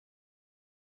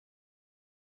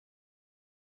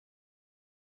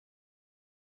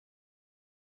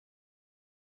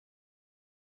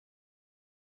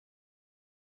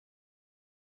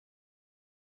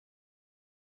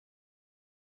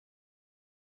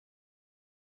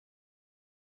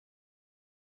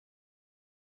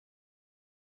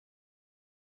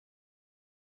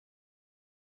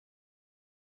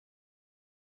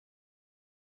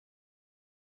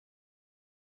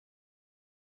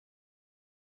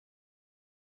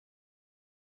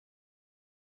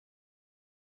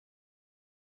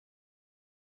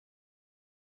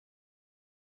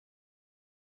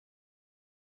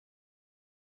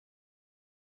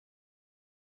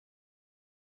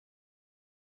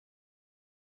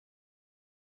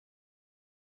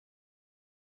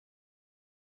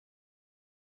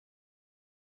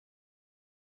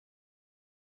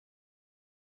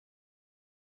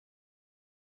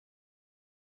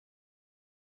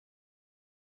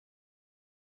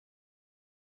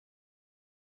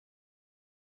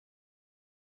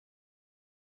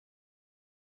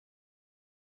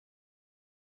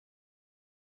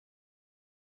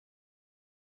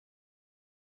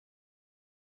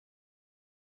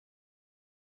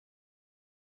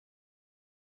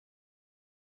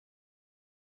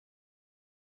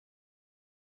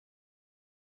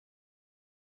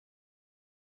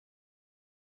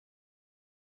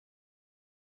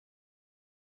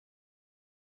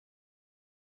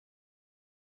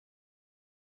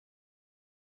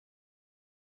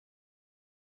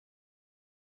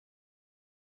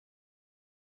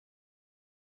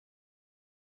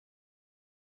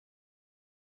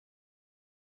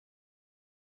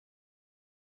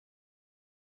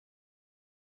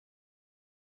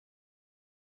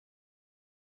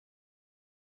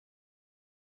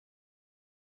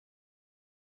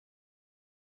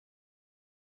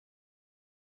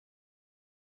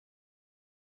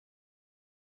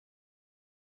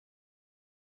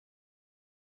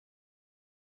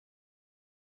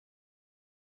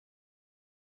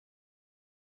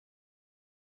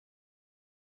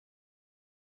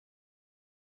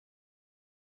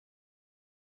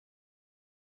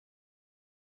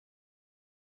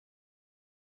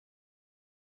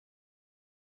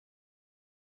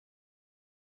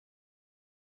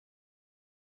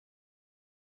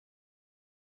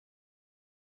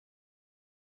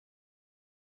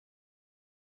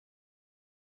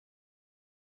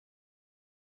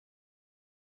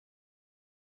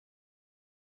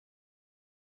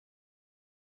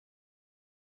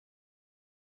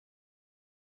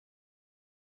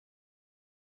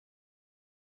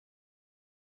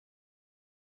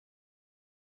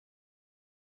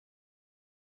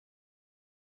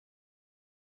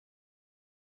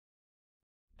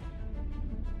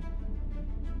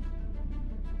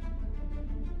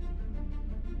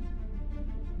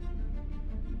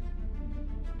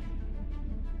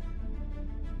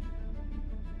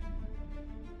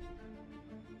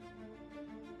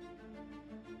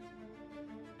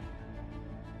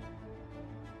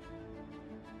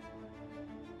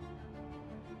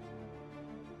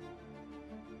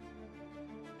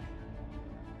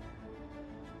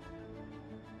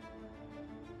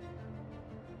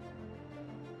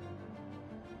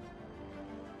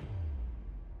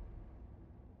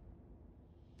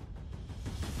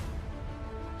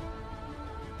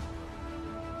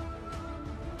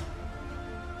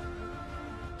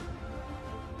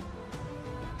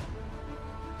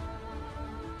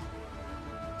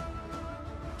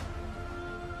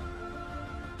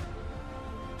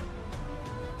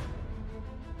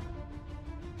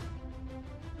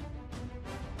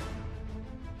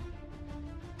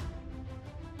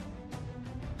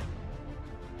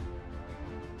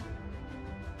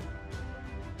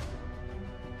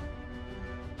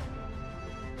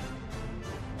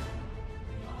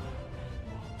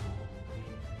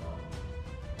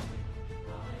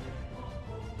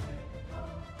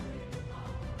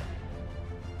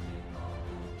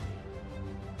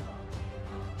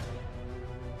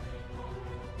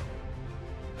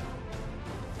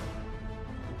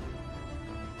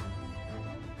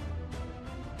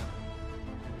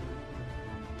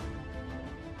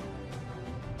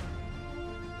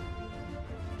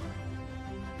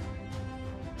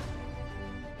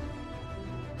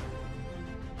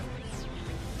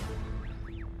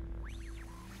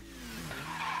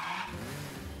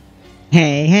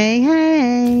Hey, hey,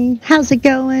 hey! How's it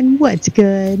going? What's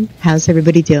good? How's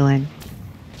everybody doing?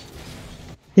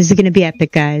 This is going to be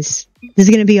epic, guys. This is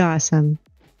going to be awesome.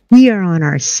 We are on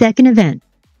our second event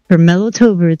for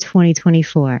MELOTober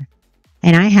 2024,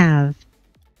 and I have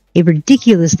a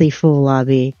ridiculously full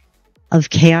lobby of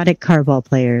chaotic Carball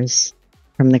players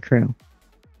from the crew.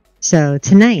 So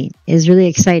tonight is really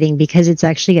exciting because it's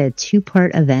actually a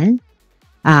two-part event.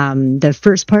 The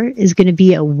first part is going to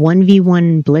be a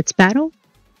 1v1 blitz battle.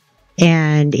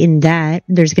 And in that,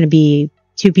 there's going to be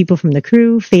two people from the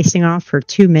crew facing off for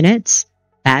 2 minutes,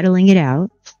 battling it out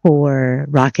for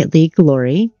Rocket League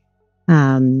glory.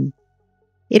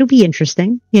 It'll be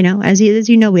interesting. You know, as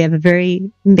you know, we have a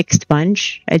very mixed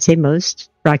bunch. I'd say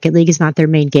most. Rocket League is not their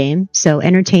main game. So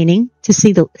entertaining, to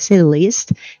say the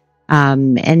least.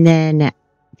 And then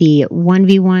the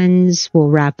 1v1s will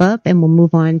wrap up and we'll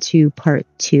move on to part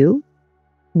 2,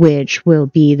 which will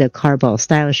be the Carball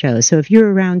Style Show. So if you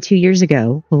were around 2 years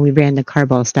ago when we ran the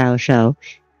Carball Style Show,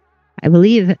 I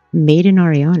believe Maiden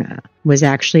Ariana was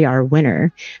actually our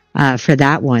winner for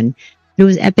that one. It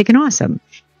was epic and awesome.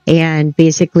 And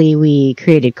basically we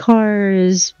created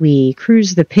cars, we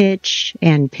cruised the pitch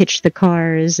and pitched the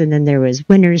cars, and then there was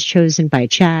winners chosen by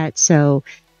chat. So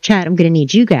chat, I'm going to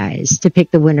need you guys to pick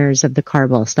the winners of the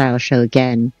Carball Style Show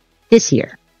again this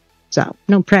year. So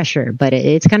no pressure, but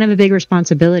it's kind of a big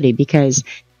responsibility because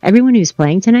everyone who's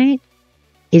playing tonight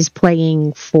is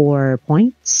playing for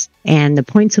points, and the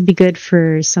points will be good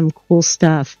for some cool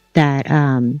stuff that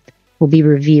will be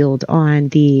revealed on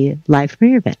the live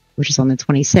premiere event, which is on the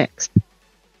 26th.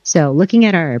 So looking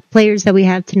at our players that we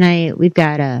have tonight, we've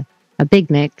got a big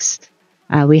mix.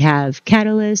 We have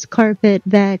Catalyst, Carpet,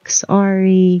 Vex,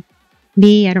 Ari,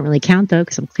 me. I don't really count though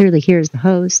because I'm clearly here as the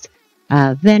host.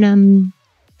 Venom,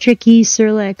 Tricky,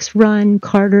 SURLEX, Run,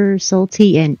 Carter,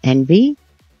 Salty, and Envy.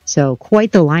 So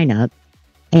quite the lineup.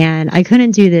 And I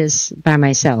couldn't do this by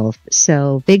myself.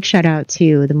 So big shout out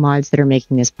to the mods that are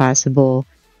making this possible.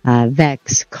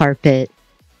 Vex, Carpet,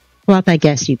 Flop, I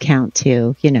guess you count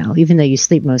too, you know, even though you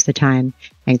sleep most of the time,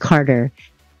 and Carter.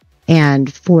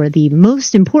 And for the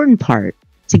most important part,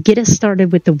 to get us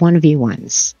started with the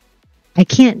 1v1s, I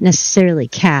can't necessarily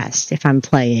cast if I'm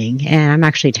playing, and I'm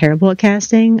actually terrible at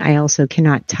casting. I also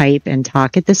cannot type and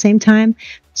talk at the same time,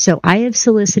 so I have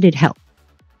solicited help.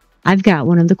 I've got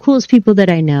one of the coolest people that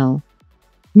I know,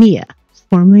 Mia,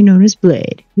 formerly known as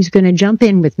Blade, who's going to jump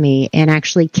in with me and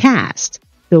actually cast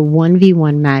the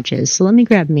 1v1 matches. So let me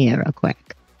grab Mia real quick.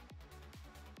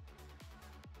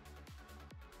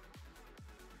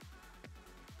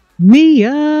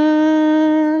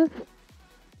 Mia!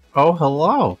 Oh,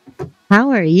 hello. How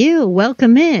are you?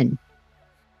 Welcome in.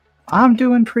 I'm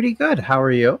doing pretty good. How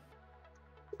are you?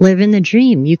 Living the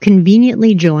dream. You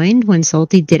conveniently joined when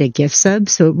Salty did a gift sub,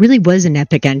 so it really was an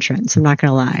epic entrance. I'm not going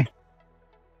to lie.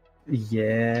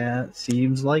 Yeah,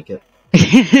 seems like it.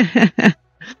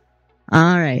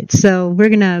 All right, so we're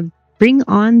going to bring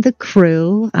on the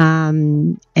crew,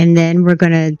 and then we're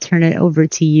going to turn it over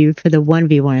to you for the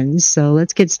 1v1s. So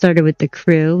let's get started with the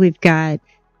crew. We've got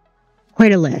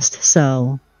quite a list,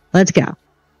 so let's go.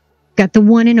 Got the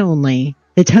one and only,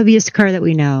 the tubbiest car that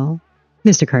we know,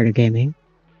 Mr. Carter Gaming.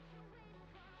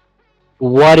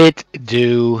 What it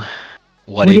do?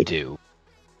 What it do?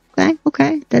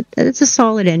 Okay. That's a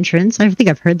solid entrance. I think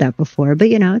I've heard that before, but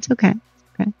you know, it's okay.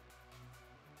 Okay.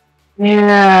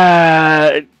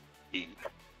 Yeah,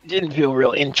 didn't feel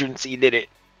real entrancey, did it?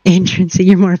 Entrancey,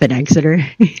 you're more of an exiter.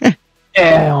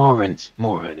 Yeah,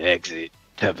 more of an exit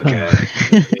type of guy.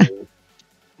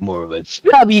 More of a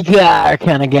stubby car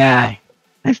kind of guy.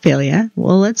 I feel ya.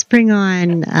 Well, let's bring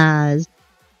on the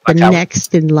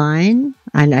next in line.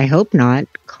 And I hope not.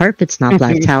 Carpet's not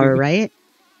Black Tower, right?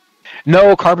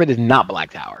 No, Carpet is not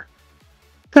Black Tower.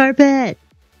 Carpet!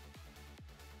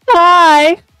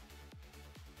 Hi!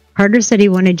 Carter said he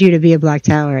wanted you to be a Black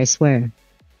Tower, I swear.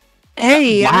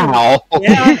 Hey! Wow!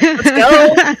 Yeah, let's go!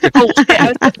 Oh, I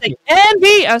was supposed to say,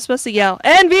 Envy! I was supposed to yell,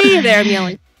 Envy! There, I'm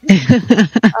yelling.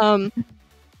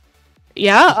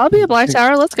 Yeah, I'll be a Black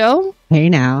Tower, let's go. Hey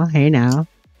now.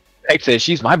 Heck says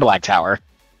she's my Black Tower.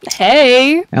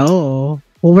 Hey! Oh.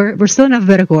 Well, we're still in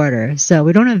alphabetical order, so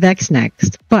we don't have Vex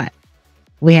next, but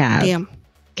we have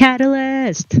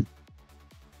Catalyst.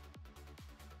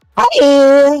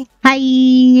 Hi.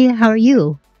 Hi. How are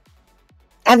you?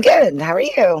 I'm good. How are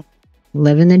you?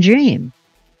 Living the dream.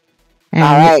 And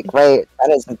all right, great. That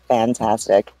is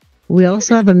fantastic. We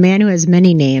also have a man who has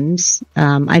many names.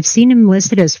 I've seen him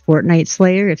listed as Fortnite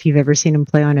Slayer, if you've ever seen him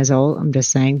play on his ult. I'm just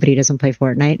saying, but he doesn't play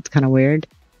Fortnite. It's kind of weird.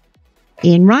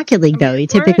 In Rocket League, though, he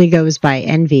typically goes by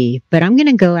Envy, but I'm going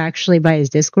to go actually by his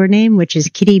Discord name, which is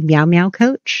Kitty Meow Meow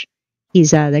Coach.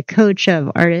 He's the coach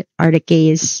of Arctic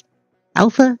Ace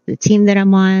Alpha, the team that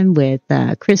I'm on with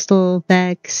Crystal,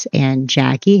 Vex, and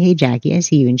Jackie. Hey, Jackie, I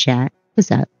see you in chat.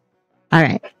 What's up? All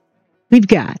right. We've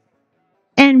got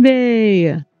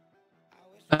Envy.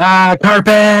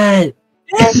 Carpet!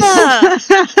 Yeah.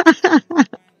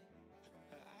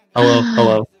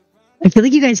 Hello. I feel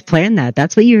like you guys planned that.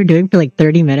 That's what you were doing for like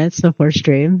 30 minutes before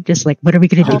stream. Just like, what are we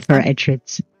going to do for our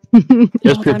entrance?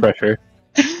 Just peer pressure.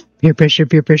 Peer pressure,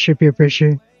 peer pressure, peer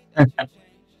pressure.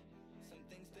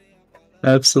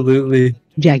 Absolutely.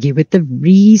 Jackie with the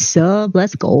resub.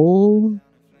 Let's go.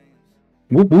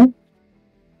 Whoop whoop.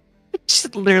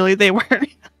 Just literally, they were.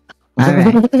 All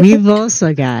right. We've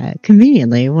also got,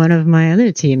 conveniently, one of my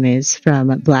other teammates from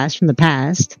Blast from the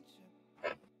Past,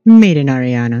 Maiden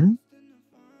Ariana.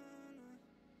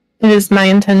 It is my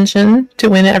intention to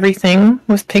win everything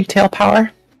with pigtail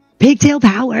power. Pigtail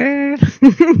power!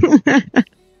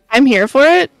 I'm here for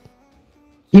it.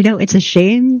 You know, it's a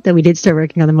shame that we did start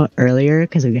working on the emote earlier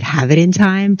because we would have it in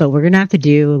time, but we're going to have to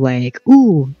do like,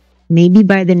 ooh, maybe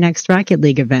by the next Rocket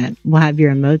League event, we'll have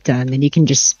your emote done. Then you can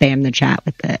just spam the chat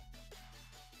with it.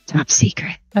 Top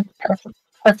secret. That's perfect.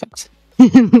 Perfect.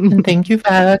 And thank you,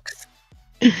 Vex.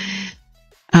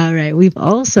 All right. We've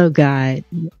also got,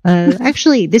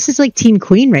 actually, this is like Team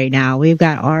Queen right now. We've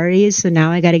got Ari, so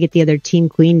now I got to get the other Team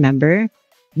Queen member.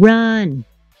 Run.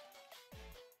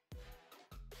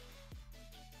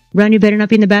 Run, you better not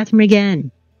be in the bathroom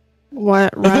again.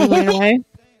 What? Run away?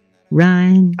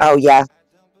 Run. Oh, yeah.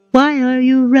 Why are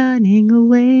you running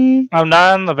away? I'm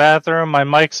not in the bathroom. My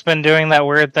mic's been doing that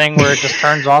weird thing where it just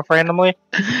turns off randomly.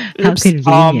 How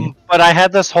convenient. But I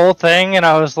had this whole thing, and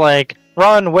I was like,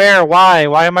 "Run? Where? Why?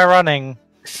 Why am I running?"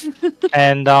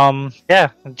 And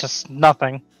yeah, just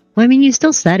nothing. Well, I mean, you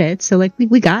still said it, so like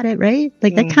we got it, right?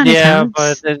 Like that kind of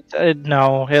counts. But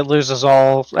it loses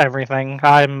everything.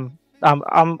 I'm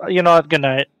you know what? Good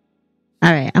night.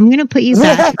 All right, I'm gonna put you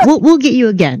back. We'll get you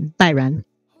again. Bye, Run.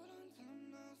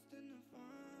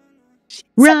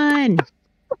 Run.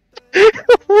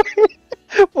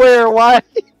 Where? Why?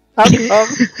 How come?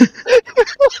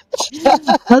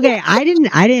 Okay, I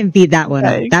didn't beat that one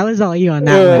up. That was all you on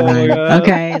that one. Run.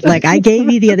 Okay, like I gave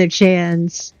you the other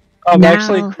chance. I'm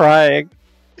actually crying.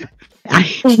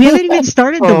 We haven't even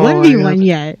started the 1v1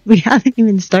 yet. We haven't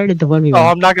even started the 1v1. Oh,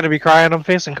 I'm not going to be crying. I'm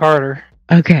facing Carter.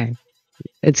 Okay.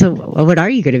 And so, what are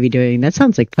you going to be doing? That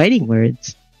sounds like fighting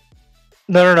words.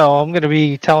 No. I'm going to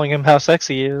be telling him how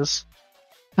sexy he is.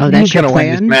 Oh, that's your win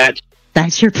this plan? match.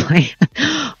 That's your plan.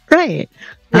 Right.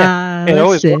 Yeah, it let's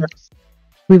always see. works.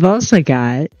 We've also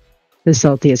got the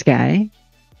saltiest guy.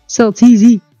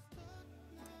 Salteezy.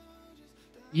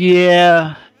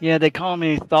 Yeah, they call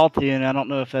me Salty, and I don't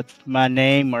know if that's my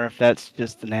name or if that's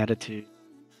just an attitude.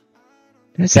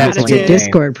 That sounds like a Attitude.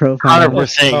 Discord profile.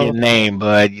 100% your name,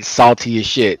 bud. You salty as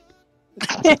shit.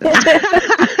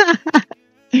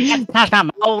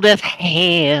 I'm old as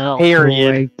hell. Oh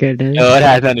Period. my goodness. No, it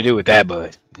has nothing to do with that,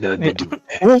 bud. Nothing to do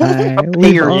with that.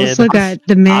 We've Period. also got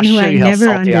the man I'll who show I you how never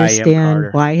salty I am, understand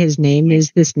Carter. why his name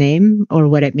is this name or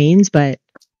what it means, but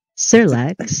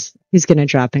SURLEX, who's going to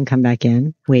drop and come back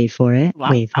in. Wait for it.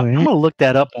 Well, Wait for I'm it. gonna look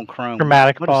that up on Chrome.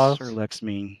 Dramatic what pause. does Surlex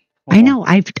mean? I know.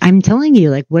 I'm telling you,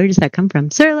 like, where does that come from?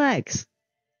 SURLEX.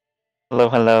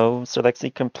 Hello,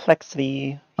 Selexi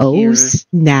Complexity. Oh here.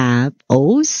 snap!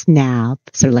 Oh snap!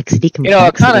 Surlexity complexity. You know,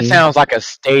 it kind of sounds like a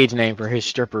stage name for his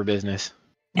stripper business.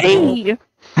 Hey.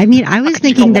 I mean, I was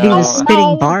thinking that he was No.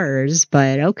 spitting bars,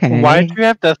 but okay. Why'd you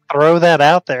have to throw that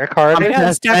out there, Carter? I got a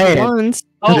just stack of saying. ones.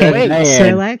 Oh, Okay, wait, man.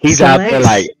 Surlex, He's out there Surlex.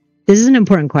 like, This is an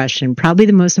important question, probably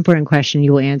the most important question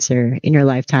you will answer in your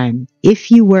lifetime. If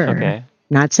you were, Okay.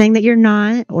 not saying that you're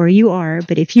not or you are,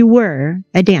 but if you were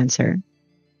a dancer,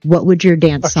 what would your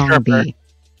dance A song stripper. be?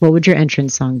 What would your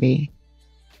entrance song be?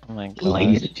 Oh my God.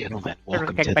 ladies and gentlemen,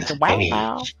 welcome to the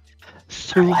stage.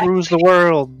 Who rules the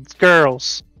world? It's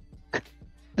girls.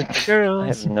 I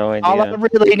Girls. have no All I idea.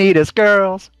 really need is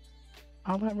girls.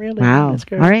 All I really Wow. need is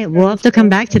girls. All right, we'll have to come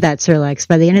back to that, Surlex.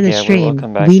 By the end of the Yeah, we will stream,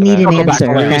 come back we to need that. an I'll go back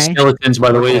answer, to his okay? skeletons,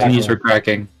 by the way, his knees are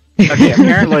cracking. Okay,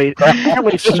 apparently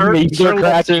Knees are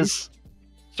cracking.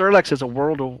 Surlex is a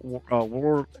World of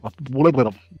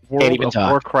even talk.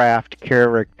 Warcraft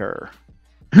character.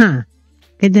 Huh.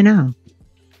 Good to know.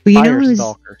 Well, you know who's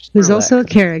Firestalker, also a Surlex.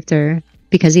 character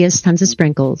because he has tons of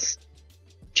sprinkles?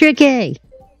 Tricky.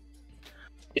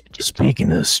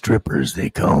 Speaking of strippers, they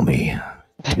call me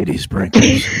Titty Sprinkles.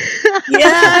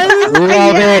 Yes. Love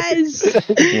Yes.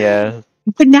 Yeah.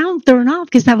 But now I'm thrown off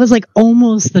because that was like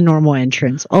almost the normal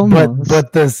entrance. Almost.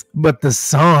 but the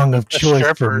song of The choice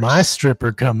for strippers. my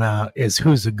stripper come out is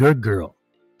 "Who's a Good Girl."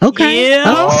 Okay. Yeah.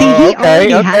 Oh, see, he Okay,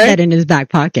 already had okay. that in his back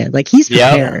pocket. Like he's Yep.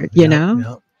 prepared, you know.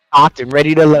 Yep. Hot and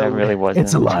ready to I load. really wasn't.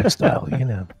 It's a lifestyle, you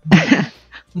know.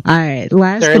 All right.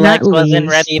 Last but SURLEX not wasn't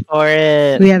least, ready for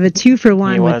it. we have a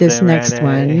 2-for-1 with this wasn't next ready.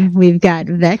 one. We've got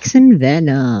Vex and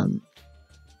Venom,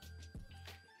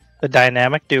 The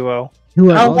dynamic duo.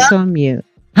 who are also on mute.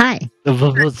 Hi. How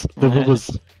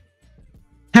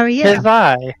are you? His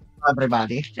eye.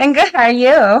 Everybody. I'm good. How are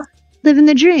you? Living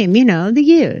the dream, you know, the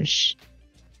usual.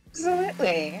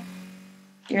 Absolutely.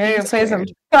 You ready to play some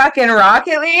fucking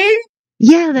Rocket League?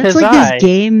 Yeah, that's His like eye. this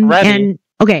game. Ready. And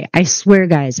okay, I swear,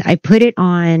 guys, I put it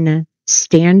on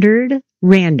standard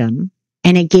random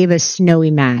and it gave a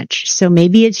snowy match. So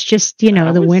maybe it's just, you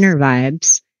know, the winter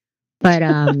vibes. But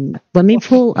let me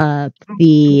pull up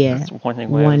the I was wondering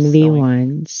why it was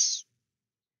snowing. 1v1s.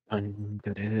 All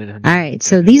right,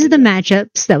 so these are the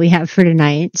matchups that we have for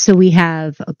tonight. So we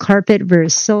have a Carpet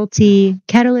versus Salty,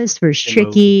 Catalyst versus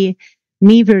Tricky,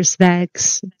 me versus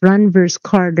Vex, Run versus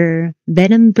Carter,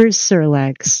 Venom versus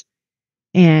SURLEX,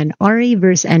 and Ari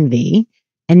versus Envy.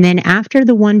 And then after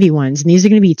the 1v1s, and these are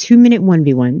going to be 2-minute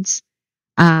 1v1s,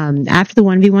 after the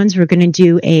 1v1s, we're going to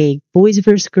do a boys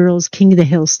versus girls King of the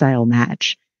Hill style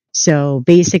match. So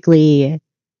basically,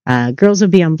 girls will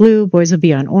be on blue, boys will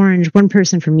be on orange. One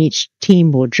person from each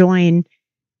team will join.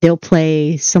 They'll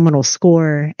play, someone will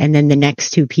score, and then the next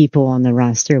 2 people on the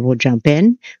roster will jump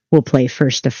in. We'll play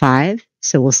first to 5.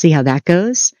 So we'll see how that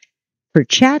goes. For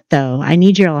chat, though, I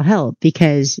need your all help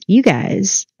because you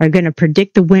guys are going to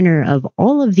predict the winner of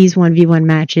all of these 1v1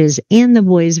 matches and the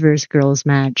boys versus girls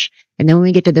match. And then when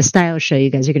we get to the style show, you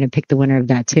guys are going to pick the winner of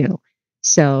that too.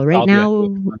 So right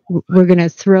now, we're going to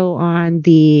throw on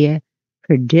the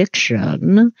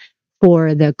prediction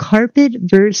for the Carpet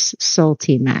versus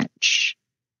Salty match.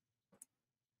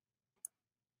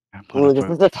 Ooh, this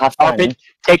is a tough one. Carpet,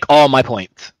 take all my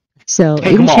points. So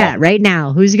Take in 'em all. chat right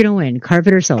now, who's going to win,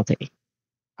 Carpet or Salty?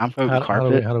 I'm voting How do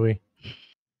carpet. how do we?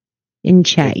 In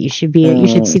chat, you should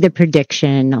see the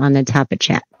prediction on the top of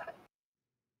chat.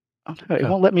 Oh, no, it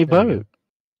won't let me There you vote.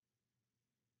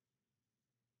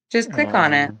 Just click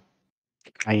on it.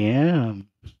 I am.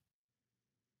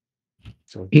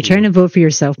 You're trying to vote for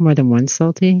yourself more than once,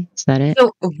 Salty? Is that it?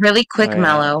 So really quick, Oh, yeah.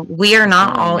 Mello, we are not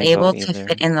Doesn't all let me vote able to either.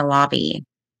 fit in the lobby.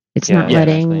 It's Yeah, not yeah,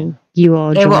 letting exactly. you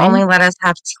all It join. will only let us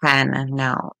have 10.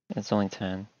 No. It's only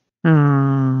 10.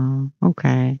 Oh,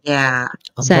 okay. Yeah.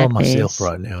 I'm Sad by myself face.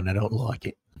 right now, and I don't like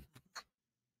it.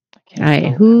 All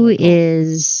right, who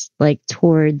is like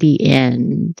toward the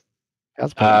end?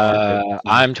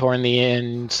 I'm torn the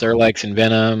end. SURLEX and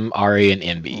Venom, Ari and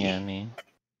Envy. Yeah, me.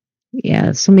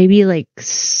 Yeah, so maybe like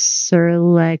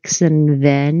SURLEX and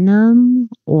Venom,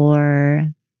 or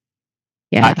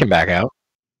yeah, I can back out.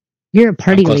 you're a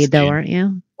party close lead to though, you. aren't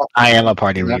you? I am a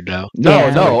party lead though.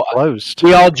 Yeah. No. Closed.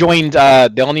 We all joined.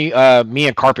 The only me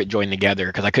and Carpet joined together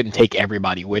because I couldn't take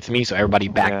everybody with me, so everybody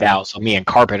backed Yeah. out. So me and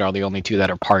Carpet are the only 2 that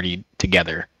are partied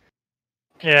together.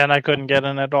 Yeah, and I couldn't get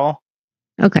in at all.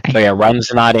 Okay. So yeah,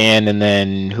 Run's not in, and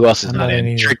then who else is I'm not not in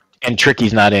in? either. And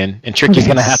Tricky's not in, and Tricky's Okay.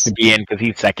 gonna have to be in because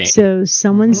he's second. So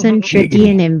someone send Tricky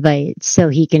an invite so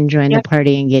he can join the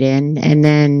party and get in, and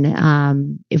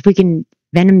then if we can,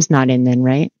 Venom's not in then,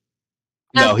 right?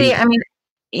 No, See, he- I mean,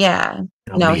 yeah.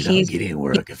 I No, mean, I'll he's get in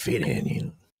where I can fit in.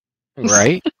 You know.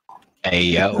 right? Hey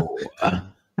yo.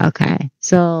 Okay.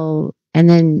 So, and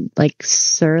then like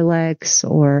SURLEX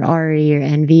or Ari or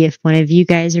Envy, if one of you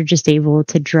guys are just able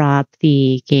to drop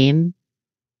the game,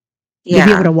 you'll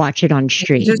be able yeah. to watch it on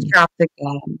stream. Just drop the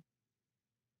game.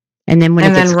 And then when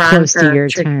and it then gets run close to for your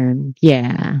Tricky. turn,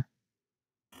 yeah.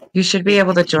 You should be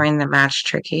able to join the match,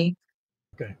 Tricky.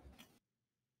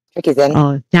 Tricky's in.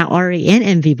 Oh, now Ari and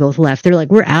Envy both left. They're like,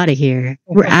 we're out of here.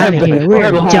 We're out of here. We're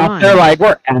done. They're like,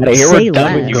 we're out of here. Say We're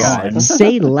done with you less. guys.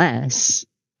 Say less.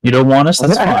 You don't want us?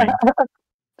 That's fine.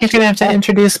 You're gonna have to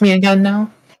introduce me again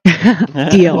now.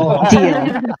 Deal.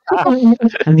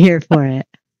 I'm here for it.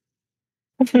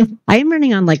 I am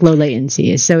running on like low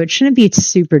latency, so it shouldn't be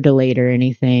super delayed or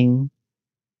anything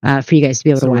for you guys to be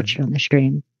able to watch it on the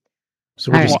stream.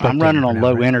 So we're All just right. I'm running spectating on for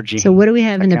low now, right? energy. So what do we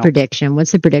have in the Check out. prediction?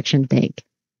 What's the prediction think?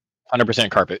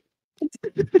 100% Carpet.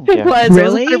 Was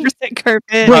Really? 100% carpet.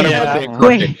 100% Yeah. Carpet.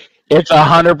 Wait. It's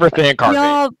 100% Carpet.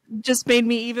 Y'all just made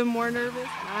me even more nervous.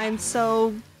 I'm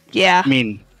so yeah. I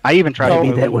mean, I even tried No,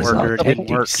 to that move was order. It all didn't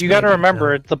the work. You got to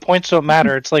remember, the points don't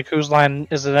matter. It's like whose line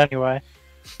is it anyway?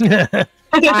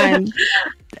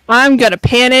 I'm gonna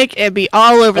panic and be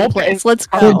all over the Don't place. Let's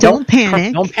go. Well, don't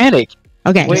panic. Don't panic.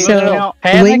 Okay, Wait, so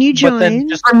no, when you but then join-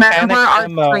 just Remember panic our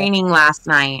them, training last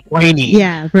night. Whiny.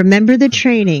 yeah, remember the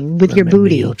training with your Remember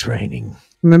booty. meal training.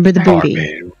 Remember the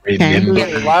booty.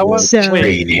 Wait,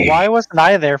 why wasn't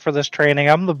I there for this training?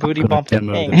 I'm the booty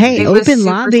bumping king. Hey, It was open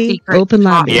super lobby. secret Open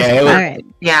lobby. Yeah, it was- All right.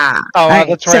 Yeah. Oh, right,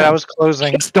 that's right. so- I was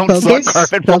closing. Don't suck Focus.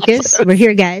 carpet Focus. We're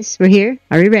here, guys. We're here.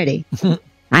 Are we ready?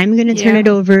 I'm going to turn Yeah. it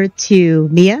over to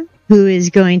Mia, who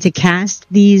is going to cast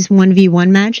these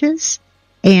 1v1 matches.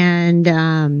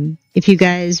 And if you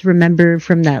guys remember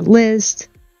from that list,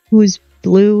 who's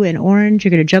blue and orange,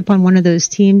 you're going to jump on one of those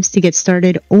teams to get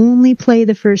started. Only play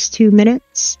the first 2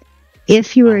 minutes.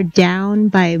 If you are down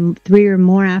by 3 or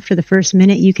more after the first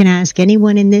minute, you can ask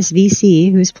anyone in this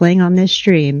VC who's playing on this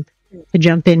stream to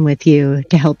jump in with you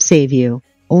to help save you.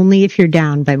 Only if you're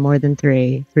down by more than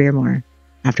 3 or more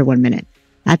after 1 minute.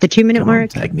 At the 2 minute mark,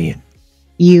 Tag me in.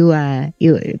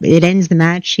 it ends the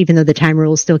match, even though the timer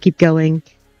will still keep going.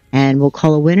 And we'll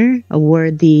call a winner,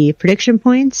 award the prediction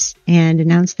points, and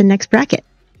announce the next bracket.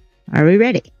 Are we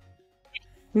ready?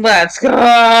 Let's go.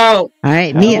 All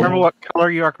right, Mia, Remember what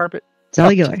color you are, carpet? it's all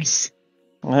yours.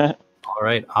 All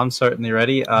right, I'm certainly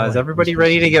ready. Is everybody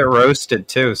ready to get roasted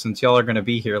too? Since y'all are going to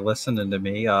be here listening to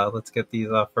me, let's get these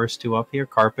first two up here.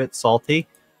 Carpet, Salty.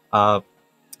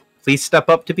 Please step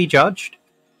up to be judged.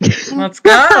 Let's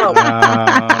go.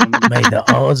 May the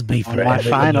odds be On forever my in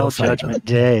final your favor. judgment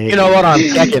day. You know what? On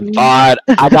second thought,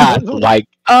 I got like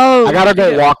Oh, I gotta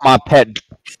go walk my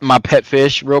pet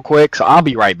fish real quick, so I'll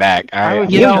be right back. All right.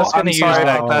 You know, just gonna I'm use sorry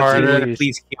that about card. that.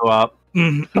 Please queue up.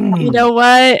 you know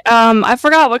what? I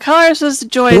forgot what color I was supposed to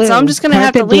join, Blue. so I'm just gonna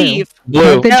have to Carpet blue. leave.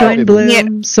 Blue. Carpet join blue, Yeah.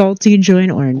 Salty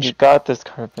join orange. You got this,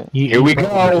 carpet. Here we go.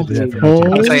 Oh, So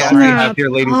as we snap. have here,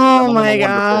 ladies Oh and my gentlemen,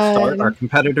 a wonderful start. God. Our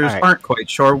competitors All right. aren't quite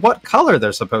sure what color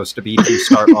they're supposed to be to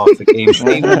start off the game.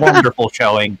 A wonderful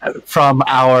showing from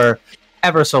our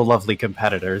ever so lovely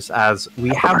competitors as we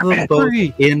have them both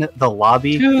in the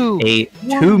lobby. A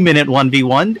 2 minute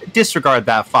 1v1. Disregard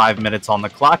that 5 minutes on the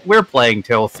clock. We're playing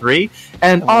till 3.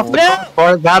 And off the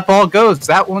crossbar, that ball goes.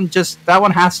 That one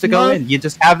has to go in. You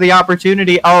just have the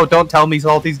opportunity. Oh, don't tell me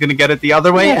Salty's gonna get it the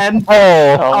other way. And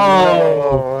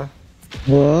Oh,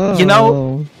 Whoa. You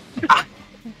know,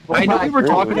 I know we were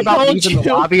talking about leaving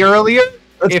the lobby earlier.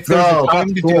 If there's a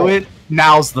time to do it,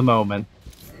 now's the moment.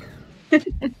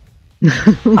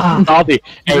 Salty.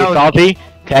 Hey, No. Salty.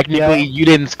 Technically, you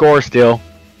didn't score still.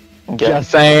 Just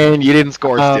saying, you didn't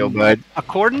score still, bud.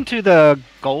 According to the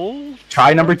goal,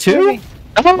 Try number 2.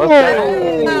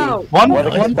 No. One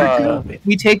What for a- 2.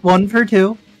 We take 1 for 2.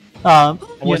 You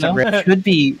Wasn't know, ready.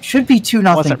 should be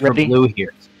 2-0 Wasn't for ready. blue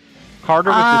here. Carter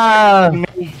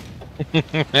with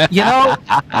You know,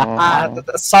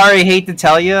 sorry, hate to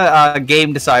tell you,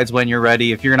 game decides when you're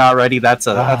ready. If you're not ready, that's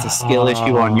a skill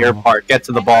issue on your part. Get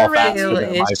to the ball faster, Skill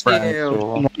there, my friend.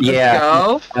 issue. Yeah,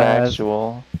 Go.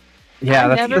 Factual. yeah,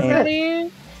 that's Never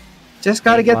ready. just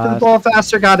got to get to the ball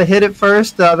faster. Got to hit it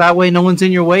first. That way, no one's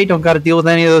in your way. Don't got to deal with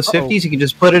any of those 50s. You can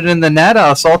just put it in the net.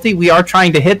 Salty, we are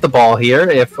trying to hit the ball here.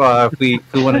 If we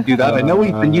want to do that, I know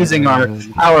we've been using our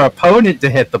opponent to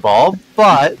hit the ball,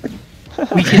 but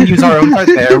we can use our own card.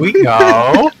 There we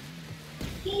go.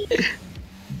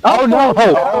 Oh no!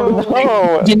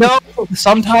 no. You know,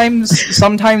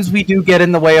 sometimes we do get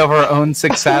in the way of our own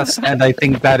success, and I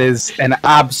think that is an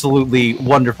absolutely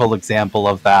wonderful example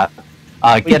of that.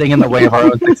 Getting in the way of our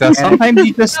own success. Sometimes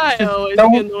you just I always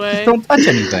get in the way. don't touch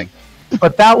anything.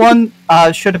 But that one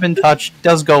should have been touched.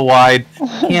 Does go wide.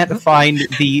 Can't find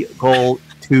the goal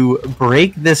to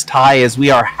break this tie as we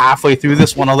are halfway through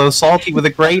this one. Although Salty with a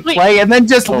great play and then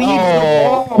just leaves.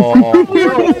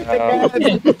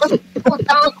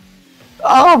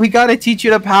 Oh, we gotta teach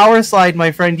you to power slide,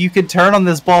 my friend. You can turn on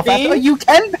this ball fast. Oh, you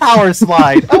can power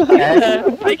slide. Okay.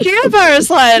 I can power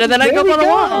slide, and then I go on a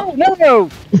wall. No.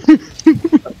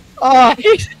 Oh,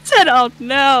 He said, "Oh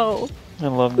no." I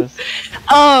love this.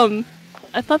 I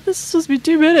thought this was supposed to be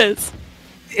 2 minutes.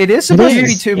 it is supposed to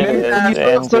be is. 2 minutes. Yeah, You still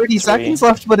have and 30 3. seconds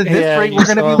left, but at this Yeah, rate, you we're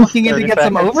going to still be have looking in to 30 get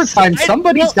some seconds. overtime.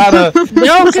 Somebody's gotta.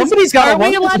 No, 'cause Somebody's gotta. are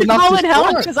we allowed to enough call in help?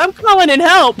 score. Because I'm calling in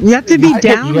help. You have to be I-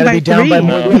 down you gotta by be down 3. by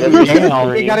more than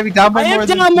No, You gotta be down by I more am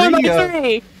than down more 3. by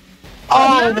 3.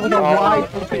 Oh, no, wide.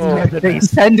 They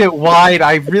send it wide.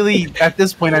 I really, at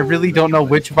this point, I really don't know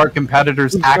which of our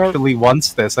competitors actually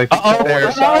wants this. I think they're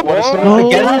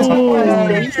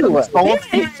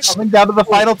coming down to the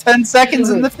final 10 seconds,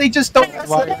 and if they just don't,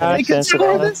 they can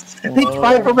score this. They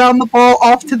drive around the ball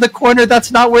off to the corner.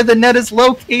 That's not where the net is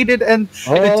located, and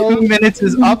the 2 minutes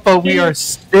is up, but we are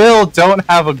still don't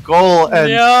have a goal.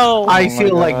 And No. I Oh my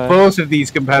feel like God. both of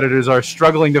these competitors are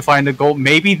struggling to find a goal.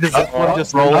 Maybe this one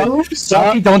just rolling.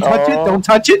 Sorry, don't touch it! Don't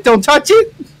touch it! Don't touch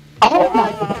it! Oh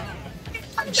my!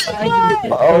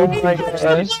 Oh my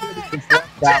gosh.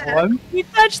 That one. You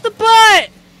touched the butt.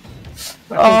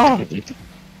 Oh,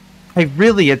 I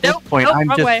really, at this Nope, point, nope,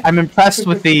 wrong way. I'm impressed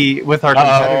with our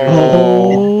competitors.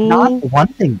 Oh. Not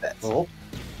wanting this.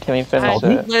 Can we finish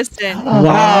it? Listen.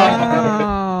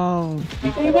 Wow.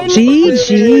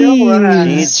 GG.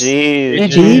 GG.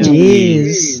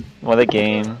 GG's. What a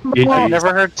game. I've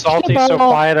never heard Salty so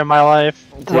quiet in my life.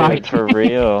 Dude, for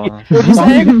real.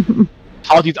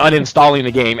 Salty's uninstalling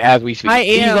the game as we speak. I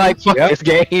am. He's like, fuck this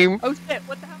game. Oh shit!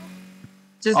 What the hell?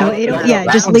 Just Yeah,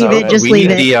 just leave it. Just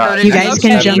leave it. You guys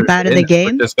can jump out of the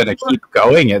game. We're just gonna keep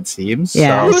going, it seems.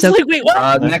 Yeah. I was So like, wait,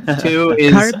 what? Next two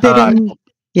is Carpet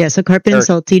and Carpet and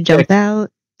Salty jump out,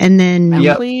 and then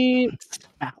Yep. Please.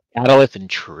 Catalyst and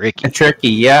Tricky. Tricky.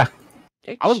 Yeah.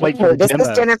 I was waiting for the This is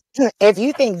demo. Jennifer. If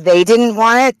you think they didn't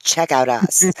want it, check out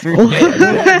us.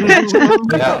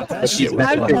 Yeah. She's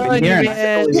I'm telling you,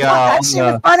 man. That shit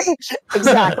was funny.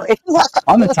 Exactly.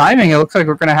 on the timing, it looks like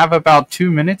we're gonna have about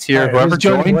 2 minutes here. Alright, Whoever who's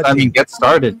joining joins, what I mean, team? get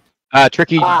started.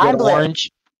 Tricky, you I'm get blue.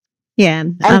 orange. yeah.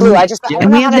 I'm blue. I just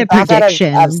and we have the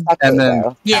prediction. And then-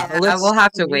 Yeah, we'll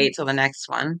have to wait till the next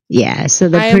one. Yeah, so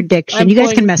the prediction. I'm You guys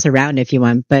going- can mess around if you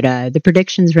want, but the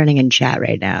prediction's running in chat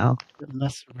right now.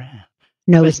 Mess around.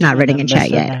 No, it's not running in Mess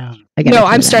chat yet. around. I gotta No,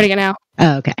 turn I'm that. starting it now.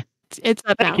 Oh, okay. It's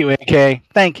up now. Thank you, AK.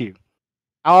 Thank you.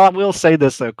 I will say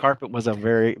this though, Carpet was a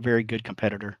very, very good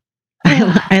competitor.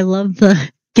 I love the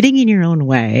getting in your own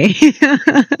way.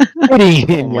 What are you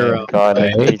Oh in your my own god,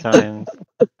 way? 3 times.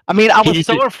 I mean, I was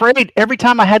so afraid every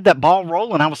time I had that ball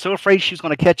rolling, I was so afraid she was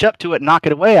going to catch up to it and knock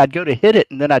it away. I'd go to hit it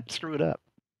and then I'd screw it up.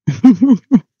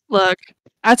 Look,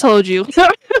 I told you.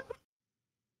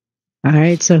 All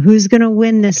right, so who's gonna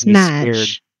win this He's match? scared.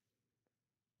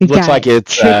 We've Looks got like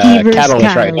it's Tricky versus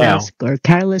Catalyst right now. or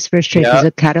Catalyst versus Tricky. Yeah. So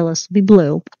Catalyst will be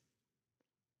blue.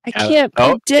 I can't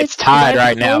Oh, predict. it's tied my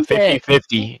right now, opponent.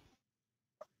 50-50.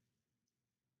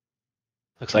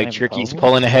 Looks like Can I Tricky's vote?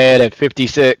 pulling ahead at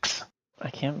 56. I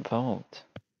can't vote.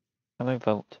 How do I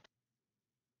vote?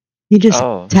 You just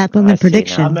Oh, tap on I the see it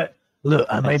prediction. now. Look,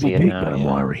 I may see be it big, now, but I'm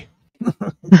yeah. wiry.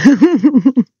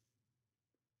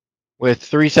 With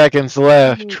 3 seconds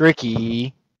left,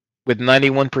 Tricky with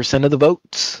 91% of the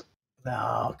votes.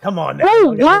 No, come on now.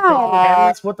 Oh, Okay,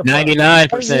 wow. What the fuck?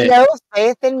 99%. There's no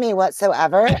faith in me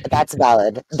whatsoever. That's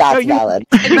valid. That's valid.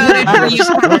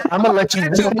 I'm gonna let you.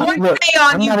 Look,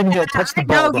 I'm not even gonna touch the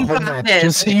ball the whole match,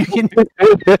 just so you can.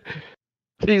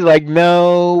 She's like,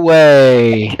 no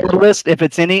way. List, if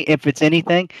it's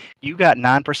anything, you got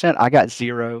 9%, I got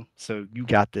 0, so you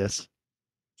got this.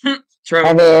 True.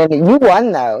 I mean, you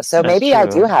won though, so That's maybe I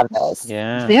true. do have this.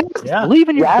 Yeah. Yeah. Believe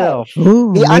in Yeah. yourself.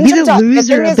 Ooh, The maybe the underdog- the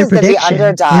loser thing of is the that the prediction.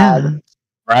 underdog- Yeah.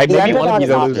 Right? The Maybe one of underdog's you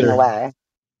the walking loser. away.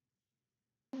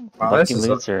 Wow, Lucky this is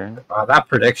loser. wow, that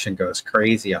prediction goes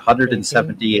crazy.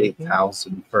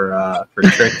 178,000 for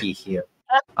Tricky here.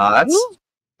 That's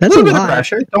That's a a little bit of lot.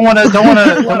 pressure. Don't want to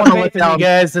let down.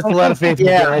 guys. That's a lot of faith. in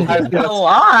you Yeah, guys. I was gonna A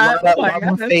lot. lot Oh my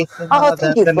more goodness. faith in, Oh,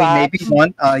 thank you, than we maybe Flash.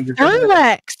 want. You're gonna,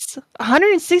 SURLEX,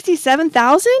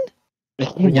 167,000.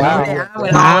 wow. Yeah, I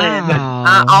went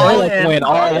Wow. all Alex in. went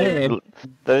all in.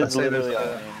 There's say there's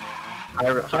literally.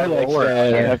 Alex I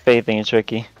said, have faith in you,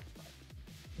 Tricky.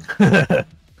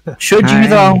 Should you All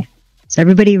though? right. Is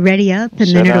everybody ready up? And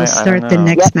Should then I? it'll I start don't the know.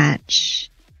 next Yep. match.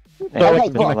 Hey, Okay,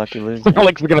 I'm cool. a lucky loser.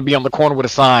 Alex, we're going to be on the corner with a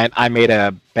sign. I made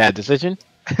a bad decision.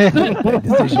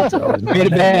 Decisions always Made a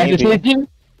bad Maybe. decision.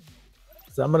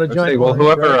 So I'm gonna Okay, join. well,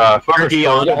 whoever Turkey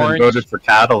on started and orange. voted for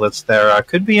Catalyst there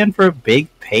could be in for a big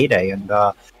payday, and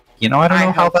I don't I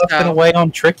know how hope that's so. going to weigh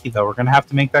on Tricky though. We're going to have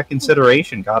to make that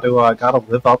consideration. Got to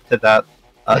live up to that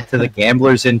to the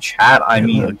gamblers in chat. I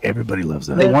mean, Look, everybody loves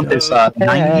that. they want this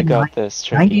I got this,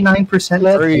 Tricky.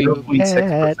 99%, Three,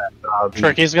 0.6%.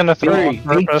 Tricky's gonna throw Three,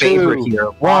 on Big purpose. favorite here.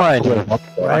 one.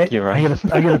 Right? You're I right.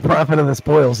 get a profit of the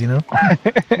spoils, you know.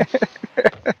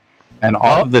 And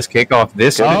off of this kickoff,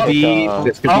 this could Oh, be God.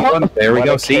 this could be one. There we What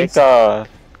go. a See, kickoff.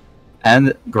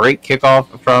 and great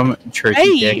kickoff from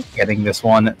Tricky Hey. Dick, getting this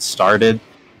one started,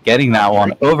 getting that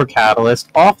one over Catalyst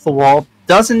off the wall.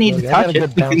 Doesn't need Look, to I got touch a it.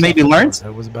 good We bounce can maybe off the learn. ball.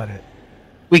 That was about it.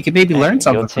 We can maybe Hey, learn you'll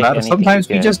something from take that. anything Sometimes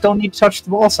you we get. just don't need to touch the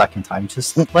ball a second time.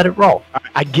 Just let it roll.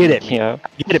 I get it. Yeah.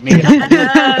 Get it, man.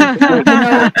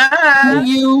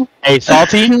 You, Hey,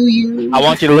 Salty, I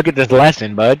want you to look at this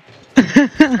lesson, bud. There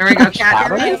we go,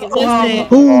 Cat. Oh,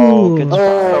 Ooh. good so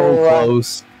Oh,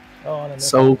 close,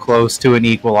 so close to an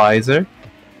equalizer.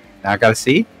 Now I gotta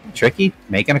see. Tricky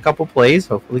making a couple plays.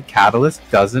 Hopefully Catalyst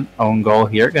doesn't own goal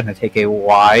here. Gonna take a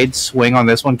wide swing on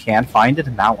this one. Can't find it,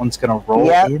 and that one's gonna roll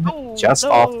Yep. in just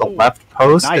off the left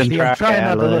post. Nice and I'm try, trying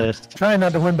not to win. Catalyst. Trying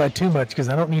not to win by too much because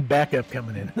I don't need backup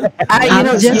coming in. I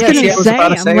was just yeah, gonna I was say, about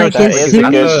to I'm say, like, that as is soon a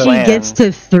as good she plan. gets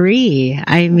to 3,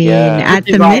 I mean, Yeah. at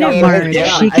the She's on minute the mark, yeah,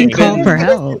 she I can think call for it-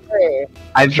 help.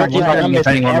 I've Tricky, been wondering if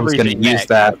anyone was going to use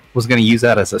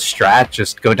that as a strat,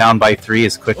 just go down by 3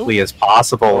 as quickly as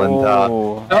possible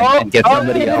and get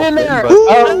somebody else in.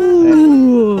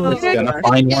 But it's gonna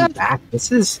find one back.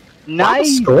 This is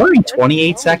nice scoring.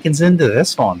 28 seconds into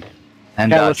this one,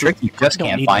 and Tricky just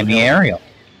can't find the aerial.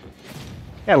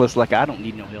 Yeah, looks like I don't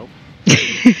need no help.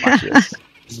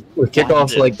 With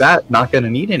kickoffs like that, not going to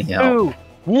need any help.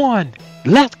 2, 1,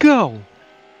 let's go!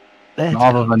 And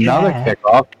all of another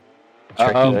kickoff.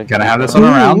 Tricky gonna have this one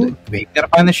around. Maybe gotta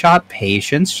find the shot.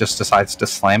 Patience just decides to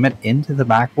slam it into the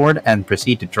backboard and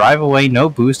proceed to drive away. No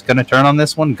boost. Gonna turn on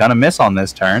this one. Gonna miss on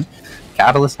this turn.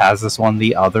 Catalyst has this one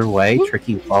the other way.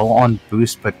 Tricky low on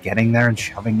boost, but getting there and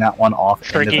shoving that one off.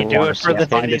 Tricky, do it for the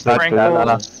titty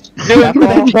sprinkles. Do it for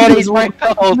the titty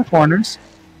sprinkles. The corners.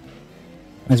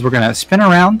 As we're gonna spin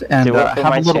around and have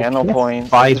a little channel points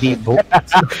by the board.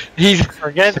 He's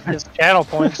forget his channel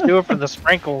points. Do it for the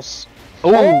sprinkles.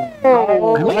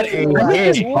 Don't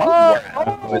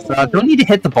need to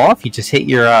hit the ball if you just hit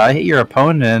your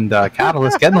opponent. And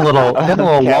Catalyst getting a little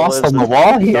lost on the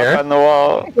wall here. On the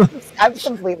wall. I'm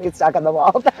completely stuck on the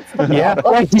wall. That's yeah,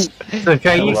 it's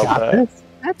okay. You got this.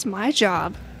 That's my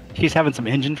job. He's having some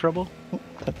engine trouble.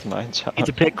 That's my job. It's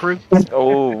a pit crew.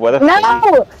 Oh, what a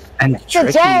no! And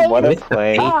Tricky what a with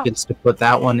play. the patience to put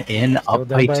that one in up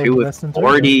by 2 with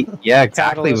 40. Yeah,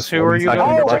 exactly. With 40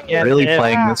 seconds, really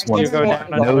playing this one.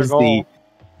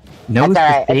 Knows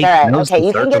the stake, knows the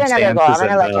you can get another goal. I'm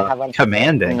gonna let you circumstances, have one. and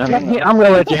commanding. I'm gonna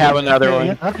let you have another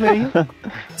one.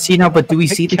 See now, but do we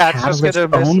see the Catalyst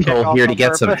own goal here to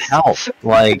get some help?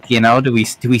 Like, you know, do we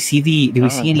see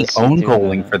any own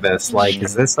goaling for this? Like,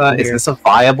 is this a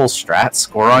viable strat?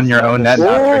 Score on your own net.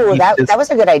 Ooh, that was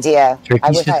a good idea.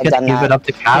 Tricky's just gonna give it up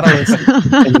to Catalyst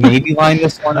and maybe line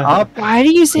this one up. Why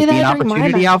do you say Maybe that an every my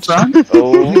opportunity out match?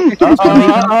 front.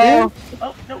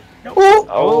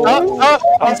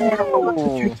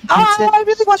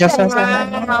 Just has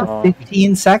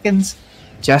 15 seconds.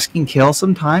 Jess can kill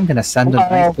some time. Gonna send a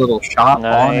nice little shot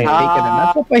on and take it, and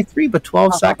that's up by 3, but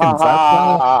 12 seconds.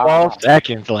 That's 12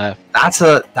 seconds left. That's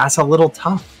a little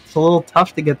tough. It's a little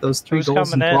tough to get those 3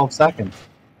 goals in 12 seconds.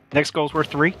 Next goal's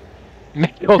worth 3. Yeah,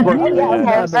 I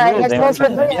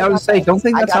would say, don't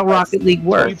think that's how Rocket League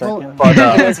works. But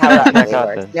It is how Rocket League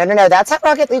works. No, that's how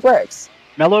Rocket League works.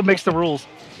 Melo makes the rules.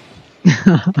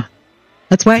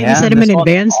 That's why you set him in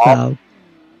advance, though.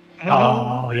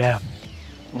 Oh, yeah.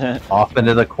 Off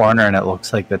into the corner, and it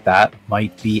looks like that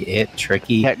might be it.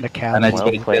 Tricky. Gonna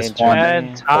take this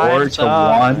one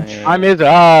 4-1. I'm his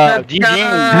GG.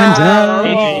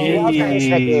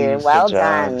 Well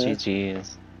done.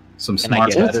 GG's. Some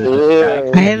smart I have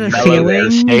a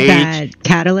feeling that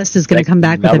Catalyst is going to come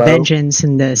back with a vengeance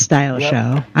in the style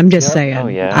show. I'm just saying. Oh,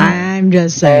 yeah. I'm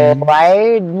just saying.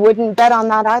 I wouldn't bet on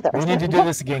that either. We need to do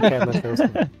this again, Catalyst.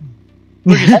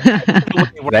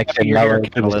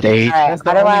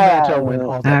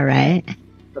 All right.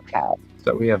 Okay.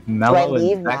 So we have Do I Melo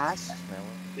leave and match?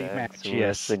 Yes.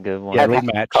 That's a good one. Yeah, league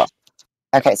match. Okay,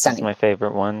 That's Sunny. my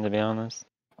favorite one, to be honest.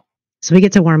 So we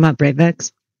get to warm up, right,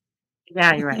 Vex?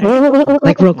 Yeah, you're right.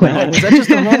 Like real quick. Is that just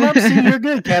a warm-up? See, you're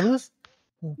good, Catalyst.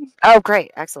 Oh,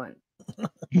 great. Excellent.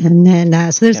 And then,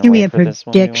 so there's Can't going to be a wait for this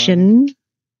one, you prediction.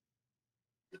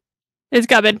 It's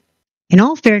coming. In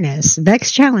all fairness,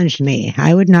 Vex challenged me.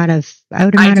 I would not have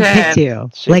picked you.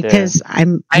 She Like, did. because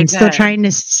I'm still trying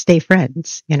to stay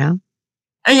friends, you know?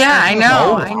 Yeah, I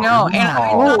know. Oh, I know. And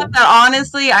I thought that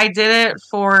honestly, I did it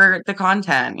for the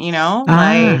content, you know?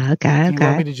 Ah, okay, Do you want me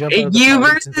okay. to jump out of the You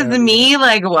party versus since I already- me,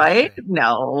 like what?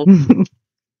 No. Yeah,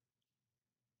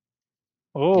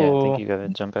 I Oh, think you gotta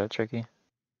jump out, Tricky.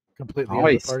 Completely Oh, out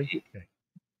I of the party? see. Okay.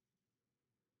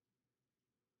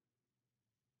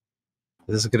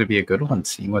 This is going to be a good one,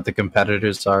 seeing what the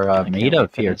competitors are I can't made wait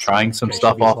of for here, this trying one. some Okay,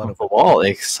 stuff should be a off lot of of the wall.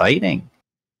 Exciting.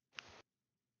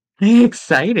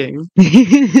 Exciting.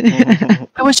 I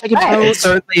wish I could It's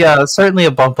vote. certainly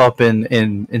a bump up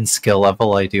in skill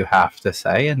level, I do have to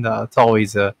say, and it's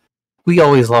always we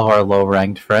always love our low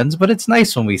ranked friends, but it's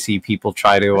nice when we see people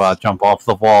try to jump off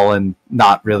the wall and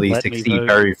not really Let me succeed vote.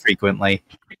 very frequently.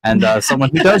 And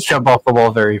someone who does jump off the wall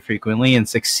very frequently and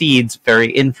succeeds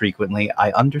very infrequently, I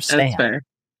That's understand. fair.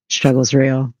 Struggle's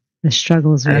real. The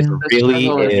struggle's It real. really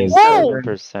struggle is. is so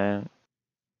 100%.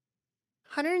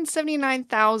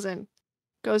 179,000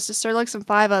 goes to SURLEX and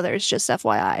 5 others, just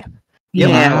FYI. Yep.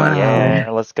 Wow. Yeah,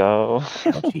 let's go.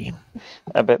 Ouchie.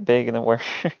 I bet big and it worked.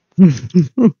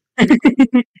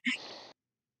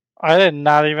 I did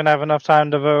not even have enough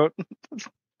time to vote.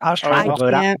 I was trying I to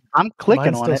vote. can't. I'm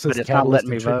clicking Mine on still it, but says it's not Catalyst letting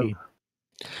me and vote. Tricky.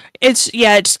 It's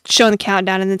showing the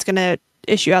countdown and it's gonna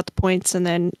issue out the points and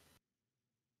then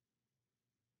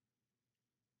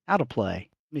How to play.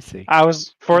 Let me see.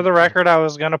 For the record, I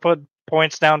was gonna put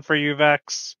points down for you,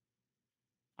 Vex.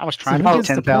 I was trying to who get gets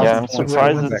the 10,000 Yeah, I'm points.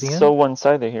 surprised it's so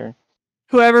one-sided here.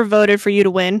 Whoever voted for you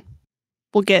to win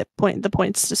will get the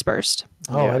points dispersed.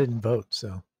 Oh, Yeah. I didn't vote,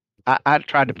 so. I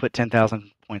tried to put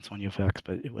 10,000 points on you, Vex,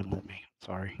 but it wouldn't let me.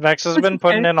 Sorry. Vex has been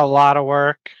putting in a lot of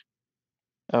work.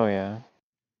 Oh yeah.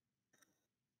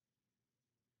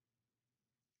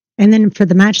 And then for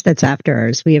the match that's after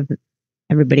ours, we have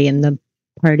everybody in the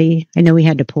party. I know we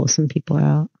had to pull some people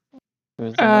out.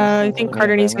 I think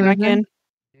Carter needs to come back in.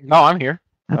 No, I'm here.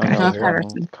 Okay. Oh, Carter.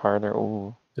 Carter.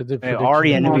 Ooh. Hey,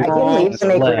 Ari and I me can leave to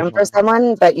make room for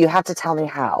someone, but you have to tell me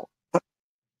how.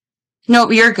 No,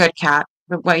 you're good, Kat.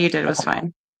 But what you did was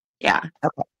fine. Yeah.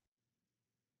 Okay.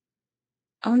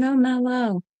 Oh no,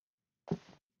 Melo.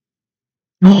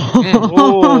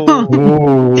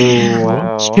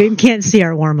 Wow. Stream can't see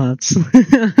our warm-ups.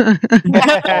 I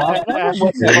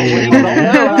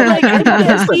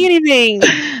can't see anything.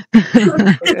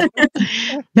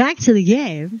 Back to the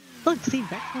game. Look, see,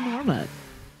 back on the warm-up.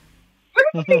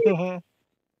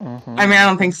 I mean, I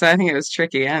don't think so. I think it was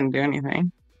tricky. I didn't do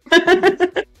anything.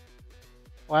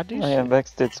 Well, I do. Yeah,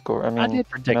 Vex did score. I mean, did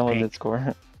predict Melo pink. did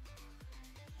score.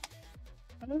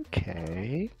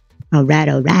 Okay. All right,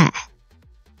 all right.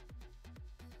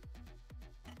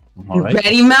 All right.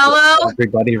 Ready, Melo?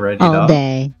 Everybody ready All up?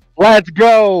 day. Let's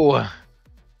go.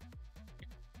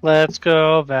 Let's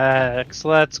go, Vex.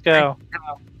 Let's go.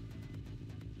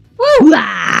 Woo!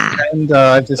 And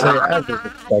I have to say, as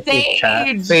expected,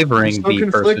 chat favoring So the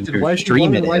person conflicted. Why whose is she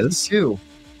stream one it and why is is. she two?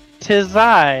 Tis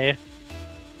I.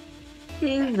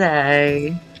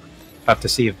 Easy. Have to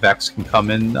see if Vex can come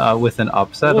in with an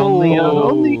upset. Only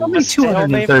A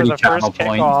stalemate for 230 the channel first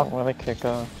points. kickoff. What a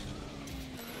kickoff.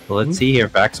 So let's see here.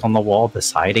 Vex on the wall,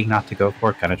 deciding not to go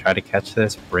for it. Gonna try to catch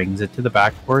this. Brings it to the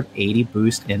backboard. 80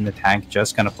 boost in the tank.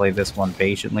 Just gonna play this one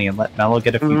patiently and let Melo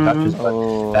get a few touches. But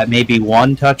Oh. that may be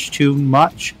one touch too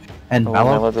much. And Oh,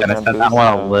 Melo Melo gonna doesn't send have that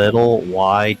one a boost, little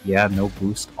wide. Yeah, no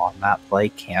boost on that play.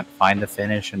 Can't find the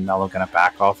finish, and Melo gonna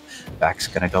back off. Vex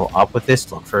gonna go up with this.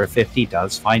 Look for a 50.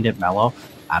 Does find it. Melo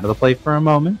out of the play for a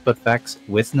moment, but Vex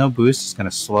with no boost is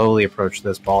gonna slowly approach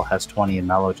this ball. Has 20, and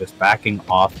Melo just backing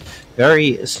off.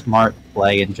 Very smart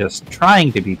play and just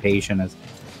trying to be patient as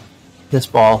this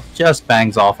ball just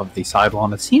bangs off of the sidewall.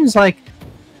 And it seems like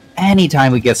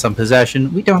anytime we get some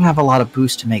possession, we don't have a lot of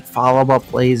boost to make follow-up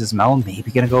plays. Is Melo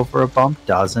maybe going to go for a bump?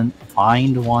 Doesn't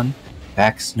find one.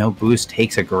 Vex, no boost,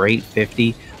 takes a great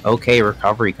 50. Okay,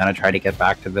 recovery, going to try to get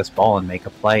back to this ball and make a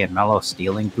play. And Melo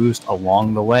stealing boost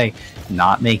along the way,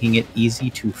 not making it easy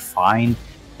to find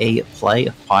a play,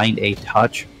 find a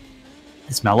touch.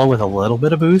 Is Melo with a little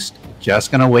bit of boost?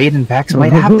 Just going to wait, and Vex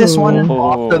might have this one. And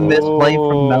off the misplay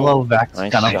from Melo, Vex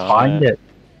Nice going to shot. find it.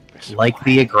 Like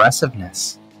the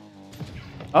aggressiveness.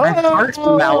 My heart's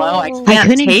Melo. I I can't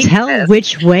couldn't take tell this.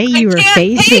 which way you were can't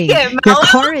take facing. it, Your Melo.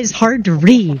 car is hard to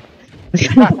read.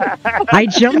 I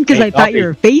jumped because I thought you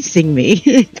were facing me.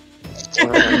 You're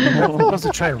supposed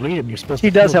to try and read him. You're supposed She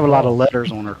to does feel have a lot ball. of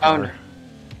letters on her Oh, car. no.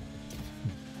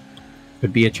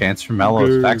 Could be a chance for Melo.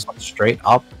 As Vex went straight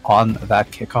up on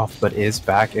that kickoff, but is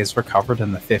back, is recovered,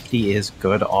 and the 50 is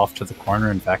good off to the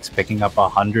corner. And Vex picking up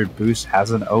 100 boost,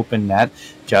 has an open net,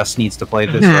 just needs to play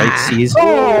this right, sees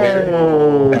where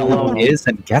Melo is,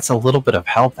 and gets a little bit of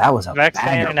help. That was a Vex banger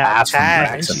handing out pass from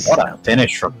tags. Vex, and what a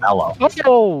finish from Melo.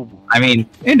 Oh, I mean,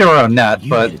 into her own net,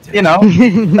 but you know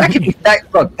that can be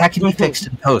that can be fixed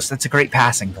in post. That's a great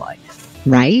passing play.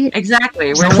 Right?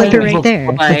 Exactly. Just clip it right there.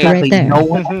 Clip it right there. No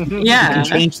one you Yeah. can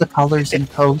change the colors in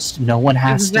post. No one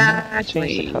has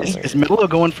Exactly. is Melo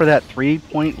going for that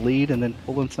 3-point lead and then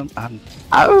pulling some? to.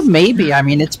 Maybe. I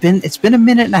mean, it's been a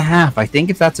minute and a half. I think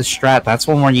if that's a strat, that's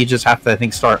one where you just have to, I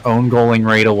think, start own goaling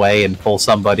right away and pull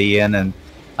somebody in and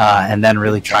then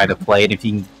really try to play it. If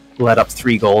you can let up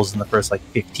 3 goals in the first like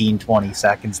 15, 20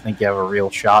 seconds, I think you have a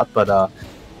real shot. But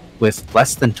with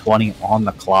less than 20 on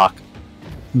the clock,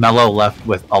 Melo left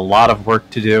with a lot of work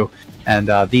to do, and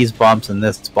these bumps and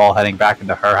this ball heading back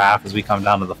into her half as we come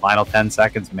down to the final 10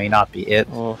 seconds may not be it.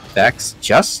 Vex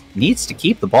just needs to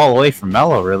keep the ball away from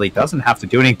Melo, really. Doesn't have to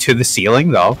do anything to the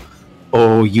ceiling, though.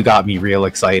 Oh, you got me real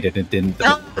excited. It didn't.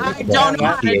 No, I don't know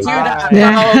how to do that.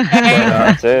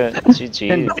 Yeah. That's it.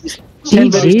 GG.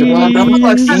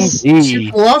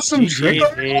 GG. Love some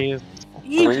GG's.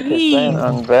 3%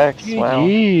 on Vex. Wow.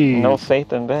 No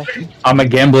faith in Vex. I'm a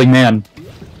gambling man.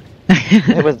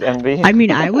 It was envy. I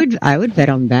mean, I would bet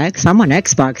on Vex. I'm on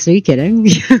Xbox. Are you kidding?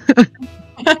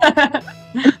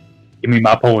 Give me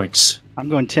my points. I'm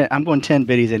going 10. I'm going 10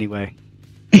 biddies anyway.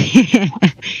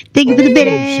 Thank you for the Showing it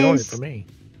biddies. for me.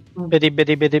 Bitty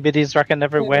bitty bitty bitties rocking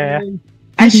everywhere.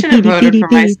 I should have voted for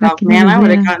myself, man. I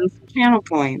would have gotten some channel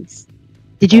points.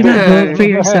 Did you not vote for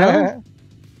yourself?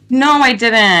 No, I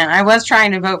didn't. I was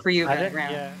trying to vote for you. I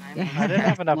didn't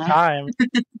have enough time.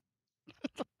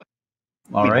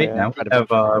 All right, now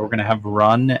we're gonna have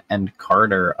Run and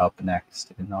Carter up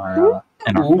next in our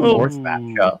fourth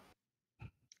matchup.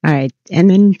 All right, and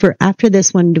then for after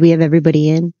this one, do we have everybody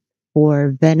in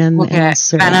for Venom and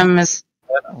SURLEX?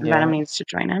 Venom needs to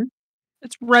join in.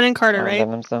 It's Run and Carter, right?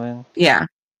 Venom's still in. Yeah.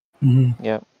 Mm-hmm.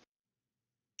 Yep.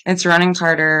 It's running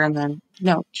Carter, and then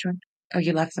no. Oh,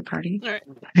 you left the party. All right.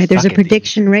 All right, there's a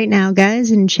prediction right now,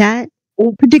 guys, in chat.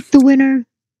 We'll predict the winner.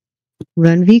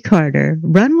 Run v. Carter.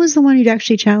 Run was the one who'd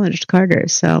actually challenged Carter,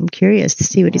 so I'm curious to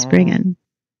see what he's bringing.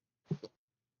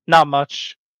 Not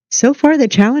much. So far, the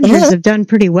challengers have done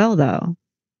pretty well, though.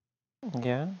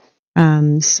 Yeah.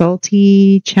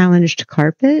 Salty challenged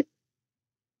Carpet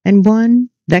and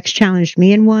won. Vex challenged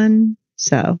me and won.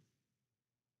 So.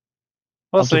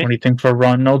 I'll do anything for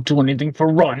Run. I'll do anything for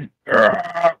Run.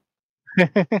 Is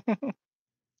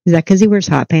that because he wears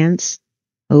hot pants?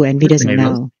 Oh, Envy doesn't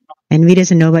know. Envy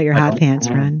doesn't know about your hot pants,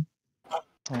 Run.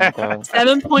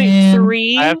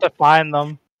 7.3. I have to find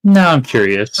them. No, I'm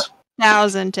curious.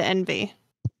 1,000 to Envy.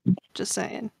 Just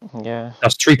saying. Yeah.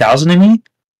 That's 3,000 in me?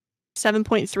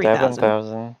 7.3 thousand.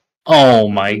 7,000. Oh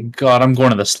my god, I'm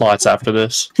going to the slots after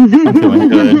this. I'm feeling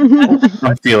good.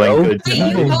 I'm feeling good.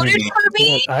 You voted for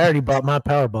me? I already bought my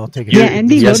Powerball ticket. Yeah,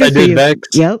 Envy yes, voted I did, for you. Vex.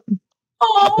 Yep.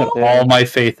 I put all my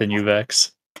faith in you,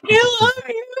 Vex. I love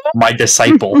you. My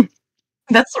disciple.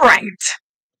 That's right.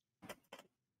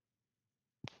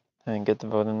 I didn't get the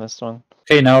vote in this one.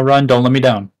 Okay, now Run. Don't let me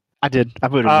down. I did. I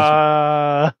voted.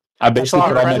 I basically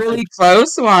put all my really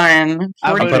close one.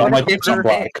 I put all my chips on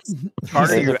black.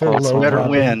 Carter, your ass better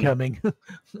win. Coming.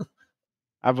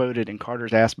 I voted, and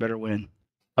Carter's ass better win.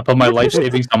 I put my life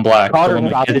savings on black. Carter Don't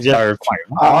about make to it starve.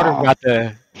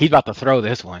 he's about to throw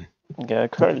this one. Yeah,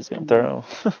 Carter's gonna throw.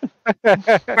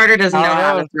 Carter doesn't know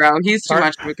how to throw. He's too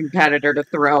much of a competitor to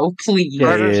throw. Please.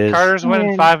 Carter's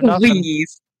winning 5-0.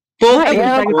 Please.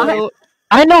 I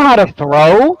know how to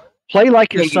throw. Play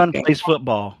like your son plays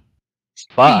football.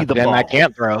 Fuck, the then ball. I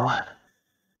can't throw.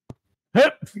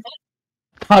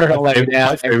 Carter don't let me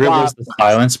down. My favorite was the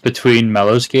silence between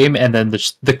Melo's game and then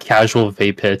the casual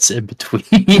vape hits in between.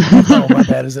 Oh, my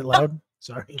bad. Is it loud?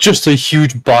 Sorry. Just a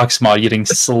huge box mod getting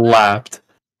slapped.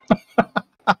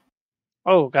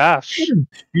 Oh gosh.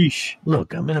 Sheesh.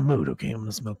 Look, I'm in a mood. Okay, I'm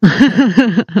gonna smoke.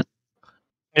 Yeah,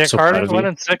 So proud Carter's of you.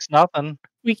 winning 6-0.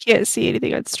 We can't see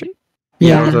anything on stream.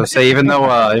 Yeah, I was gonna say even though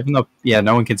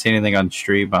no one can see anything on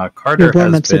stream, Carter Your has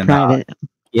warm-ups are been private.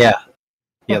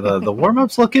 the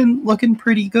warm-ups looking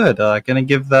pretty good. Gonna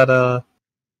give that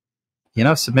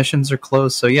submissions are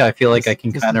closed, so yeah, I feel like I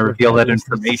can kind of reveal that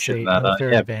information.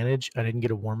 Unfair advantage. I didn't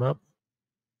get a warm up.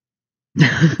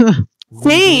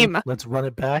 Same. Let's run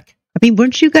it back. I mean,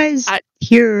 weren't you guys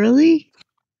here early?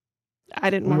 I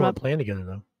didn't We warm were all up. playing together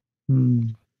though.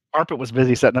 Carpet was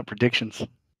busy setting up predictions.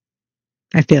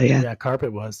 I feel ya. Yeah,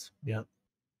 Carpet was. Yeah.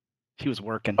 He was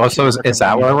working. Oh, so is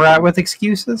that where we're at with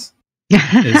excuses?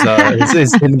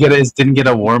 Is didn't get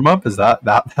a warm up? Is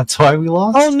that's why we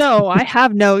lost? Oh no, I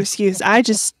have no excuse. I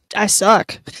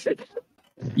suck.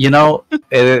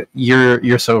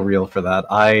 You're so real for that.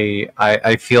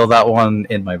 I feel that one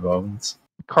in my bones.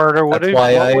 Carter, what That's would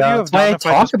why you I have done if I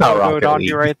talk just about logoed Rocket on League.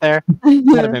 you right there? I'd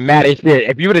have been mad as shit.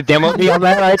 If you would have demoed me on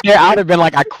that right there, I'd have been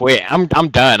like, I quit. I'm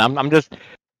done. I'm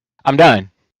done.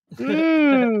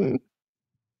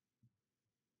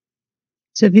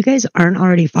 So if you guys aren't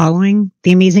already following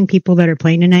the amazing people that are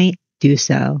playing tonight, do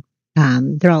so.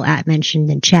 They're all mentioned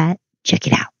in chat. Check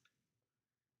it out.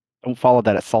 Don't follow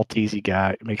that Salteezy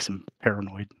guy. It makes him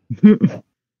paranoid.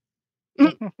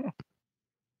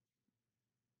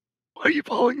 Why are you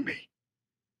following me?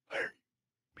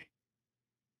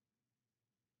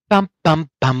 Bum bum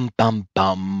bum bum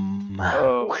bum.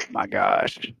 Oh my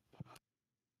gosh.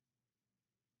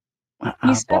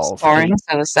 You stopped scoring,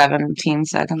 so the 17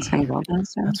 seconds can go down.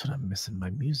 That's what I'm missing. My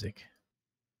music.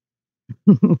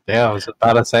 Yeah, I was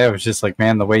about to say. I was just like,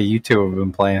 man, the way you two have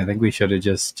been playing, I think we should have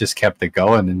just kept it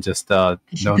going and just known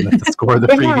that the score of the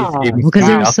previous game. Because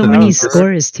there were so many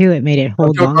scores too, it made it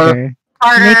hold longer.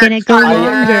 Making it go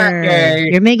longer.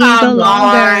 You're making it go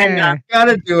longer. I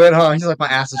gotta do it, huh? He's like, my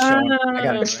ass is showing. I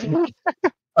gotta do it.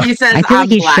 He says, I feel like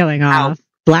he's Black showing off.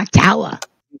 Black Tower.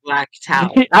 Black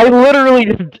Tower. I literally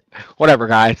just whatever,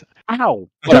 guys. Ow.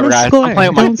 Whatever, Don't guys. score. I'm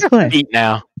playing Don't with score. my feet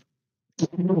now.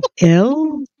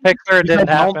 Ill? Pixar didn't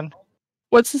happen.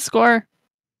 What's the score?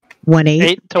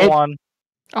 1-8. 8-1.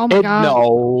 Oh my god.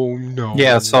 No.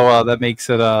 Yeah, so that makes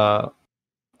it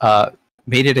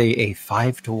made it a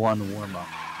 5-1 warm up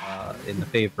in the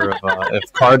favor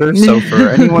of Carter. So for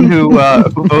anyone who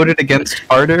voted against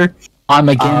Carter, I'm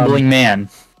a gambling man.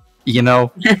 You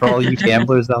know, for all you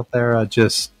gamblers out there,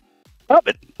 just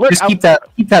Look, keep that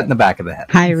in the back of the head.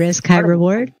 High risk, high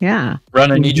reward. Yeah.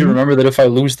 Ron, I need you to remember that if I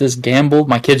lose this gamble,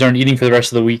 my kids aren't eating for the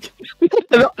rest of the week.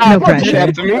 No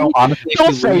pressure. Honestly,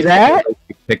 Don't say that.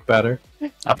 Pick better.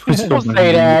 Don't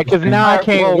say that, because now I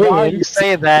can't win. Why you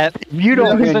say that? You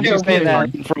don't Since you say that.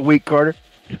 for a week, Carter.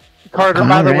 Carter,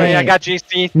 by the way, I got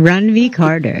GC. Run v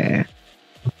Carter.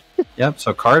 Yep.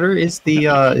 So Carter is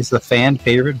the fan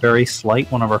favorite, very slight,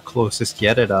 one of our closest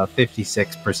yet at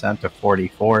 56% to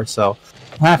 44. So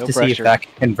we'll have to see if that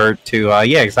can convert to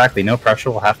yeah, exactly. No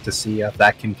pressure. We'll have to see if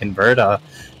that can convert.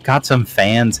 Got some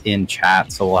fans in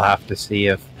chat, so we'll have to see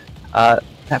if that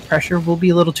pressure will be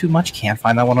a little too much. Can't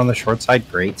find that one on the short side.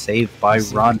 Great save by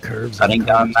Ron, cutting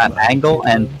down that angle,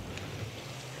 and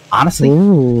honestly,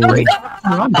 great.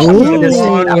 I'm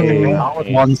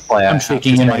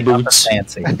shaking in my boots.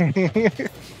 Fancy.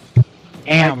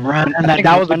 Damn, Ron,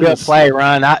 that was a good play,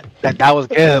 Ron. That was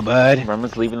good, bud. Ron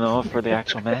was leaving it off for the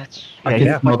actual match. I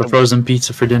can smell the frozen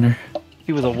pizza for dinner.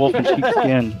 He was a wolf in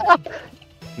sheepskin.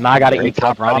 Now I gotta eat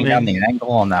top Cutting down ramen. the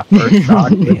angle on that first shot.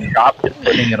 Good shot, just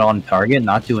putting it on target,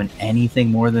 not doing anything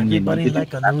more than you needed.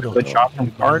 like a noodle. Good shot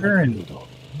from Carter, and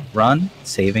Run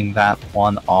saving that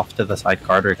one off to the side.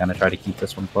 Carter gonna try to keep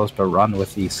this one close, but Run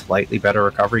with the slightly better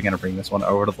recovery, gonna bring this one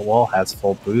over to the wall. Has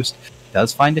full boost,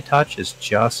 does find a touch, is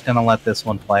just gonna let this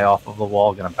one play off of the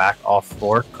wall. Gonna back off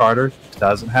for Carter,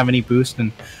 doesn't have any boost,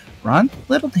 and Run,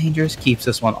 little dangerous, keeps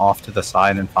this one off to the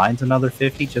side and finds another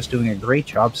 50, just doing a great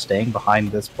job staying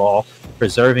behind this ball,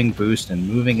 preserving boost and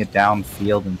moving it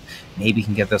downfield, and maybe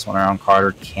can get this one around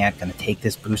Carter. Can't, gonna take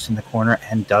this boost in the corner,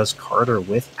 and does Carter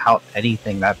without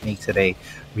anything. That makes it a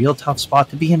real tough spot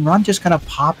to be in. Run just gonna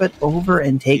pop it over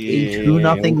and take a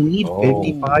 2-0 lead,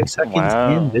 55 seconds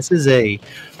in. This is a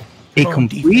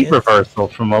complete reversal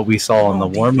from what we saw in the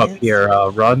warm-up here.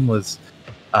 Run was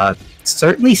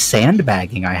certainly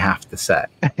sandbagging, I have to say,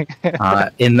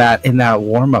 in that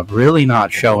warm up. Really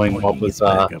not showing what was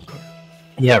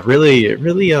yeah, really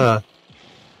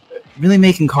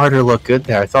making Carter look good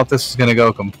there. I thought this was going to go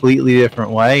a completely different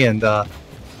way, and oh,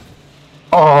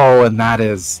 and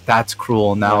that's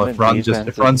cruel. Now if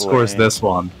Run scores this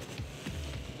one,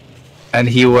 and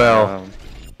he will.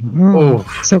 Oh,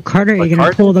 so Carter, are you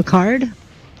gonna pull the card?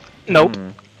 Nope.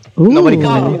 Ooh. Nobody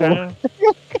can.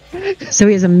 So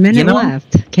he has a minute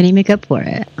left. Can he make up for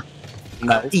it?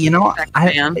 You know, I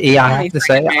have to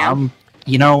say,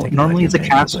 you know, normally as a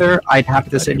caster, I'd have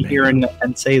to sit here and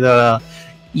say that,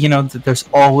 you know, that there's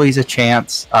always a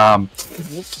chance. Okay,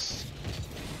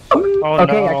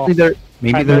 actually, there's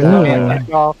a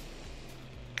chance.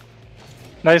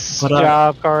 Nice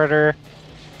job, Carter.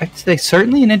 I'd say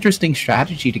certainly an interesting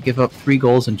strategy to give up 3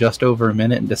 goals in just over a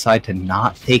minute and decide to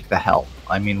not take the help.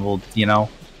 I mean, we'll, you know,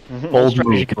 bold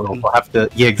move. We'll have to,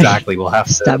 yeah, exactly. We'll have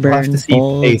to see if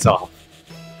it pays off.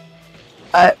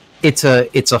 It's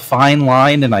a fine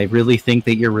line, and I really think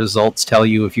that your results tell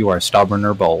you if you are stubborn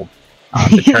or bold.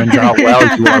 If it turns out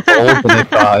well, you are bold, and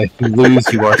if you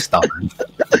lose, you are stubborn.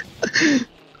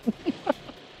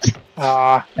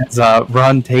 As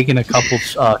Run taking a couple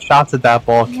shots at that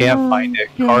ball, can't find it.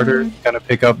 Carter gonna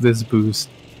pick up this boost.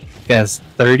 Has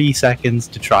 30 seconds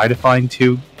to try to find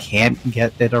 2. Can't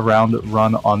get it around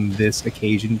Run on this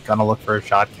occasion. Gonna look for a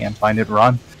shot, can't find it.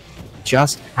 Run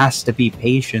just has to be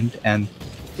patient and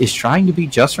is trying to be.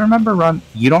 Just remember, Run,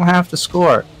 you don't have to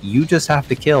score. You just have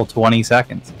to kill 20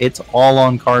 seconds. It's all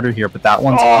on Carter here, but that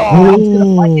one's wow.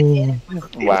 16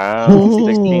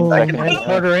 seconds.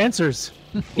 Carter answers.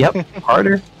 Yep,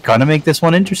 Carter gonna make this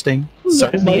one interesting.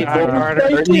 Certainly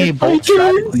a bold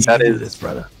strategy. That is,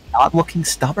 brother. Not looking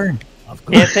stubborn.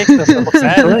 Can't take this. You know,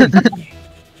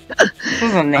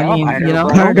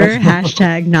 Carter,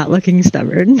 hashtag not looking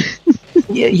stubborn.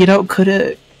 Yeah, you know, could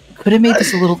have made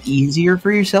this a little easier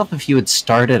for yourself if you had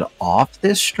started off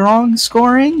this strong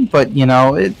scoring, but you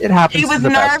know, it happens to the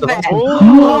best of us.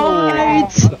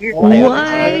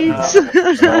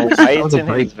 That was a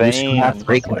great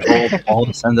great control ball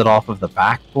to send it off of the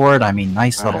backboard. I mean,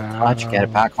 nice little touch, get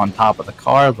it back on top of the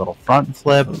car, little front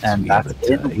flip, and that's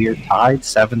it. We're tied,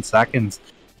 7 seconds.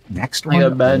 Next one. I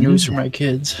got bad news for my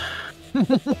kids. Yeah,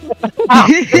 by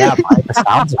the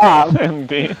sounds of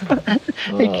it.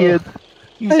 Hey, kids.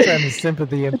 He's trying to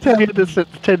sympathy. I tell you this at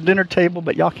the dinner table,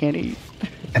 but y'all can't eat.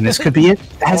 And this could be it.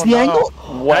 That's the angle.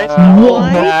 What?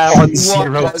 On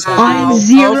 0 seconds. On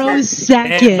 0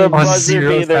 seconds. On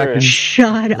 0 seconds.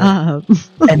 Shut up.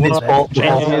 And this ball, you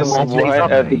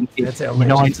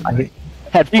know,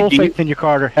 Had full faith in you,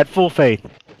 Carter. Had full faith.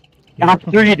 Not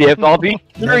 3 dip, I'll be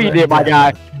 3 dip, my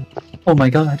guy. Oh my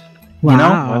god. Wow. You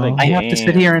know, I have to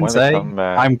sit here and say,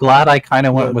 I'm glad I kind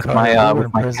of went with my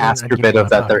Castor bit of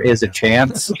that there is a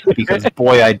chance, because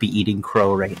boy, I'd be eating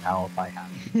crow right now if I had.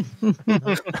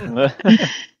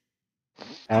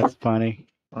 That's funny.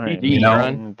 Right. You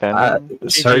know,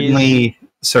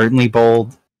 certainly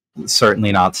bold,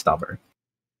 certainly not stubborn.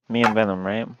 Me and Venom,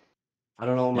 right? I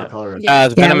don't know what my color is. Yeah,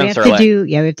 we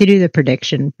have to do the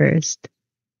prediction first.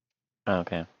 Oh,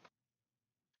 okay.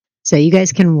 So you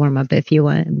guys can warm up if you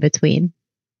want in between.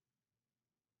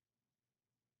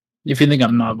 If you think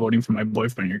I'm not voting for my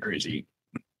boyfriend, you're crazy.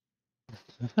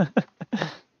 I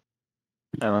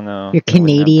don't know. You're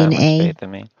Canadian, me.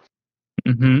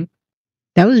 Mm-hmm.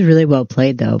 That was really well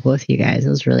played, though. Both of you guys, it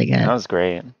was really good. That was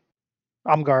great.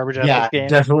 I'm garbage at Yeah, this game.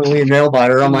 definitely a nail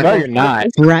biter. I'm like, No, you're not.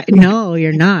 Right? No,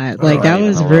 you're not. Like that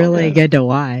was really good to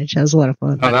watch. That was a lot of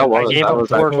fun. Oh, that was. I gave That him was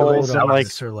 4 actually- goals in that like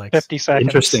was 50 seconds.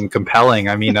 interesting, compelling.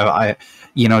 I mean, dare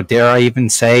I even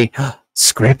say,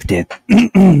 scripted.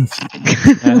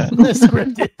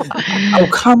 scripted. Oh,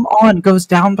 come on! Goes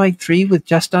down by 3 with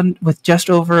just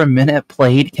over a minute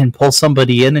played. Can pull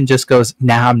somebody in and just goes,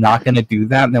 "Nah, I'm not going to do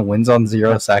that," and then wins on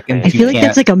 0 seconds. I feel like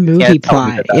that's like a movie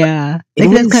plot. Yeah, It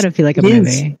like that is. kind of feel like a It movie.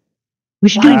 is. We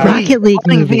should do a Rocket League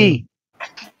movie.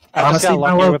 Honestly,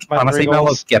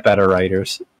 Melo, get better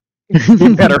writers.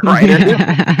 Better writer.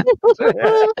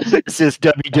 This is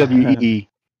WWE.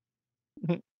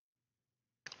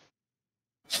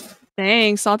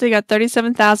 Dang, Salty got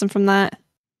 37,000 from that.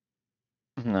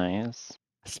 Nice.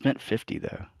 I spent 50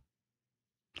 though.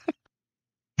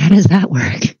 How does that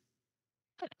work?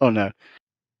 Oh no.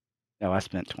 No, I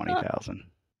spent 20,000.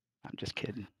 I'm just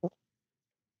kidding.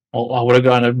 Well, I would have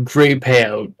gotten a great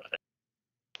payout.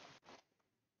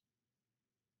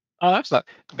 Oh, that's not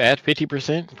bad.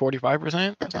 50%,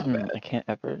 45%. That's not bad. I can't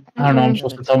ever. I don't know. I'm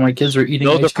supposed to tell my kids we're eating.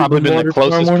 Those ice have probably cream been the water tomorrow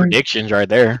closest morning. predictions right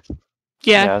there.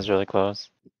 Yeah. That was really close.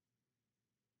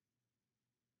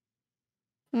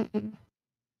 Mm-mm.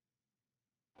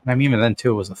 I mean, even then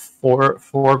too, it was a four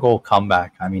goal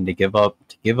comeback. I mean, to give up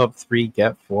 3,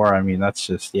 get 4. I mean, that's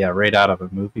just right out of a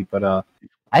movie. But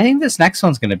I think this next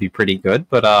one's going to be pretty good.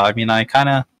 But I mean, I kind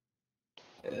of,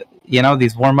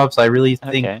 these warm ups, I really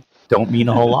think don't mean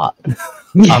a whole lot.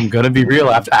 I'm gonna be real.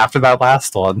 After that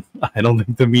last one, I don't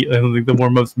think the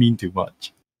warm ups mean too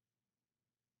much.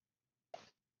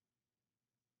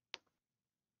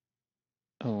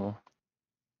 Oh.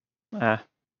 Ah.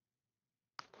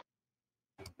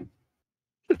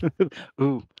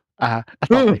 Ooh.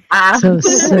 So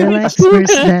SURLEX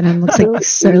versus Venom. Looks like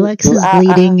SURLEX is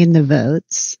leading in the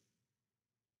votes.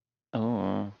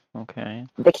 Oh, okay.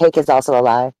 The cake is also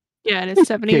alive. Yeah, it is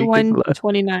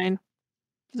 71-29.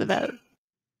 The vote.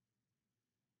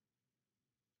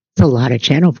 It's a lot of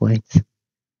channel points.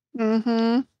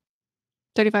 Mm-hmm.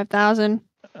 35,000.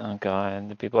 Oh god,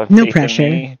 the people have No faith in pressure.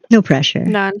 me. No pressure.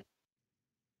 None.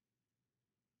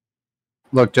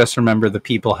 Look, just remember the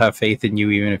people have faith in you,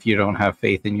 even if you don't have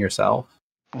faith in yourself.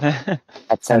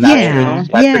 That's And Yeah,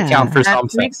 that yeah. should count for That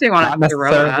something. makes me want to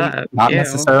throw up. Not Ew.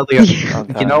 necessarily. Oh,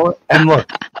 God. You know what? And look,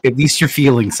 at least you're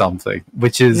feeling something,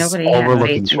 which is Nobody all had we're faith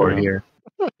looking in for you. here.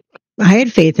 I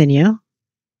had faith in you.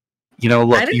 You know, I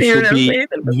look, didn't you even should have be. faith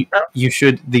in myself. You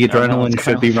should. The I don't know adrenaline what's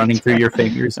should be going on. running through your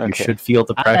fingers. You Okay. should feel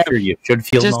the pressure. You should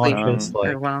feel Just leave nauseous. me.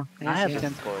 Like, Oh, well, I have thank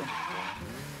 10 you. scores.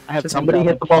 I have somebody 10,000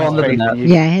 hit the ball under the faith net. in you.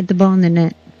 Yeah, I hit the ball in the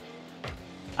net.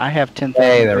 I have 10,000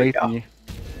 Hey, there we faith go. in you.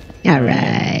 All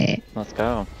right. Let's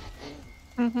go.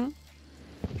 Mm-hmm.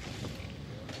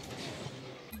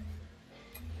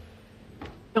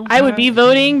 I would be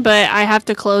voting, but I have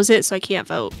to close it, so I can't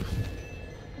vote.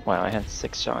 Wow, I had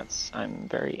 6 shots. I'm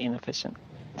very inefficient.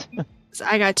 So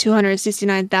I got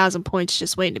 269,000 points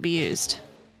just waiting to be used.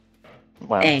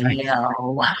 Wow. Dang,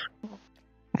 yo.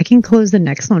 I can close the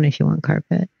next one if you want,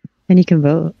 Carpet. Then you can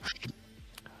vote.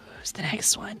 Who's the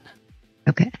next one?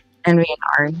 Okay.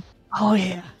 NVR. Oh,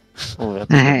 yeah. Ooh, that's All a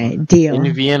good right. one. Deal. In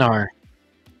VNR.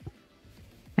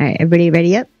 All right. Everybody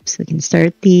ready up? So we can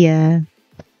start the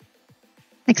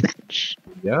next match.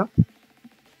 yeah.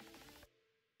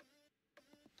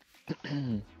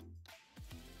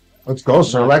 Let's go,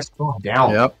 sir. Let's go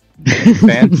down. Yep.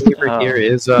 Fan favorite Oh, here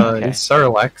is okay.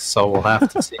 SURLEX, so we'll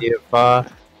have to see if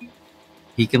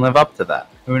he can live up to that.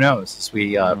 Who knows? As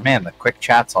we man, the quick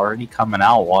chat's already coming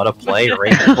out. What a play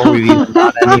right before we even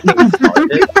got anything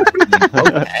started. I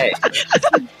mean, okay.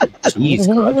 Jeez,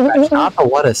 Clutch, not the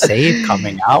what a save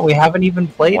coming out. We haven't even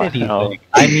played Wow. anything.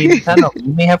 I mean, Venom,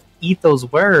 you may have to eat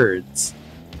those words.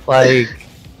 Like,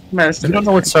 Most You of don't the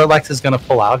know what time. SURLEX is going to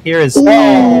pull out here. Is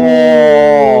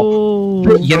Oh,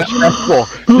 you know,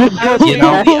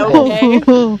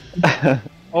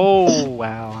 Oh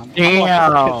wow!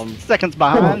 damn. Seconds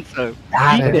behind. So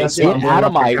Get out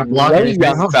of my way,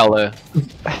 young fella.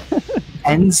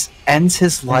 ends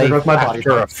his life broke my body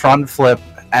after a front flip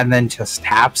and then just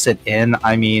taps it in.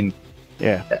 I mean,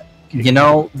 yeah. you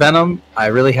know, Venom, I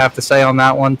really have to say on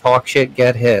that one, talk shit,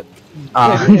 get hit.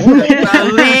 Literally.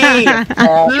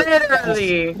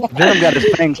 Venom got his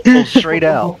fangs pulled straight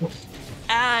out.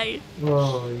 Aye.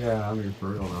 Oh yeah, I mean for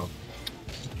real now.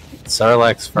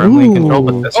 SURLEX firmly in control,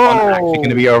 but this one actually going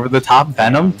to be over the top.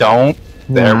 Venom, don't.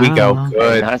 There we go.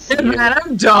 Good.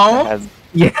 Venom, don't.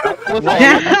 Yeah.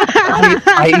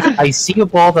 I see a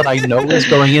ball that I know is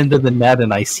going into the net,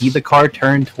 and I see the car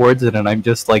turn towards it, and I'm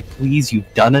just like, please,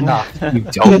 you've done enough. You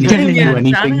don't need to do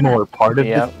anything more. Part of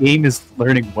this game is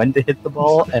learning when to hit the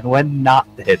ball and when not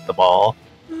to hit the ball.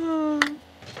 And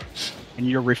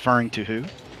you're referring to who?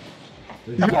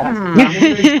 Yes.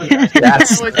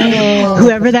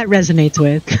 Whoever that resonates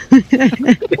with.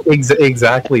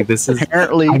 Exactly. This is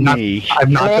apparently me.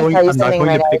 I'm not going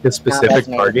to pick a specific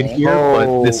target here,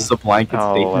 but this is a blanket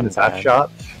statement. Is that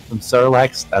shot from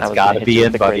SURLEX? That's got to be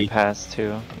it, buddy. Pass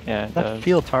too. Yeah. I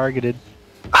feel targeted.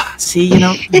 See, you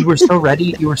know, you were so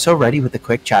ready. You were so ready with the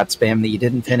quick chat spam that you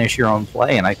didn't finish your own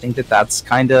play, and I think that that's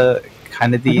kind of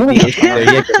the issue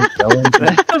there. You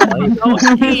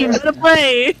can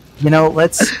play. You know,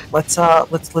 let's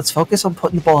focus on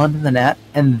putting the ball into the net,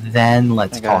 and then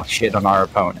let's talk shit on our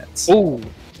opponents. Ooh.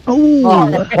 I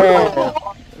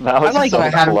like I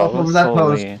had him up over that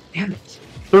post.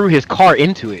 Threw his car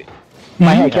into it.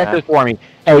 My head, check this for me.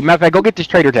 Hey, matter of fact, go get this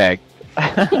trader tag.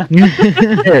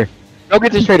 Here. Go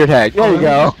get this trader tag. There you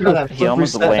go. He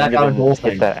almost landed and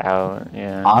hit that out.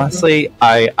 Yeah. Honestly,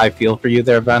 I feel for you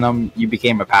there, Venom. You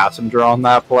became a passenger on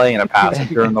that play, and a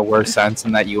passenger in the worst sense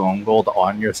in that you own goaled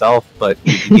on yourself, but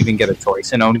you didn't even get a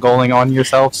choice in own goaling on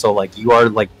yourself. So like you are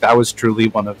like that was truly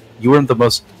you were the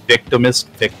most victimist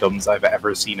victims I've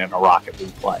ever seen in a Rocket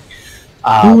League play.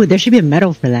 Ooh, there should be a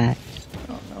medal for that.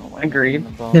 Agreed.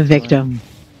 The victim.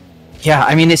 Yeah,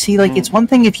 I mean, it's one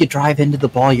thing if you drive into the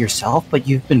ball yourself, but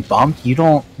you've been bumped. You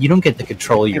don't get the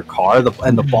control of your car,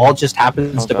 and the ball just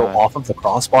happens to go off of the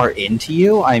crossbar into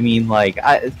you. I mean, like,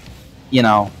 not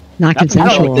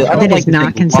consensual. That is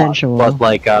not consensual. But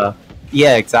like,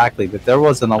 yeah, exactly. But there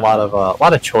wasn't a lot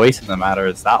of choice in the matter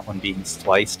as that one being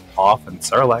sliced off, and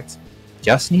SURLEX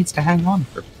just needs to hang on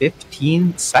for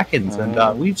 15 seconds,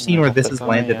 and we've seen where this has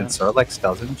landed, and SURLEX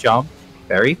doesn't jump.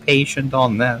 Very patient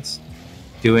on this.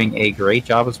 Doing a great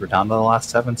job as we're down to the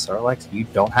last 7. SURLEX, you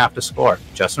don't have to score.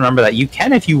 Just remember that you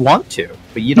can if you want to,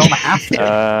 but you don't have to.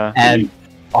 And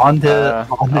on to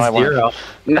zero.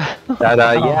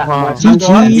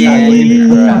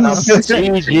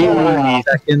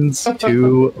 Seconds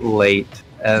too late,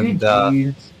 and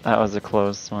that was a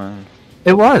close one.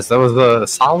 It was. That was a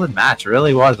solid match. It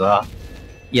really was.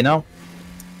 You know,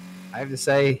 I have to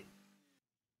say,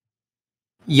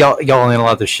 y'all ain't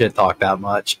allowed to shit talk that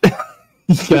much.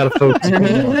 You gotta focus on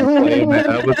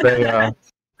the play, man.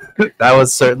 That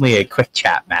was certainly a quick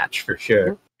chat match for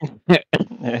sure.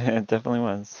 It definitely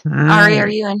was. Ari, are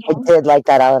you in? I did like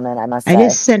that element, I must say. I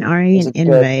just sent Ari an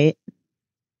invite.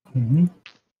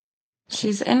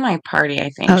 She's in my party, I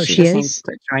think. Oh, she just needs is?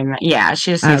 to join yeah,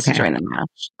 she just needs to join the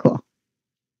match. Cool.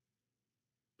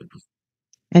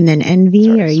 And then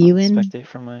Envy, are you in? Spectate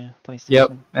from my PlayStation.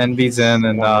 Yep, Envy's in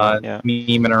and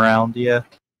memeing around. Yeah.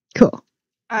 Cool.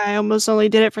 I almost only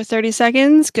did it for 30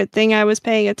 seconds. Good thing I was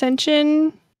paying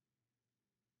attention.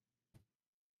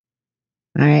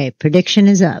 All right, prediction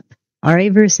is up. Ari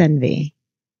versus Envy.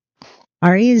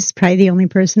 Ari is probably the only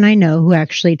person I know who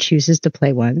actually chooses to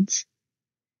play once.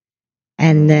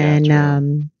 And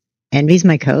then Envy's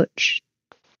my coach.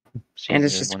 And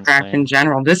it's just crap in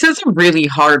general. This is a really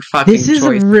hard fucking choice. This is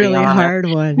a really hard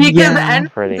one. Because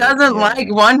Envy doesn't like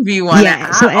 1v1 Yeah,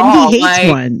 so Envy hates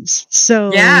ones. So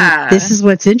this is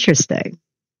what's interesting.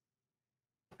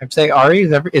 I'm saying, Ari,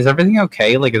 is everything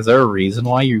okay? Like, is there a reason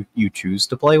why you choose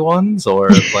to play ones? Or,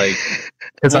 like,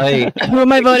 because Who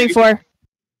am I voting for?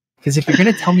 Because if you're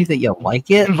going to tell me that you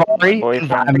like it,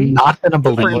 I'm not going to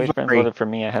believe it. Voted for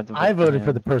me. I voted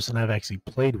for the person I've actually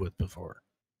played with before.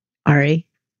 Ari?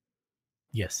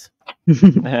 Yes.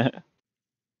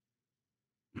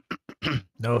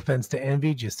 No offense to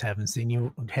Envy, just haven't seen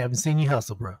you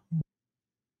hustle, bro.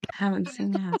 Haven't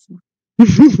seen you hustle.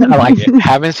 I like it.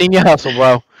 Haven't seen you hustle,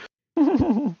 bro.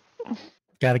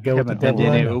 Gotta go with the been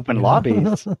double in lineup, open you know?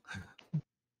 lobbies.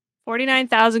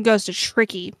 49,000 goes to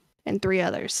Tricky and 3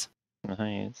 others.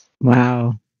 Nice.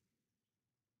 Wow.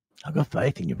 I've got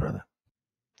faith in you, brother.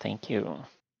 Thank you.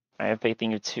 I have faith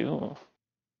in you too.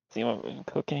 See what we're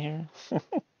cooking here?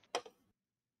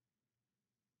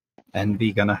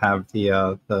 Envy gonna have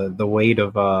the weight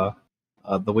of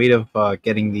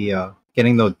getting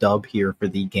the dub here for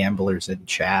the gamblers in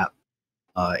chat.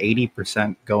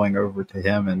 80% going over to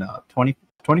him and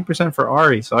 20% for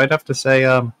Ari. So I'd have to say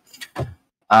man,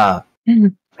 I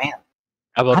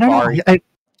vote for Ari. I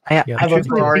vote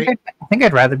for Ari. I think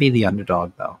I'd rather be the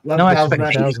underdog though. Love No thousand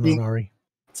expectations. on Ari.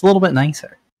 It's a little bit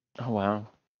nicer. Oh wow.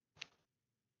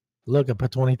 Look, I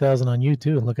put 20,000 on you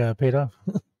too, and look how it paid off.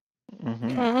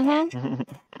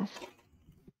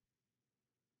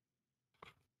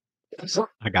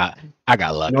 I got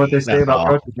lucky. You know what they say That's about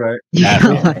all. coaches, right?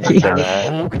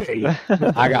 Okay.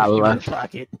 I got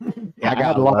lucky. Yeah, I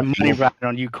got a lot of money riding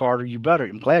on you, Carter. You better.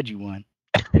 I'm glad you won.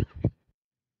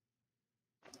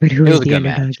 But who It is was a the good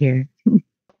underdog match. here?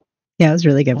 Yeah, it was a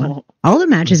really good one. All the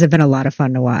matches have been a lot of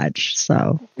fun to watch.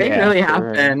 So They Yeah, really have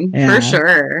sure. been, Yeah. for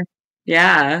sure.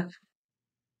 Yeah.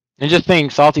 And just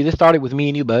think, Salty, this started with me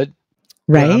and you, bud.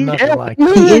 Yeah, I'm right, not gonna lie. the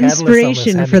Catalyst almost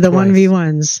inspiration had for me the twice.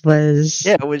 1v1s was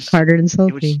Yeah, it was. Carter and was-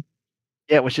 Sophie.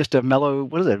 Yeah, it was just a mellow.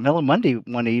 What is it? Mellow Monday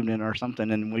one evening or something,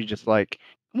 and we just like,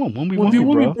 come on,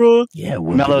 1v1, bro. Yeah,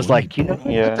 Mello's like, you know,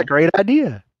 Yeah. that's a great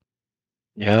idea.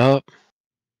 Yep.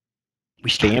 We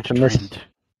started a infamous- trend.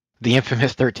 The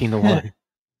infamous 13-1.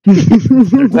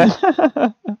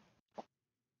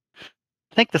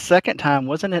 I think the second time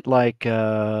wasn't it like 8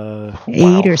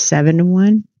 or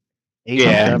 7-1. 8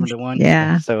 Yeah. or 7-1?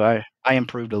 Yeah. So I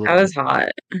improved a little. That was bit. hot.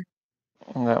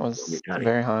 That was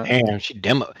very hot. Damn, she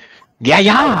demo.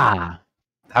 Yeah.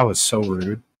 That was so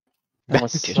rude. That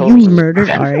was You so You rude. murdered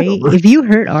Ari. If you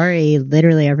hurt Ari,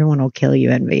 literally everyone will kill you,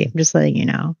 Envy. I'm just letting you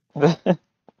know.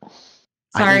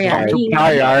 Sorry, I Ari.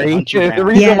 Sorry, Ari. Hunt you The down.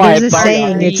 reason Yeah, why there's a it's sorry,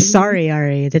 saying. Ari. It's sorry,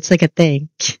 Ari. That's like a thing.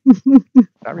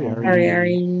 Sorry, Ari. Sorry,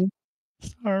 Ari.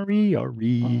 Sorry,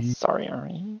 Ari. Sorry,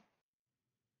 Ari.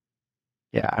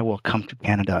 Yeah, I will come to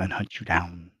Canada and hunt you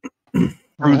down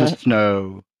through the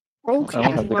snow. Okay. I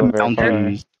don't have to go very far.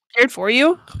 Mountains. Scared for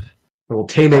you. I will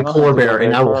tame a I don't polar have to go bear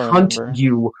and very I will far, hunt remember?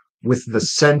 you with the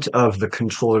scent of the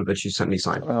controller that you sent me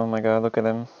signed. Oh my god, look at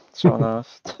him showing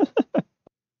off.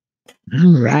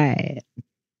 All right.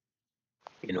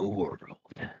 In a world.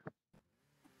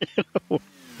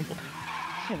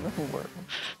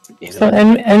 So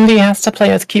Envy has to play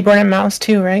with keyboard and mouse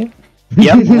too, right?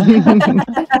 Yep.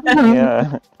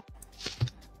 Yeah.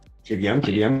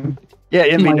 GDM. Yeah,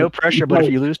 I mean, no pressure, but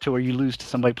if you lose to her, you lose to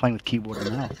somebody playing with keyboard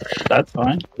and mouse. That's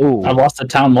fine. Ooh. I've lost a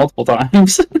town multiple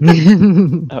times.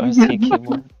 Oh, is he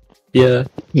keyboard? Yeah.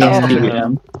 Yeah.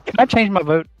 GDM. Can I change my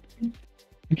vote?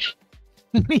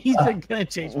 He's gonna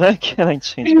change. Can I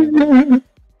change my vote?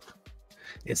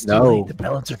 It's No. too late. The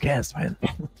ballots are cast, man.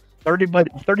 30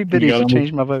 biddies to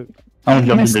change my vote. I don't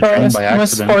jump My into score train was, by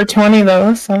was accident. 420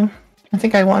 though, so I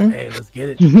think I won. Hey, let's get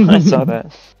it. I saw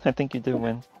that. I think you do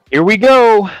win. Here we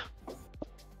go.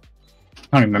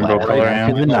 I don't remember what color I Right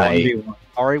into the am. night.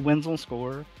 Ari wins on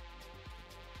score.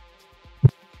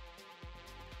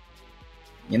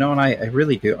 You know, and I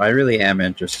really do. I really am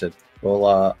interested.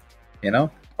 Well, you know,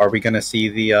 are we gonna see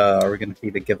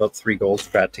the give up 3 gold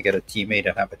strat to get a teammate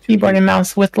and have a Keyboard and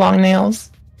mouse with long nails.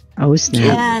 Oh,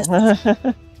 snap.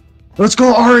 Let's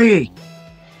go, Ari!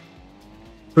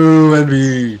 Ooh,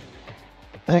 Envy.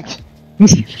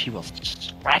 She will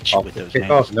scratch you Off with the those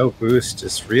nails. kickoff, no boost,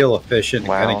 just real efficient.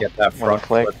 Wow. Gonna get that One front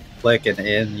click. foot flick and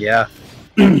in. Yeah,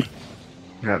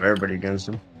 Have everybody against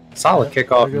him. solid Yeah,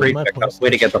 kickoff. there goes Great my pickup. points. Way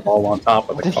to get the ball on top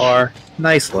of the car.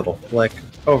 Nice little flick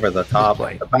over the top. The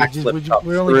backflip up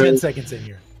We're only through. 10 seconds in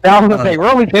here. I was gonna say, we're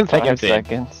only 10 5 seconds in.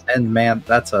 seconds. And man,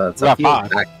 it's a Not field far.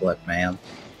 backflip, man.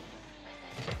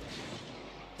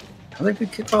 Another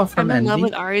good kickoff from I'm in love Envy.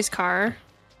 with Ari's car.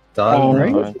 Done Oh,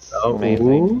 right. it's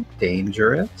amazing.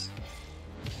 Dangerous.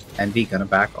 Envy gonna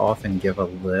back off and give a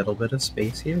little bit of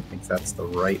space here. Thinks that's the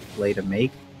right play to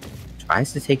make.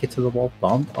 Tries to take it to the wall.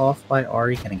 Bumped off by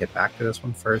Ari. Gonna get back to this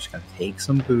one first. Gonna take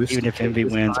some boost. Even if Take Envy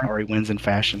his wins, time. Ari wins in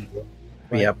fashion.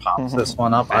 Yeah, pops this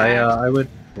one up. I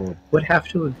would have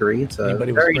to agree. It's a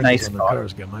Anybody with very sprinkles nice on their car.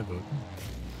 cars got my vote.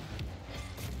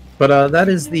 But that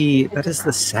is the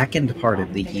second part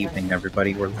of the evening,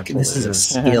 everybody. We're looking. This is a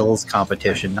skills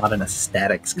competition, not an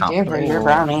aesthetics Yeah, bring your competition.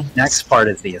 brownie. Next part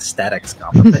is the aesthetics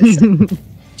competition.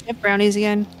 Chip brownies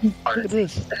again. Look at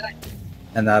this.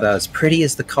 And that as pretty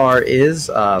as the car is,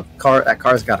 that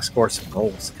car's got to score some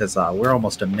goals because we're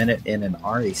almost a minute in and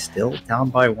Ari still down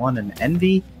by 1. And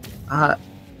Envy,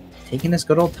 taking his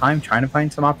good old time, trying to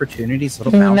find some opportunities.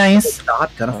 Little bounce, Nice. little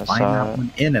shot, gonna I find saw that it.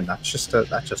 one in, and that's just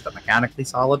a mechanically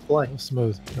solid play. No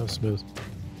smooth. No smooth.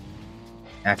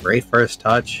 Yeah, great first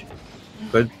touch.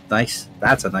 Good, nice.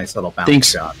 That's a nice little bounce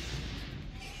Thanks. shot.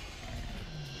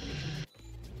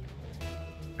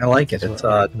 I like it. It's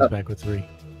comes back with 3.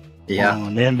 Yeah. Oh,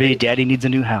 Envy, Daddy needs a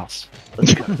new house.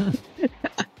 Let's go.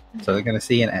 So they're going to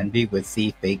see an Envy with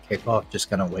the fake kickoff, just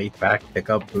going to wait back, pick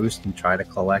up boost, and try to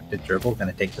collect a dribble.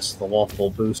 Going to take the slow wall, full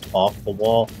boost off the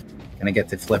wall. Going to get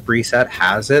the flip reset,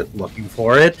 has it, looking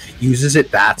for it, uses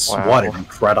it. That's what an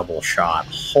incredible shot.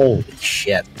 Holy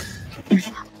shit.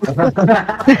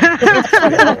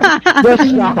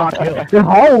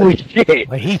 Holy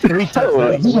shit! He 3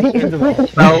 times.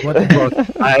 Well, look,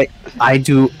 I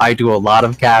do a lot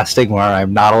of casting where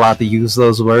I'm not allowed to use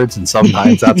those words, and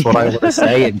sometimes that's what I want to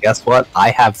say. And guess what?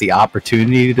 I have the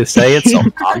opportunity to say it, so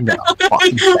I'm gonna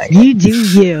fucking say it. You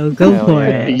do you. Go for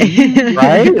it.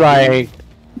 Right? Like.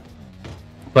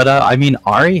 But I mean,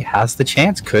 Ari has the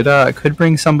chance. Could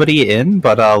bring somebody in,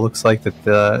 but looks like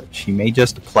that she may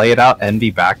just play it out.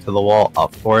 Envy back to the wall,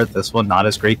 up for it. This one not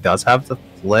as great. Does have the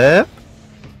flip.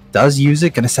 Does use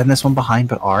it. Gonna send this one behind,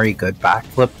 but Ari, good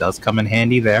backflip, does come in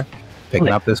handy there. Picking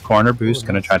up this corner boost.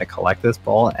 Gonna try to collect this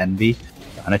ball. Envy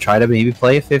gonna try to maybe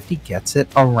play a 50. Gets it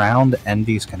around.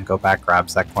 Envy's gonna go back,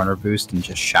 grabs that corner boost, and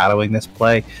just shadowing this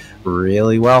play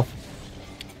really well.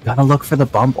 Gonna look for the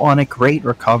bump on it. Great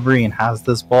recovery and has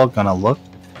this ball. Gonna look.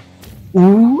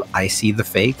 Ooh, I see the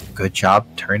fake. Good job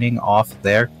turning off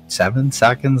there. 7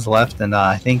 seconds left, and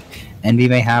I think Envy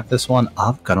may have this one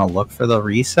up. Gonna look for the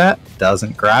reset.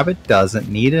 Doesn't grab it. Doesn't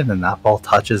need it, and that ball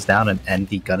touches down, and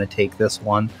Envy gonna take this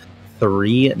one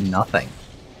 3-0.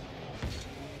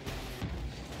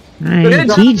 Alright,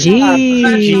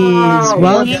 GG's.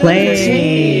 Well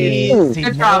played.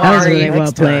 Good job, That was Ari. really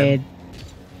well played.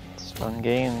 Fun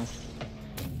games.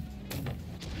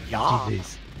 Yeah.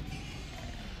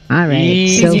 Alright,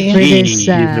 so for this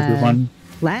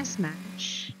last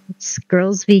match, it's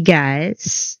girls v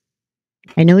guys.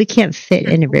 I know we can't fit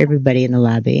in everybody in the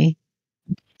lobby.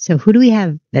 So who do we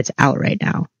have that's out right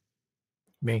now?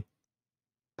 Me.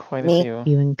 Quite a few.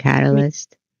 You and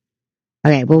Catalyst.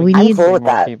 Okay, well we I'm need cool with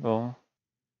that. People.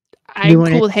 I'm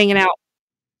cool with hanging out.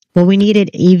 Well, we need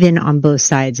it even on both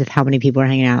sides of how many people are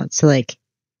hanging out. So like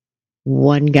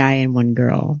one guy and one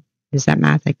girl. Is that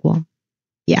math equal?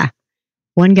 Yeah.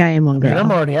 One guy and one girl.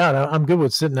 I'm already out. I'm good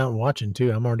with sitting out and watching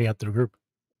too. I'm already out to the group.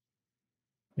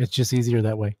 It's just easier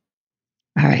that way.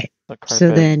 All right.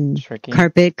 So then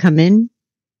Carpet come in.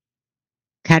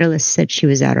 Catalyst said she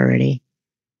was out already.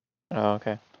 Oh,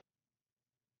 okay.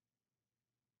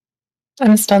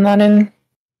 I'm still not in.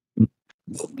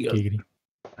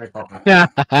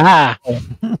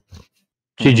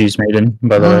 GG's maiden,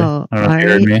 by the way. I don't know if you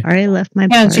heard me. Ari left my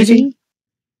Yeah, party. GG.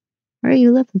 Ari,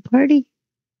 you left the party?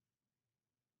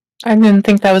 I didn't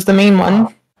think that was the main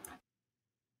one.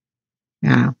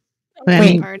 No. But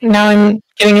Wait, now I'm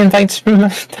getting invites from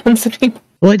tons of people.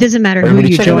 Well, it doesn't matter who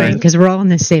you join because we're all in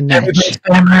the same match.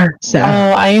 So.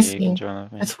 Oh, I see.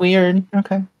 That's weird.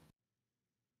 Okay.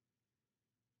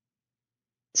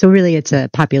 So really, it's a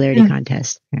popularity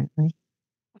contest, apparently.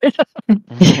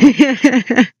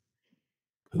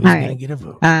 Who's All gonna right. get a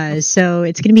vote? So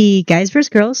it's going to be guys versus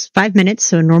girls, 5 minutes,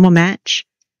 so a normal match.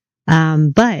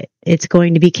 But it's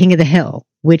going to be King of the Hill,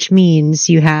 which means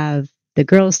you have the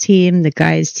girls team, the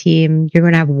guys team. You're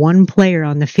going to have one player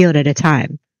on the field at a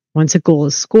time. Once a goal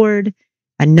is scored,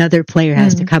 another player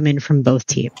has to come in from both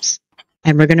teams.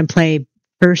 And we're going to play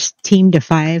first team to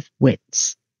 5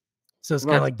 wins. So it's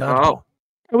kind of like dodgeball.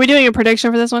 Are we doing a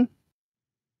prediction for this one?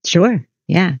 Sure.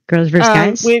 Yeah. Girls versus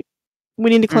guys. We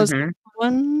need to close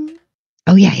one.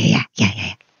 Oh, yeah. See,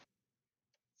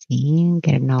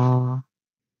 get it all.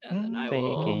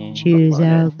 Choose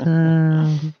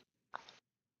outcome.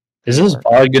 Is this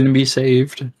VOD going to be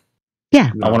saved?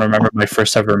 Yeah. I want to remember my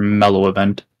first ever Melo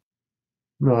event.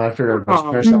 No, I figured I was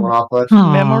first that went off. But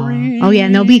Memories. Oh, yeah,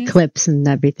 and there'll be clips and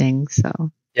everything, so.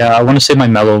 Yeah, I want to say my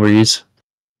Melories.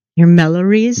 Your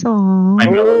Melories? Aww. My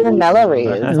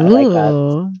Melories. I like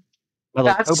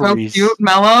that. That's so cute,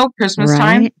 Melo. Christmas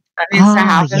time. That needs to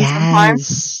happen sometime.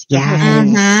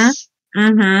 Yes.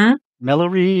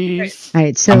 Melories. All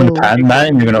right, so I'm going to patent that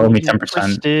and you're going to owe me 10%.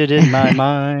 Twisted in my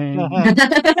mind.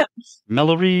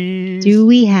 Melories. do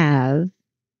we have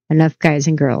enough guys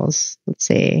and girls? Let's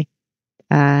see.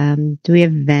 Do we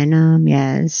have Venom?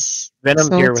 Yes. Venom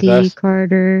Salty, here with us.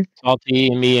 Carter. Salty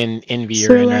and me and Envy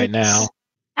are in right now.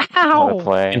 Ow!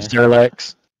 And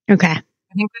SURLEX. Okay. I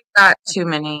think we've got too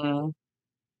many.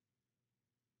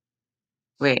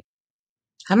 Wait.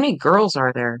 How many girls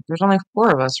are there? There's only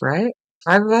 4 of us, right?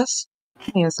 5 of us?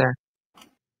 How many is there?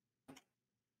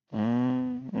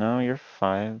 No, you're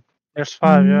 5. There's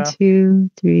 5, 1,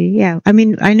 2, 3. Yeah. I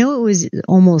mean, I know it was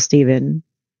almost even.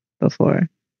 before.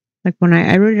 Like when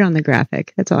I wrote it on the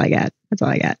graphic. That's all I got. That's all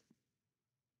I got.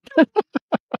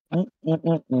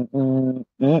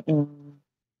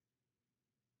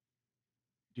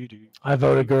 I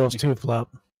voted girls too, Flop.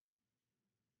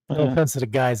 No offense to the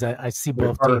guys, I see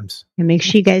both teams. And make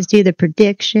sure you guys do the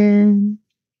prediction.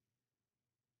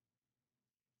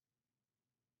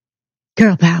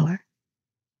 Girl power.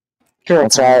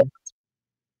 That's right.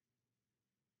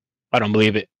 I don't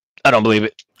believe it. I don't believe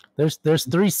it. There's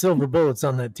 3 silver bullets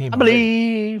on that team. I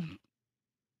believe.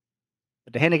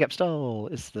 But the handicap stall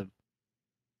is the.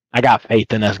 I got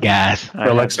faith in us guys.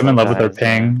 SURLEX, I'm in love with her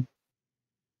ping.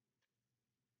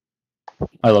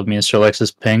 I love me and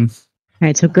SURLEX's ping. All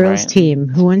right, so girls team,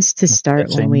 who wants to start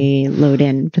when we load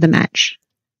in for the match?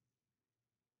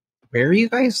 Where are you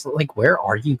guys? Like, where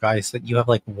are you guys that you have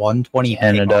like 120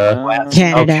 Canada.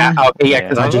 Canada. Okay, yeah,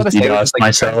 because I was just gonna say lost like,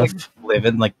 myself. you guys, like, live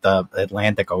in like the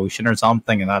Atlantic Ocean or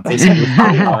something, and that's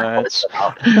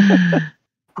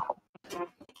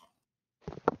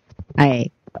All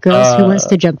right, girls, who wants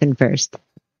to jump in first?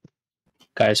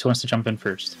 Guys, who wants to jump in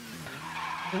first?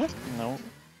 No.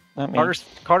 Not me.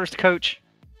 Carter's the coach.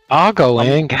 I'll go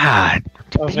in. God.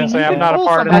 I was gonna say I'm not a Pull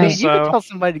part of somebody. this, You can so tell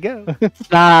somebody to go.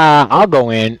 Nah, I'll go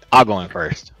in. I'll go in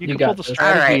first. You You can got pull the this.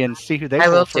 strategy Alright. and see who they I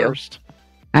pull will too. first.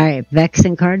 All right, Vex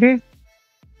and Carter.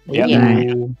 Yep.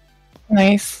 Yeah.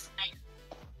 Nice.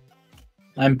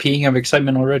 I'm peeing of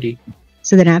excitement already.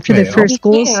 So then after the Yeah. first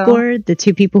goal Yeah. scored, the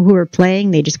 2 people who are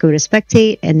playing, they just go to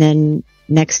spectate, and then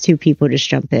next 2 people just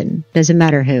jump in. Doesn't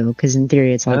matter who, because in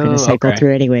theory it's all going Oh, to cycle okay.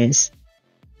 through anyways.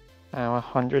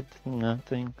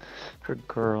 100-0 for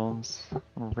girls.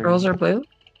 Girls are blue?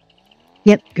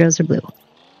 Yep, girls are blue.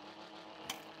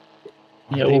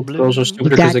 Yeah, well, girls are You stupid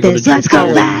because got they go to this. Let's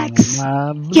go, jump. Vex!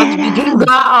 Get him!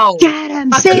 Go! Get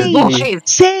him! Fucking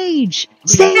Sage! Sage!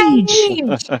 Sage!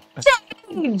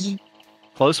 Sage!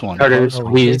 Close one. Carter, Are we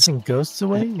squeeze. chasing ghosts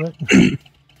away? What?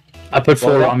 I put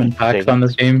 4 ramen packs on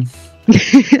this game.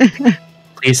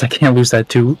 Please, I can't lose that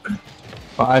too.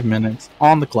 5 minutes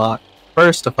on the clock.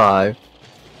 First to 5.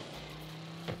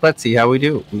 Let's see how we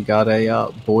do. We got a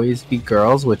boys v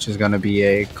girls, which is going to be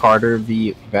a Carter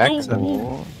v Vex.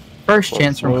 And first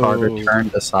chance from Carter, turn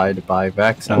decided by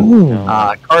Vex. And Ooh.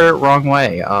 Carter, wrong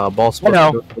way. Ball supposed I to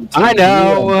know. go to I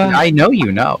know. you. I know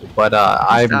you know, but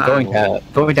I'm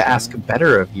going to ask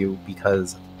better of you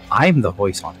because I'm the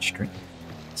voice on stream.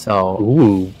 So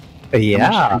Ooh.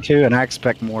 yeah, Me too, and I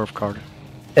expect more of Carter.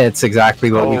 it's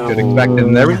exactly what we could expect.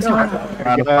 And there we go.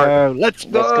 Let's go, Let's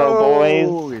go,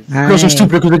 boys. Girls are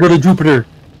stupid because they go to Jupiter.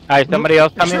 Alright, somebody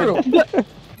else come in.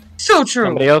 So true.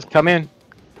 Somebody else come in.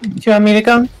 Do you want me to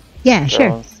go? Yeah, sure.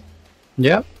 Girls.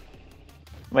 Yep.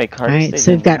 Wait, All Carter. right,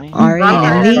 so we've got Ari.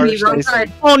 Ari and Envy. Wrong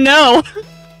side. Oh no!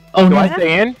 Oh Do no. I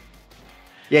stay in?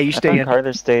 Yeah, you I stay thought in.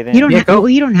 Carter stayed in. You don't, Yeah, go. well,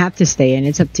 you don't have to stay in.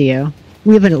 It's up to you.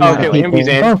 We have a lot Okay, of well, people. Envy's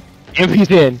in.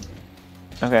 Envy's in.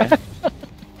 Okay.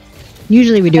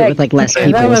 Usually we do it with like less Okay,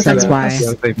 people, that so that's was- why.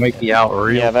 They might be out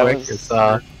real Yeah, that quick. was- It's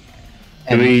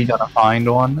and we gotta find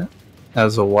one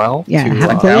as well. Yeah,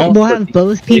 to, we'll have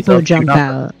both people up to jump nothing.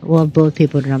 out. We'll have both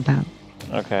people jump out.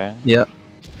 Okay. Yep.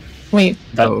 Wait.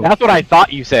 So, That's what I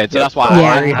thought you said, so that's why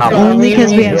Ari, Yeah, how- only because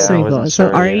we have Yeah, I 3 wasn't goals. So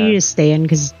sure, Ari, yeah. you just stay in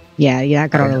because that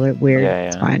got all a little weird. Yeah,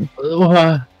 It's yeah. fine.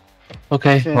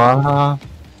 Okay. Aw.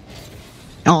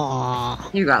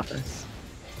 You got this.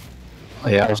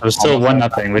 yeah. So it's still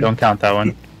 1-0. We don't count that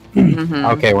one. Mhm.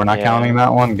 Okay, we're not Yeah. counting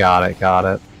that one. Got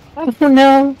it. Oh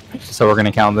no. So we're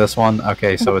gonna count this one.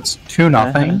 Okay, so it's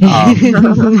 2-0.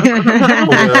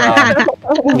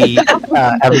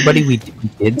 Everybody, we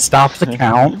did stop the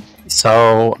count.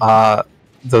 So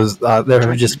there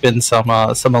have just been some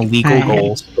illegal Alright.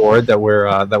 goals scored that we're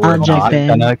I'll not jump in.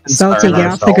 gonna Salty, concern get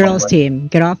off the ourselves girls' with. team.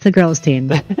 Get off the girls' team.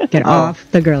 Get off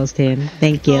the girls' team.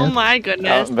 Thank you. Oh my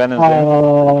goodness. Venom's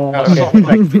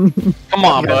Come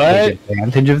on, We're gonna bud. take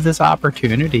advantage of this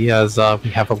opportunity as we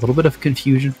have a little bit of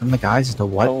confusion from the guys as to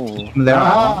what team they're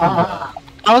on.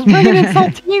 I was bringing in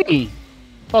Saltini.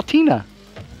 Saltina.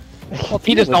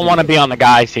 He just don't want to be on the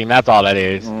guys' team. That's all that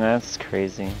is. That's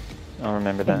crazy. I'll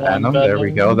remember that. Venom, there we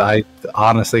go. I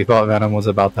honestly thought Venom was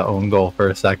about to own goal for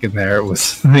a second there. It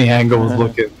was the angle was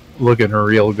looking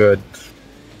real good.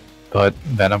 But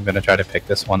Venom gonna try to pick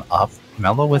this one up.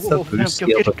 Melo with the boost Go steal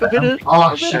get to it, go get Venom. it.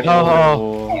 Oh shit.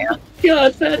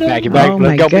 God, Venom. Back it back. Oh my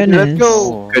Let's go, baby. Let's goodness.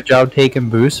 go. Good job taking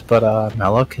boost, but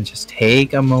Melo can just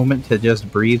take a moment to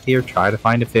just breathe here, try to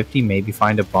find a 50, maybe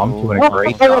find a bump, doing a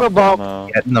great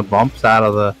job getting the bumps out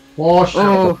of the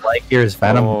like here's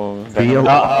Venom. Feel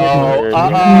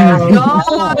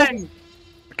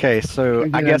Okay, so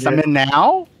I guess I'm in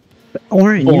now.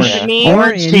 Orange. Orange.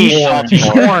 Orange.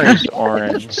 Orange.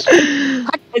 Orange.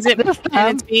 Is it?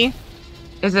 And it's me.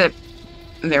 Is it?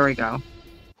 There we go.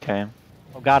 Okay.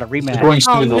 Oh God, a rematch.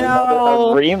 Oh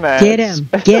no! Rematch. Get him!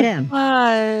 Get him!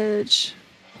 Fudge.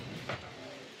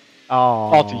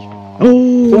 Oh.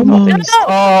 Oh, No!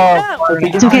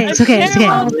 it's okay. It's okay. It's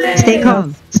okay. Stay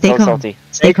calm. Stay Go calm. salty.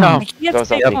 Stay calm. Go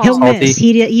salty. He'll miss.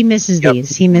 He misses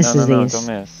these. He misses No, these. don't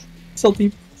miss.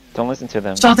 Salty. Don't listen to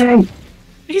them. Salty.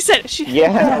 He said she.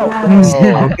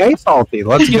 Yeah. Okay, salty.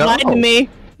 Let's You go. lied to me.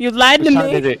 You lied to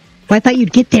me. Well, I thought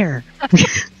you'd get there.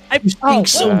 You stink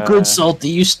so good, Salty.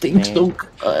 You stink so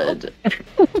good.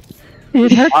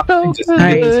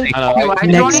 Alright.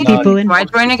 Next people in. Do I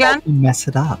join again? Mess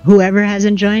it up. Whoever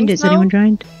hasn't joined, is anyone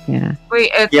joined? Yeah.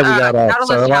 Wait, it's Yeah, we got,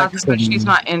 Catalyst SURLEX has it, but she's and-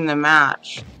 not in the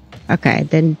match. Okay,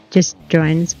 then just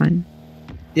join. It's fine.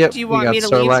 Yep. Do you want me to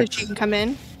leave so she can come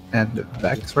in? And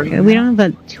Vex right We don't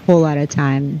have a whole lot of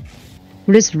time.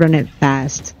 We'll just run it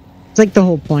fast. It's like the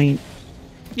whole point.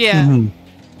 Yeah. Mhm.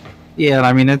 Yeah, and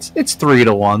I mean it's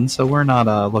 3-1, so we're not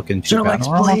looking too bad.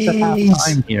 We're almost at half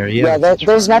time here. Yeah,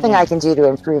 there's nothing I can do to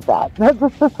improve that.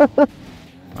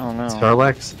 Oh no.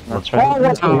 SURLEX. Let's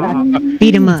try.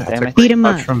 Beat him up. That's a Beat him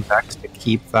touch up. from Vex to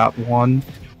keep that one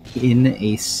in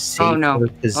a safer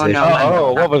position.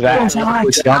 Oh, what was that?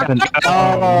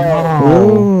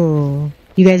 Oh.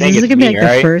 You guys, Think this is it's gonna be me, like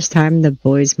right? the first time the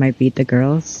boys might beat the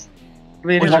girls.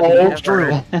 Oh,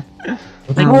 true. I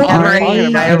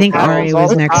think Ari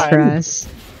was next for us.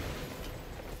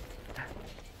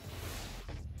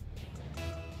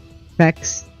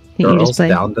 Rex, can you just Girls play?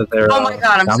 down to their, Oh my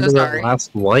God, I'm down so to their sorry.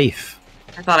 last life.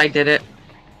 I thought I did it.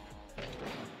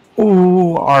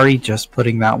 Ooh, Ari just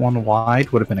putting that one wide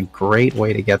would have been a great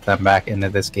way to get them back into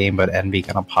this game, but Envy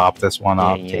gonna pop this one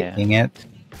up, taking it.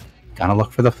 Gonna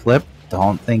look for the flip.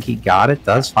 Don't think he got it.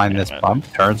 Does find this bump.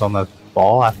 Turns on the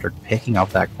ball after picking up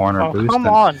that corner Oh, boost. come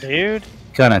and on, dude.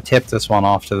 Gonna tip this one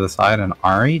off to the side, and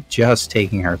Ari just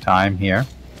taking her time here.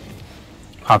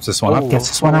 Pops this one up, gets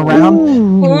this one around.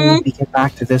 Ooh. We get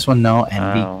back to this one. No,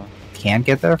 Envy Oh. can't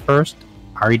get there first.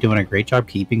 Ari doing a great job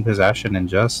keeping possession and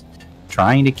just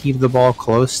trying to keep the ball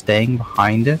close, staying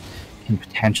behind it. Can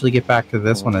potentially get back to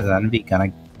this one as Envy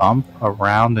gonna bump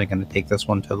around and gonna take this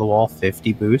one to the wall.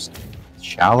 50 boost.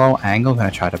 Shallow angle,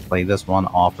 gonna try to play this one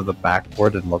off of the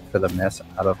backboard and look for the miss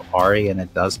out of Ari, and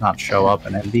it does not show up,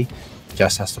 and Envy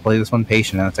just has to play this one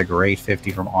patient, and it's a great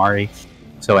 50 from Ari.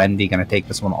 So Envy gonna take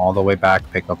this one all the way back,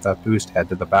 pick up that boost, head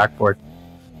to the backboard,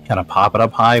 gonna pop it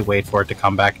up high, wait for it to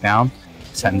come back down,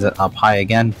 sends it up high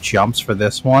again, jumps for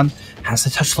this one, has to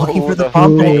touch looking for the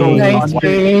bump.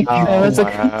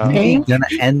 Gonna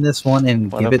end this one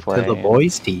and give it to the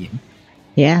boys team.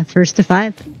 Yeah, first to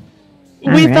 5. We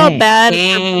All felt right. bad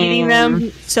for beating them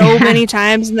so many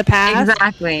times in the past.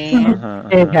 Exactly.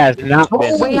 It has not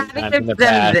been We many had to times give in the them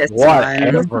past. this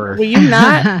Whatever. Were you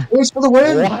not? Where's for the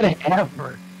win?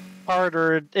 Whatever.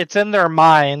 Harder. It's in their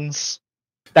minds.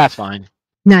 That's fine.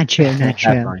 Not true, not That's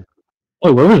true. fine.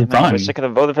 Wait, where was I Brian? wish I could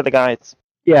have voted for the guys.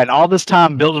 Yeah, and all this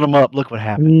time building them up. Look what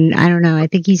happened. I don't know. I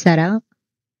think he sat out.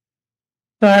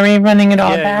 So are we running it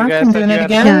all Yeah, you back guys and said doing you it had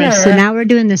to again? No, or- so now we're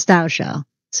doing the style show.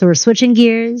 So we're switching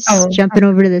gears, Oh. jumping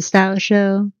over to the style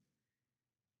show.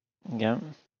 Yeah.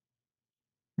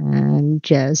 I'm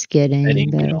just getting Ready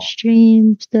to the go.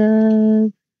 stream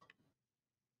stuff.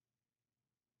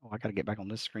 Oh, I gotta get back on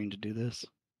this screen to do this.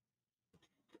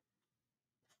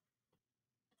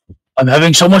 I'm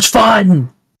having so much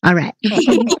fun. All right.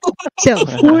 So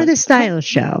for the style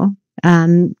show,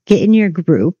 get in your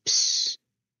groups.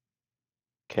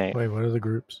 Okay. Wait, what are the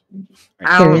groups?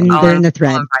 They're in the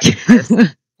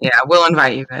thread. Yeah, we'll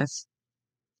invite you guys.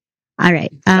 All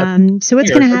right. So what's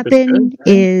Yeah, going to I think it's happen good.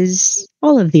 is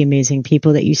all of the amazing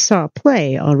people that you saw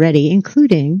play already,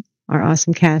 including our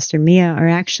awesome caster Mia, are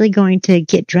actually going to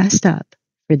get dressed up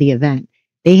for the event.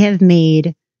 They have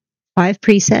made 5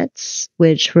 presets,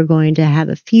 which we're going to have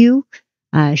a few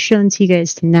shown to you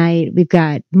guys tonight. We've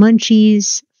got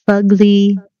Munchies,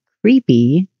 Fugly,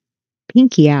 Creepy,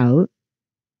 Pinky Out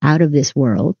of this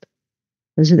world.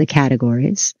 Those are the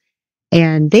categories.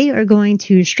 And they are going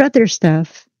to strut their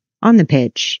stuff on the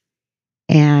pitch,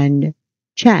 and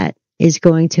chat is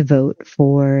going to vote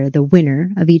for the winner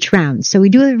of each round. So we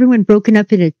do have everyone broken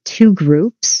up into 2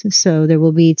 groups. So there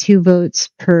will be 2 votes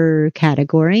per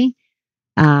category.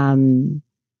 And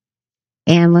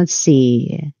let's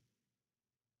see.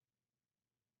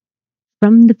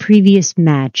 From the previous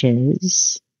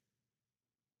matches,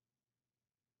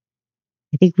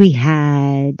 I think we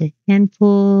had a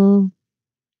handful.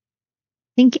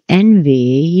 I think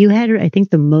Envy, you had, I think,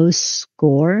 the most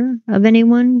score of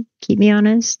anyone. Keep me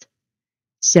honest.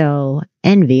 So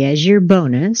Envy, as your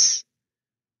bonus,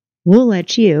 we'll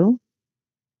let you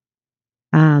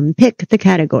pick the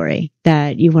category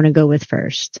that you want to go with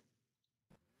first.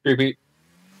 Creepy.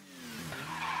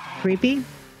 Creepy?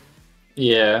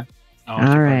 Yeah.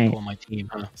 All right. On my team,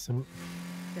 huh? So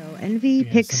Envy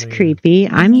picks creepy.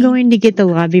 I'm going to get the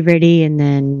lobby ready, and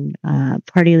then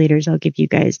party leaders, I'll give you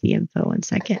guys the info in a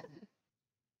second.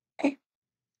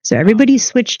 So everybody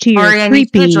switch to your Ari, I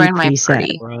need creepy you to join my preset.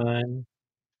 party. Run.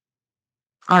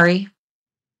 Ari.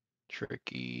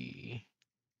 Tricky.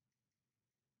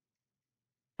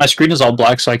 My screen is all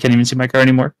black, so I can't even see my car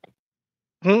anymore.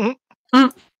 I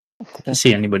can't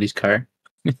see anybody's car.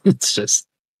 It's just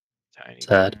Tiny.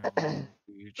 sad.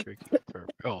 Tricky.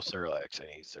 Oh, SURLEX. I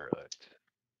need SURLEX.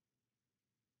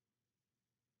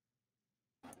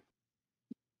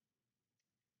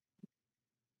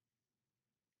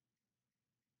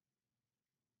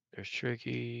 There's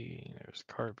Tricky. There's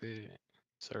Carpet.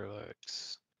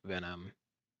 SURLEX. Venom.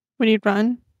 We need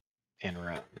run. And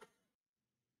Run.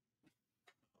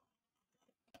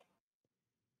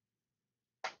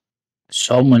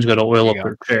 Someone's got to oil up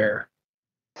her chair.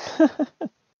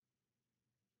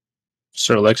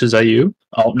 SURLEX, is that you?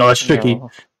 Oh, no, that's Tricky.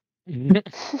 No.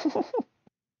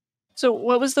 So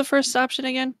what was the first option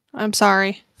again? I'm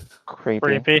sorry.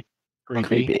 Creepy.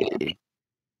 Creepy.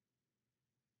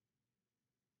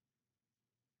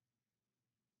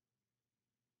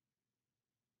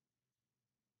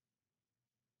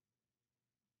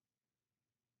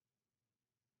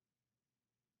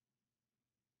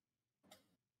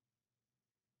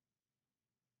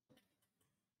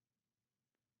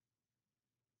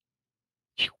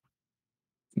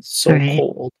 It's so All right.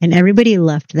 cold. And everybody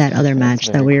left that other match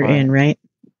that we were in, right?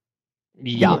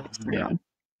 Yeah.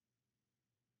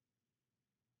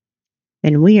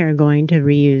 And we are going to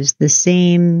reuse the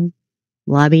same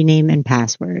lobby name and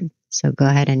password. So go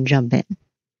ahead and jump in.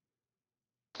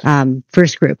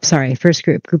 First group,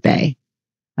 Group A.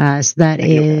 So that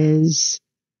is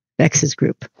Vex's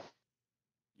group.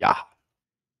 Yeah.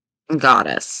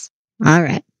 Goddess. All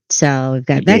right. So we've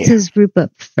got Vex's group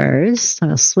up first.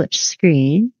 I'll switch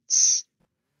screens.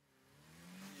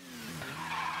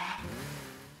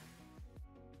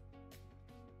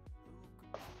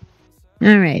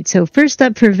 All right. So first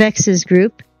up for Vex's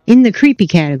group in the creepy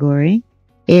category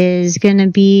is going to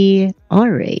be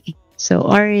Ari. So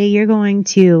Ari, you're going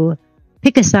to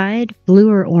pick a side, blue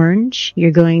or orange.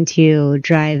 You're going to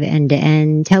drive end to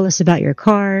end, tell us about your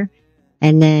car,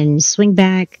 and then swing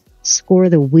back, score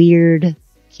the weird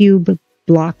cube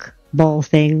block ball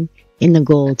thing in the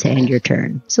goal to end your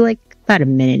turn. So like about a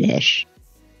minute-ish.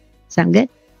 Sound good?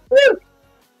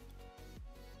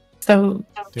 So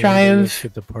drive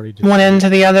one end to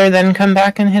the other, then come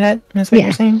back and hit it. Is what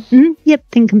you're saying? Mm-hmm. Yep.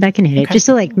 Then come back and hit it, just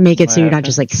to like make it so you're not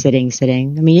just like sitting.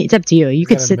 I mean, it's up to you. You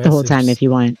could sit the whole time if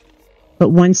you want, but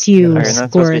once you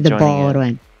score the ball, it'll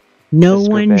end. No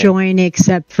one join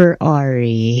except for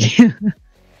Ari.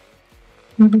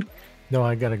 No,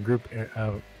 I got a group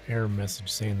error message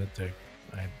saying that the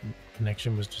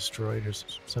connection was destroyed or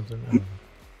something.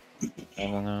 I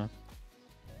don't know.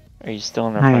 Are you still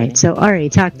in the All party? right, so Ari,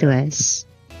 talk to us.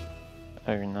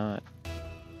 Oh, you're not.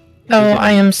 So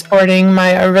I am sporting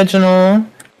my original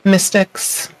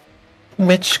Mystics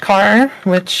Witch car,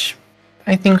 which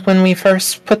I think when we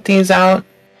first put these out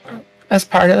as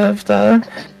part of the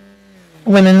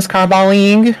Women's Carball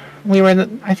League, we were,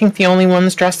 I think, the only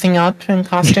ones dressing up in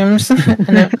costumes,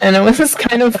 and it was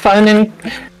kind of fun and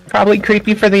probably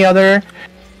creepy for the other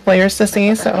players to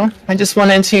see. So I just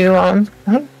wanted to,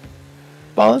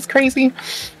 ball is crazy.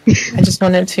 I just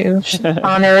wanted to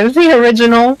honor the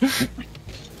original.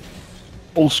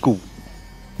 Old school.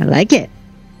 I like it.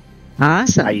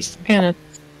 Awesome. Nice. And a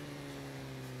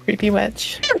creepy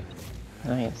witch.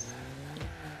 Nice.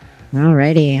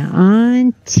 Alrighty,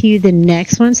 on to the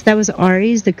next one. So that was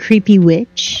Ari's, the creepy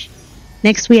witch.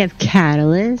 Next we have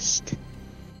Catalyst.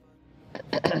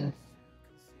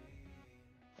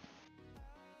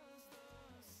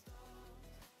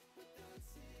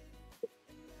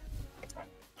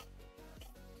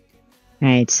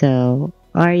 Alright, so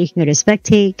Ari, you can go to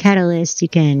spectate. Catalyst, you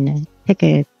can pick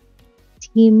a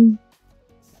team.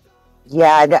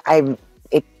 Yeah, I'm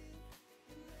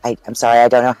sorry, I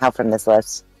don't know how from this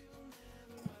list.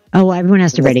 Oh, well, everyone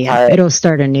has to ready up. It'll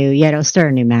start a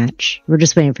new match. We're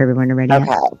just waiting for everyone to ready up.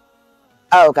 Okay.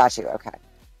 Oh, got you. Okay.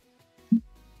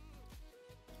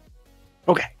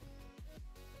 Okay.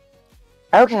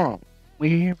 Okay.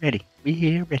 We're ready.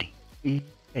 We're ready. We're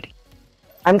ready.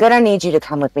 I'm gonna need you to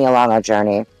come with me along our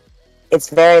journey. It's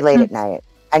very late at night,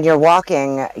 and you're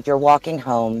walking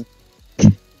home.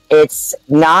 It's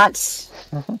not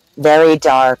very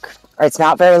dark, or it's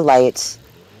not very light.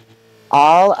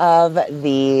 All of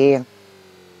the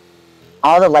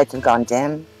All the lights have gone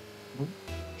dim.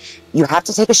 You have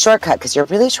to take a shortcut because you're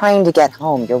really trying to get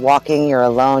home. You're walking, you're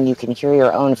alone, you can hear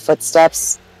your own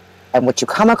footsteps. And what you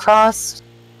come across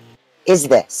is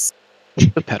this.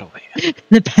 The pedal van.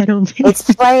 The pedal van.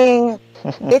 It's playing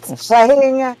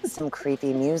some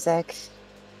creepy music.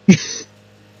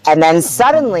 And then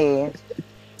suddenly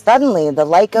the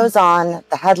light goes on,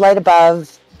 the headlight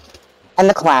above, and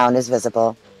the clown is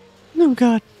visible. Oh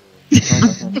god.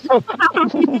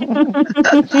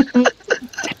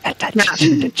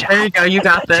 There you go. You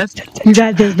got this. You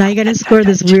got this. Now you gotta score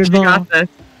this weird ball. You got this.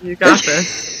 You got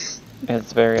this.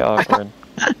 It's very awkward.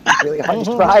 Really hard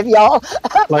to drive, y'all.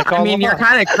 I mean, you're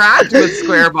kind of cracked with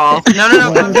square balls.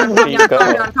 No.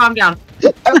 Calm down.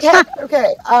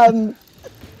 Okay.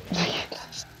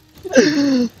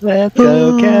 Let's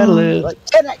go,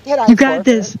 Catalyst. Can I You got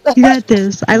this. You got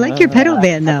this. I like your pedal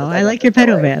van, though. I like your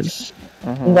pedal van.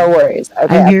 No worries.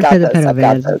 Okay, I'm here I've got for the this, pedal I've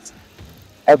got van. this.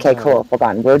 Okay, cool. Hold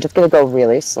on. We're just gonna go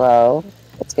really slow.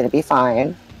 It's gonna be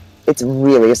fine. It's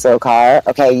really slow car.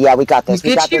 Okay, yeah, we got this.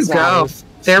 We got this now.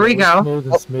 There we go.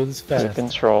 Smooth as fast.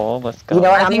 Control. Let's go. You know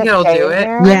what? I think it'll do it.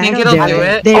 Yeah, I think it'll do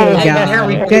it. There you There go.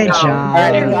 we go. Good job.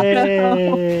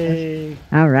 Yay.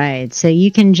 All right, so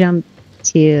you can jump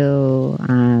to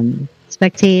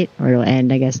spectate, or it'll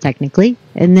end, I guess, technically.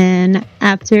 And then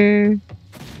after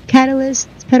Catalyst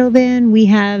pedal van, we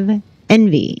have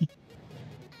Envy.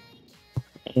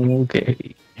 Okay.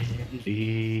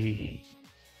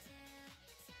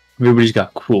 Everybody's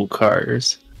got cool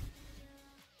cars.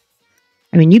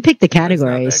 I mean, you picked the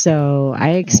category, so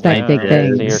I expect big See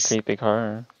things. your creepy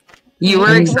car. You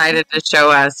were excited to show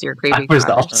us your creepy I was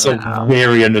car. also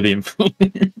very under the influence.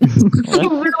 You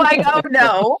were like, oh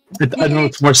no. I don't know,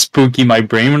 it's more spooky my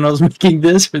brain when I was making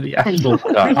this for the actual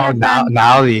car. Oh,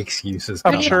 now the excuses.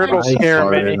 I'm sure it'll scare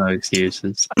me. No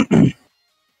excuses.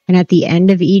 And at the end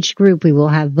of each group, we will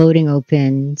have voting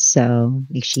open, so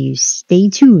make sure you stay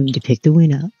tuned to pick the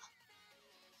winner.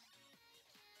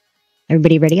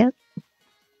 Everybody ready up?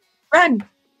 Run.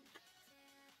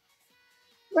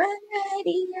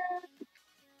 Ready.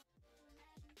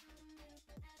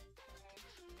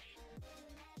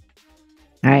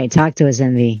 All right, talk to us,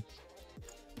 Envy.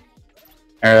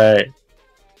 All right.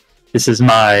 This is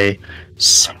my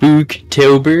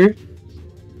Spooktober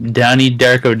Donnie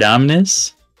Darko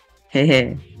Dominus.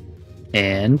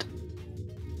 And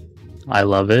I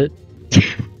love it.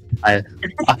 I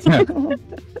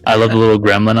love the little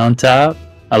gremlin on top.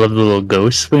 I love the little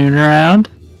ghost swimming around.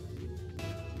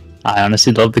 I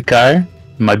honestly love the car.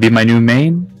 It might be my new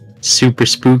main. Super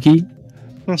spooky.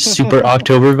 Super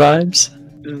October vibes.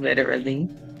 Literally.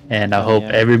 And I hope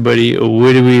everybody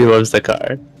wittily loves the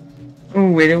car.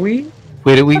 Widowy?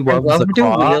 Widowy I loves love the the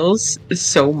car. wheels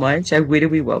so much. I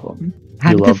widowy love them.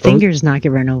 How You did the love those? fingers not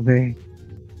get run over?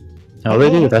 Oh, they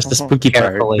do. That's the spooky part.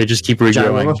 Carefully. They just keep Gyro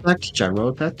regrowing. effect. Gyro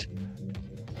effect.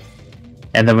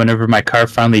 And then whenever my car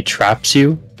finally traps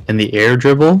you in the air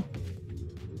dribble,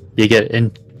 you get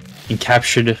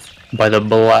encaptured by the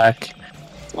black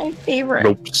My favorite.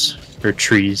 ropes or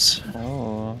trees.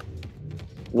 Oh.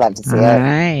 Love to see All it.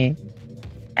 right.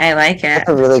 I like it. That's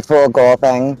a really cool goal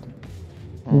thing.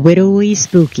 Widowy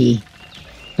Spooky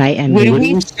by Envy.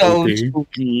 Widowy so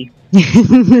spooky.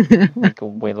 spooky. Like a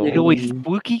willow.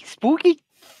 Literally spooky.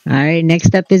 All right,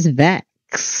 next up is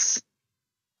Vex.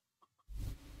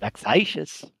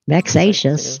 Vexatious.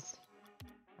 Vexatious.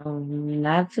 Oh,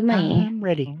 that's me. I'm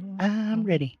ready. I'm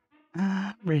ready.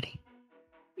 I'm ready.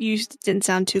 You didn't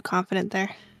sound too confident there.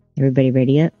 Everybody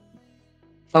ready up?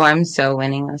 Oh, I'm so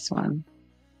winning this one.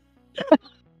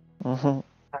 Mhm.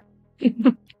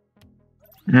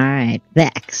 All right,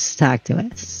 Vex, talk to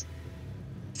us.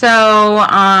 So,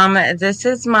 this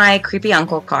is my creepy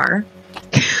uncle car.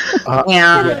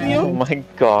 And Oh my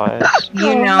gosh.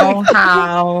 you know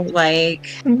how, like,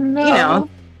 you know,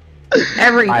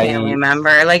 every family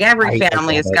member, like every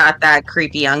family's got that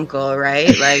creepy uncle,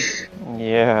 right? Like,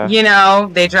 Yeah. you know,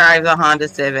 they drive the Honda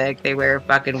Civic, they wear a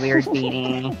fucking weird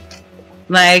beanie.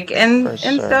 Like, and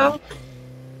so,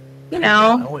 you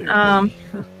know,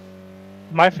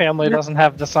 My family doesn't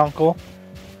have this uncle.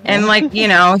 and like, you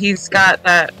know, he's got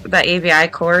that AVI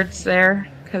cords there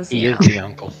because He is the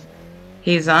uncle.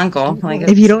 he's uncle. Like,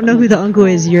 If you don't know who the uncle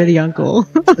is, you're the uncle.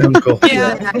 Uncle.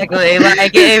 yeah, exactly.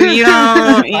 Like, if you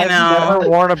don't, you I've know, never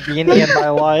worn a beanie in my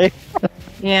life.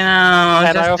 you know, And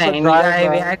I just also saying, you drive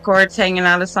got a- AVI cords hanging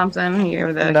out of something.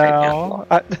 You're the creepy uncle.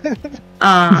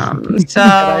 No. So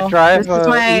I drive this is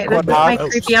my Equinox?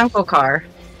 creepy uncle car,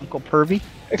 Uncle Pervy.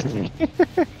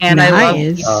 and I love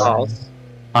Nice. beach balls.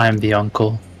 I am the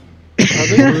uncle.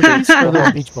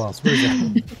 Beach balls. Where's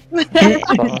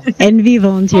that? Envy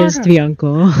volunteers to be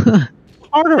uncle.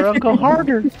 Harder, Uncle,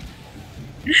 harder.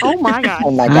 Oh my god.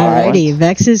 Oh my god. Alrighty,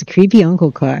 Vex's creepy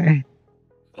uncle car.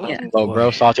 Yeah. Oh,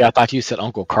 bro, Salty, I thought you said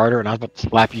Uncle Carter, and I was about to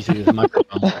slap you through the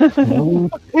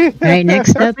microphone. Alright,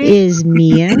 next up is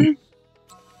Mia.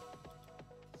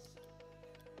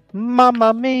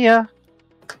 Mamma mia.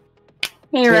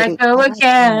 Here I go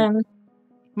again.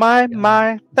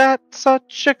 My, that's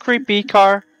such a creepy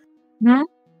car. Hmm?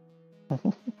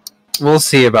 We'll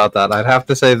see about that. I'd have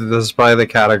to say that this is probably the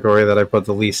category that I put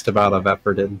the least amount of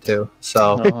effort into.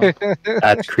 So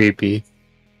That's creepy.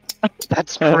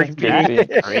 That's creepy.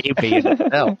 Creepy as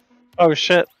hell. Oh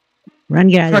shit. Run,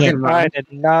 get out of here. Fucking I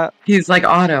did not. He's like,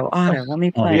 Otto, let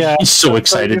me Oh, play. Yeah. He's so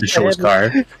excited to show his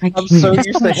car. I'm so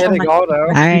used to hitting auto.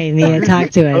 Alright, Mia, talk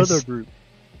to us.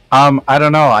 I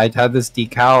don't know. I had this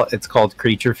decal. It's called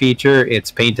Creature Feature.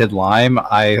 It's painted lime.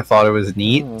 I thought it was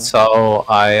neat, so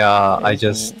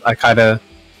I kind of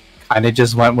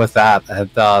just went with that. And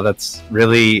that's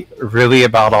really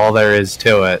about all there is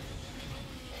to it.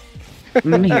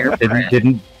 I'm here for it.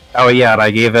 Didn't. Oh yeah, and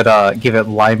I gave it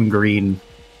lime green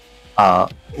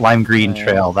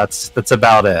trail. That's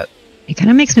about it. It kind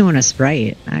of makes me want a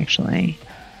Sprite, actually.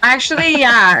 Actually,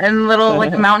 yeah, and little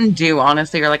like Mountain Dew,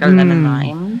 honestly, or like a lemon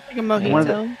lime. Like a One of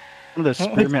mojito. those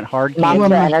spearmint hard Monster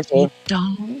candy. energy.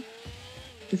 Don't.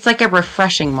 It's like a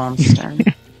refreshing monster.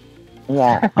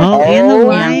 Yeah. Oh, and the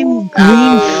lime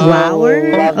green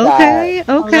flower? love Okay,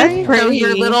 So okay.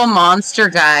 your little monster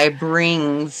guy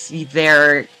brings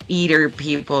their eater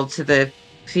people to the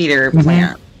feeder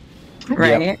plant,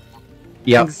 right?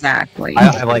 Yep. Exactly.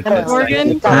 I like this. Morgan? I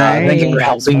think Alright. you're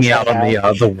helping me out on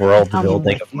the world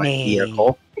building of my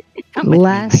vehicle.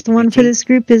 Last one for this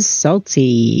group is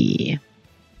Salty.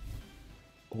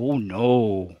 Oh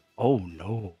no. Oh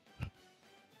no.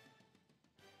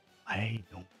 I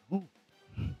don't know.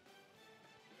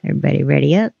 Everybody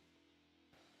ready up?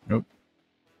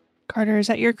 Carter, is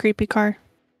that your creepy car?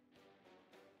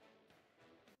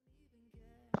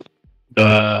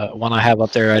 One I have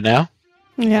up there right now?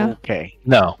 Yeah. Okay.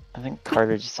 No. I think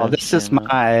Carter just Oh, said this is him.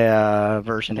 my I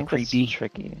version of think that's creepy.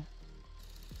 tricky.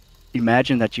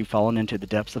 Imagine that you've fallen into the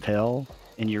depths of hell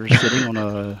and you're sitting on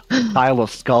a pile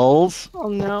of skulls Oh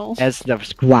no. as the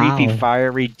Wow. creepy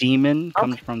fiery demon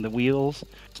comes from the wheels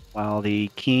while the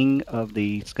king of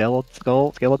the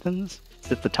skeletons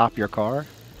sits atop your car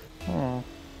Oh.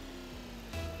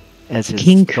 as his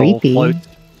King skull creepy. floats.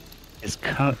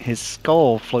 His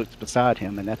skull floats beside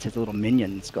him, and that's his little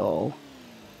minion skull.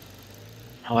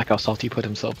 I like how Salty put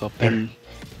himself up there. And,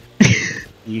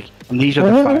 and these are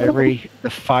the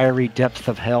fiery depths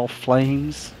of hell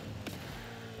flames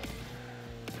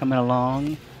coming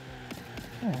along.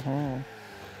 Mhm.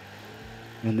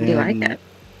 And then, You like it?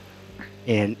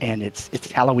 And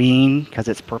it's Halloween because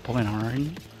it's purple and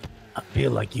orange. I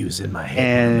feel like using my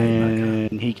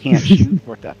head. And he can't shoot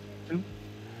worth that.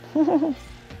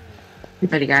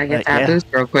 But you gotta get that yeah. boost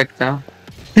real quick, though.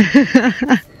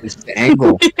 It's the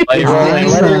angle.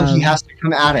 Awesome. He has to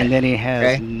come at it. And then he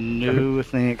has Okay.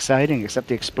 nothing exciting except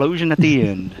the explosion at the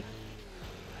end.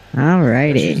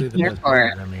 Alrighty. Here for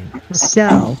it. I mean,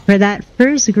 So, for that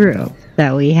first group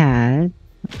that we had,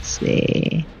 let's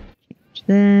see. Change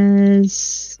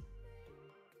this.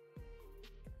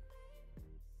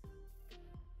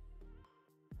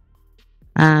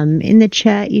 In the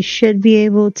chat, you should be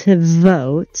able to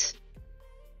vote.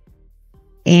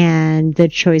 And the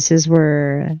choices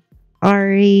were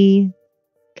Ari,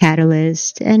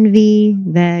 Catalyst, Envy,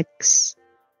 Vex,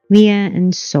 Mia,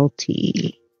 and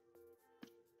Salty.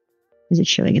 Is it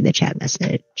showing in the chat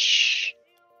message?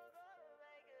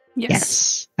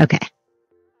 Yes. Okay.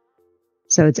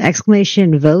 So it's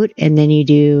exclamation vote, and then you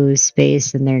do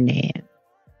space and their name.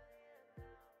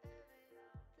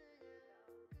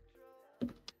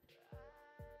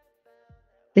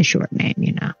 The short name,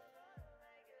 you know.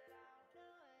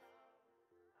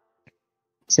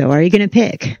 So are you going to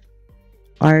pick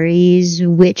Ari's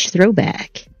Witch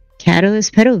Throwback,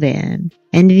 Catalyst Pedal Van,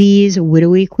 Envy's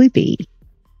Widowy Queepy,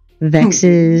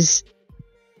 Vex's...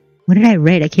 What did I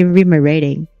write? I can't read my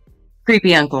writing.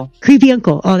 Creepy uncle. Creepy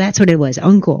Uncle. Oh, that's what it was.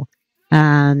 Uncle.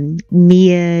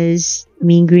 Mia's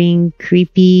Mean Green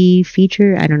Creepy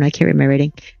Feature. I don't know. I can't read my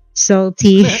writing.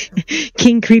 Salty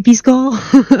King Creepy Skull.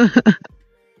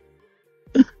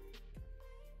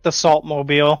 The Salt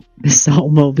Mobile. The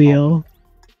Salt Mobile.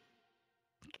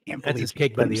 Can't That's believe his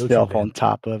cake he by put the himself ocean, on man.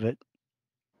 top of it.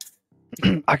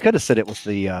 I could have said it was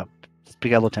the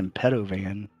skeleton pedo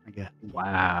van. I guess.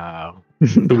 Wow.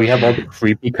 Do we have all the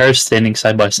creepy cars standing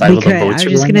side by side We with could. the I boats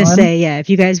was just going going to on? say, yeah, if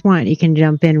you guys want, you can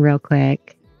jump in real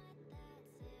quick.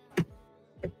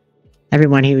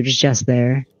 Everyone who was just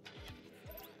there.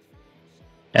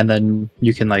 and then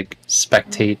you can like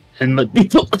spectate and let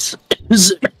people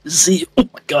see. Oh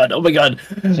my god! Oh my god!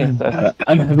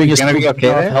 I'm having a gonna be okay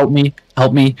there? Help me!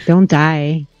 Help me! Don't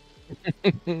die.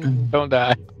 Don't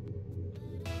die.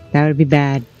 That would be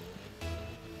bad.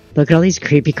 Look at all these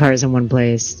creepy cars in one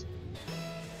place.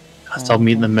 I'll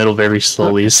meet in the middle very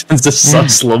slowly since this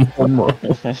sucks slow mo.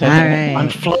 Alright. I'm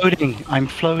floating. I'm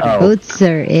floating. Boats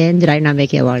are in. Did I not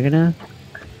make it long enough?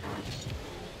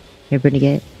 Everybody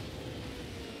get?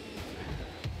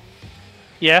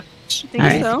 Yeah. I think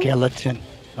Alright. so. Skeleton.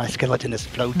 My skeleton is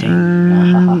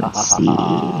floating. Let's see.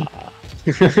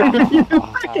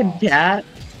 Fucking cat.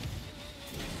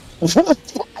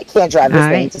 I can't drive this thing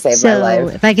Alright, to save so my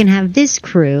life. if I can have this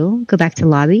crew go back to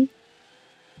lobby.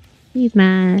 Leave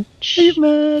match. Leave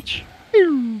match.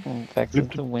 Vex is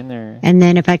the winner. And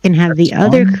then if I can have the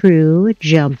other crew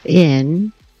jump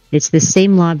in, it's the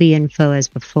same lobby info as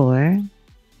before.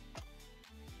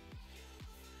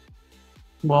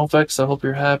 Well, Vex, I hope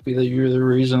you're happy that you're the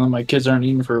reason that my kids aren't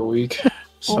eating for a week.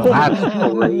 So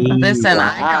Listen,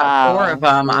 I got 4 of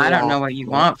them. I don't know what you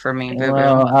want from me, boo boo.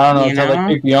 well, I don't know. You Tell the know?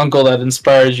 creepy uncle that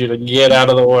inspires you to get out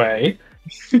of the way.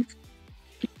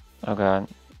 Oh god.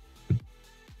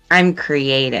 I'm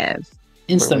creative.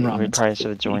 Instant We ramen. probably should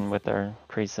have joined with our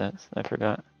presets. I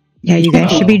forgot. Yeah, you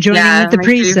guys should be joining Yeah, with the make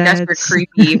sure you guys were presets.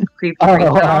 creepy, creepy.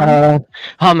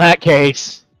 On that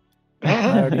case.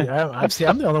 I'm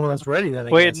the only one that's ready. Then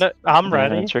I Wait, guess. no, I'm Yeah,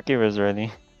 ready. Tricky was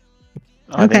ready.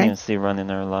 I Okay. didn't even see Run in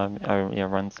their lobby. Yeah,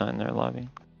 Run's not in their lobby.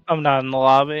 I'm not in the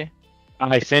lobby.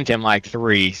 I sent him like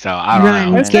 3, so I don't Run,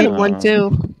 know. Let's get one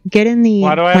too. Get in the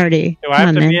Why do I party. Do I Come have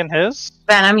on, to man. be in his?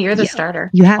 Venom, you're the starter.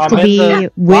 You have I'm to in be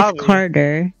the with lobby.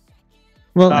 Carter.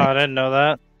 Well, Oh, I didn't know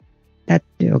that. that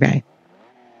okay.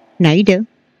 Now you do.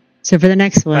 So for the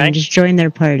next one, Thanks. just join their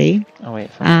party. Oh wait.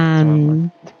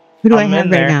 Who do I I'm have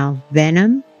in right there. now?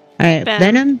 Venom. All right,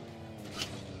 Venom.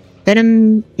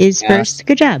 Venom is Yes. first.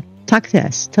 Good job. Talk to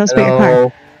us. Tell us about your car.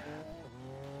 Hello.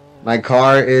 My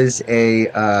car is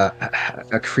a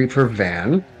creeper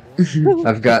van.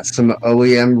 I've got some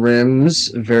OEM rims,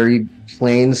 very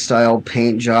plain style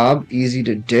paint job, easy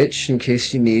to ditch in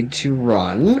case you need to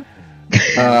run.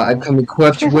 I come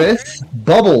equipped with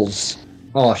bubbles.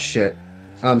 Oh shit.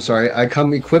 I'm sorry. I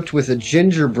come equipped with a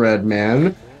gingerbread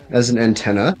man as an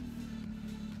antenna.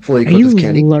 Fully Are equipped you with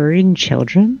candy. luring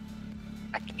children?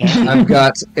 I've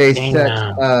got a Dang. set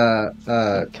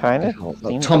kind of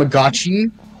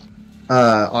Tamagotchi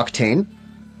Octane.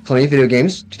 Plenty of video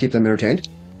games to keep them entertained.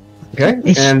 Okay,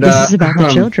 This is about the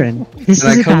children. This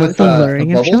and is I come about with, the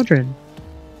luring of bubbles. children.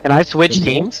 Can I switch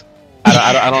teams?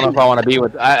 I don't know if I want to be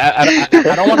with. I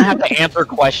don't want to have to answer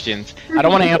questions. I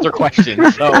don't want to answer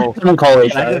questions. So Don't call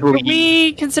it. can I just leave?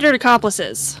 We considered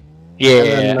accomplices. Yeah.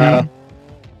 And then,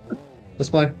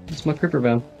 that's my creeper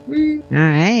van. All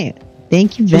right.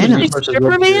 Thank you, Venom.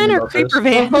 Stripper van or creeper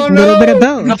van? A little bit of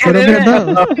both. A little bit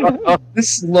of both.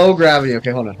 This is low gravity.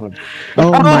 Okay, hold on.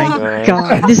 Oh my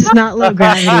god. This is not low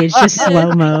gravity. It's just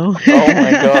slow mo. Oh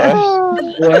my gosh.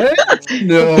 What?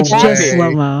 No. It's just way.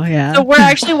 slow mo. Yeah. So we're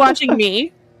actually watching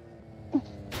me.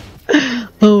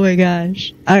 Oh my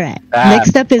gosh. All right. That's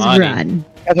Next up is funny. Run.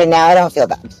 Okay, now I don't feel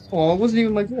bad. Oh, it wasn't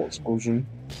even my goal explosion.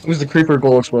 It was the creeper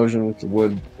goal explosion with the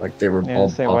wood. Like they were Yeah, all.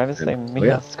 say, why does it say me?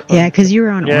 yeah. Yeah, because you were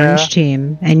on Yeah. orange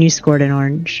team and you scored an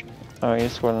orange. Oh, you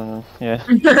scored on them. Yeah.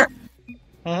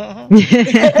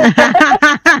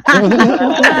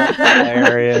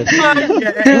 Hilarious.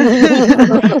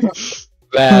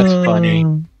 That's funny.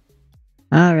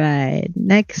 All right.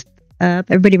 Next up,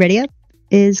 everybody ready up?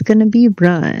 Is gonna be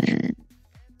Run.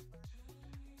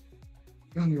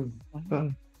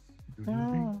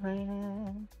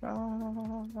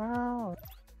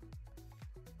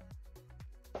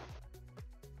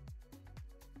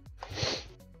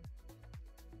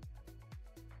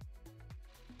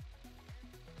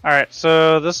 Alright,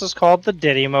 so this is called the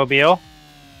Diddy Mobile.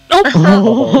 Good,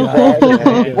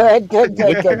 good,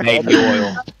 good, good. Baby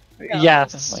oil.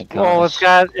 Yes. Oh my Well,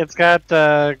 gosh. it's got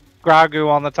Gragu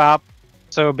on the top,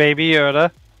 so Baby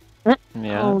Yoda.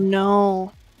 Yeah. Oh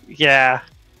no. Yeah.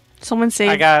 Someone save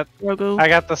I got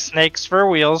Grogu. the snakes for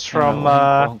wheels from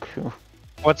Goku.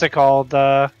 what's it called?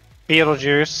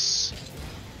 Beetlejuice.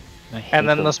 I hate And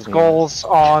then the those wheels. skulls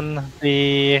on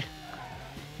the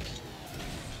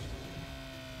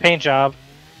paint job.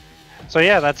 So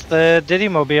yeah, that's the Diddy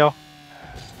Mobile.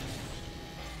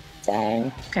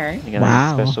 Dang. Okay. You got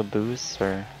Wow. any special boosts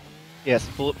or? Yes,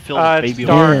 filled It's with baby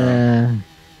dark. oil. Yeah.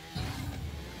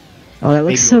 Oh, that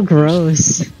looks Baby so oil.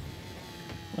 gross.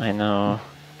 I know.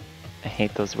 I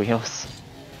hate those wheels.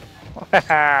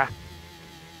 I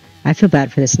feel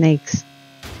bad for the snakes.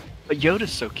 But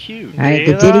Yoda's so cute. All right,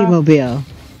 the Yeah. Diddy Mobile.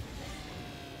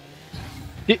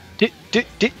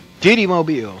 Diddy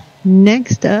Mobile.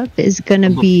 Next up is gonna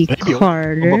be baby.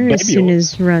 Carter. I'm a As soon baby.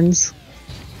 as runs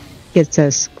gets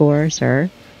a score, sir.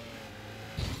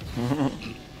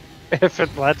 If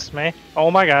it lets me. Oh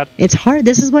my god. It's hard.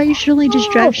 This is why you should only just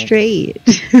drive straight.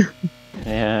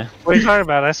 Yeah. What are you talking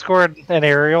about? I scored an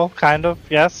aerial, kind of,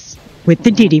 yes. With the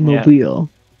Diddy Mobile.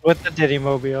 With the Diddy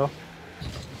Mobile.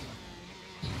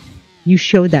 You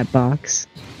showed that box.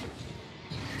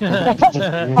 About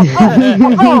that.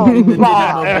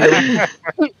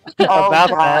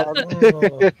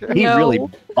 He really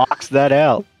boxed that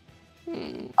out.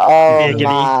 Oh Giggity.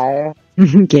 my.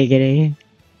 Giggity.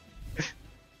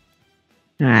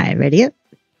 Alright, ready up?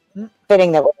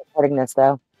 Fitting that we're recording this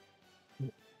though.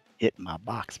 Hit my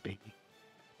box, baby.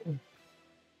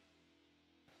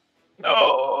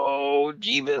 Oh,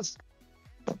 Jeebus.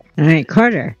 Alright,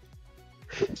 Carter.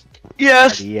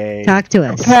 Yes. Yay. Talk to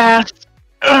us. Pass.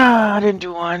 I didn't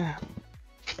do one.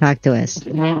 Talk to us.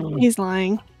 He's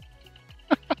lying.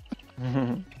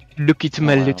 Look at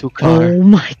my little car. Oh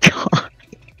my god.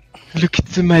 Look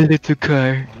at my little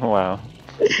car. Wow.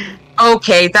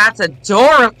 Okay, that's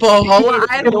adorable.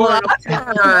 I love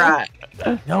her.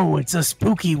 No, it's a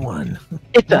spooky one.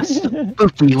 It's a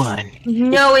spooky one.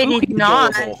 No, it is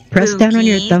not. Press down on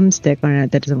your Spooky. thumbstick. Oh no,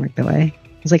 that doesn't work that way.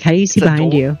 I was like, how do you see It's a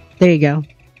behind door. you? There you go.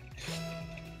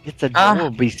 It's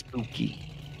adorably spooky.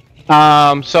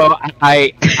 So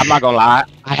I'm not gonna lie.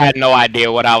 I had no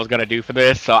idea what I was gonna do for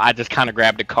this, so I just kind of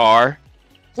grabbed the car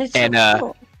That's and so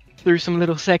cool. threw some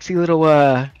little sexy little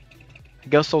I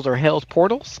guess those are Hell's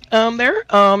portals.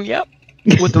 Yep,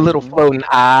 with the little floating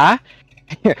eye,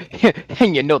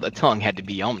 and you know the tongue had to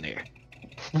be on there.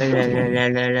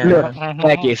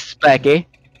 Specky, specky.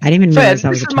 I didn't even So, realize that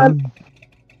was this a is my- tongue.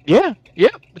 Yeah,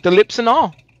 with the lips and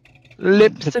all.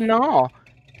 Lips and all.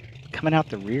 Coming out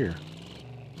the rear.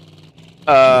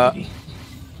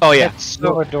 Oh yeah. It's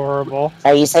so adorable.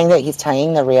 Are you saying that he's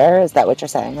tying the rear? Is that what you're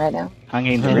saying right now?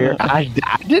 Hanging the rear. I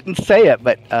didn't say it,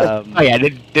 but Oh yeah,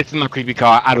 this is my creepy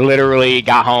car. I literally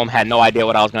got home, had no idea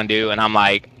what I was gonna do, and I'm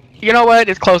like, you know what?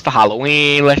 It's close to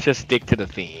Halloween. Let's just stick to the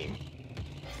theme.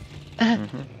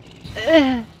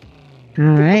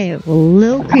 Alright, well,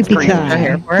 little creepy car.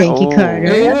 Thank you, Carter.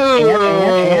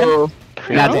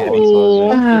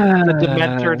 The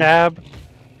Dementor dab.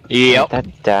 Yep.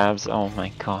 That dabs. Oh my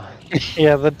god.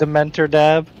 Yeah, the Dementor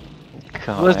dab.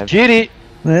 God. Let's get it.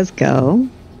 Let's go.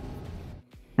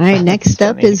 Alright, next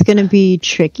up is gonna be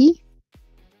Tricky.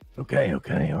 Okay,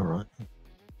 all right.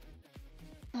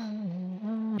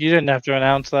 You didn't have to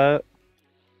announce that.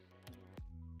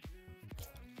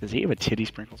 does he have a titty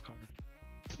sprinkles car?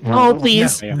 Oh,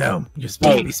 please. No, just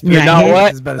Hey, spooky. you know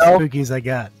what? It's about as No. spooky as I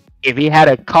got. If he had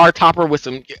a car topper with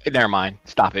some, never mind.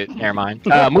 Stop it. Never mind.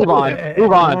 Move on.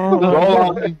 Move on.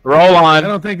 Roll on. Roll I on.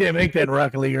 don't think they make that in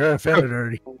Rocket League. You're offended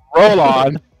already. Roll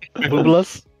on.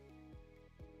 Boobless?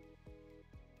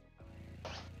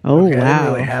 Oh, Okay, I didn't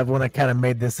really wow. have one. I kind of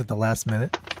made this at the last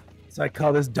minute. So I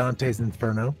call this Dante's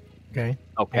Inferno. Okay.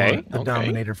 Okay. Or the Okay.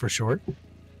 Dominator for short.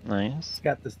 Nice. It's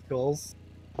got the skulls.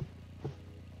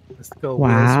 The skull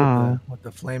Wow. wheels with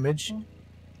the flamage.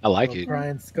 I like Little it.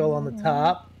 Brian skull on the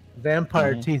top.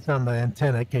 Vampire teeth on the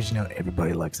antenna, because you know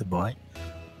everybody likes a bite.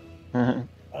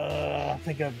 I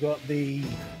think I've got the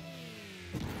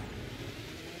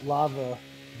lava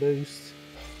boost.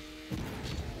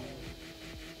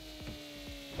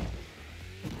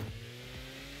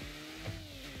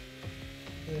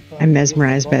 I'm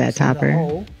mesmerized by that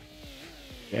topper.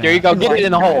 There you go. Get it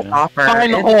in the hole.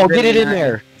 Find the hole. Get it in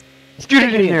there. Scoot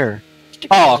it in there.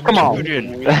 Oh, come on.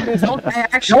 I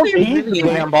actually really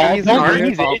Damn like ball. these Don't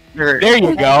use articles. it. There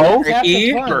you go.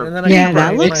 Tricky. Yeah,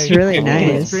 that looks really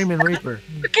nice. Screaming Reaper.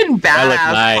 Freaking badass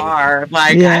nice. car.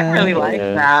 Like, Yeah. I really like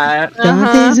that.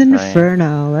 Dante's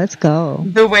Inferno. Let's go.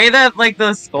 The way that, like,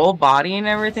 the skull body and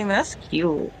everything, that's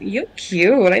cute. You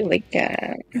cute. I like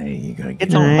that. Hey, you gotta get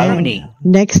It's on Alright. Pony.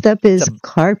 Next up is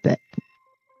Carpet.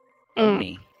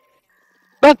 Pony.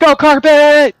 Let's go,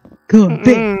 carpet.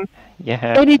 Carpet.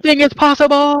 Yeah. Anything is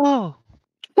possible.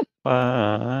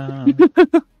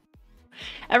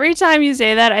 Every time you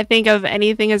say that, I think of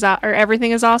anything is or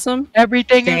everything is awesome.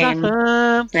 Everything Same. is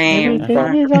awesome. Same.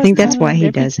 Everything is I think that's awesome. why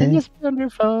he does Everything it. is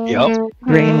wonderful. Yep.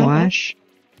 Brainwash.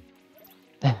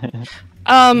 You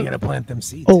Um, gotta plant them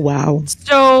seeds. Oh, wow.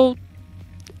 so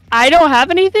I don't have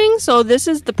anything, so this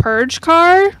is the Purge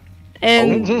car,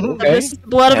 and okay. this is the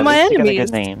blood At of my least you got a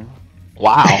enemies. good name.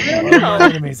 Wow.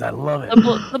 Enemies, I love it.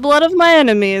 The blood of my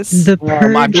enemies. The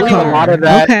Purge I believe a car. lot of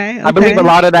that. Okay, I believe a okay.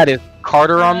 lot of that is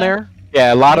Carter on there.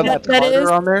 Yeah, a lot of That- that's that Carter is-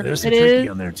 on there. There's some It tricky is.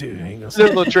 on there too. Ain't gonna There's a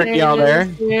little tricky on there.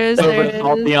 There's A little bit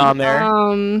salty on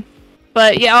there.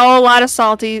 But yeah, a lot of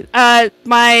salty.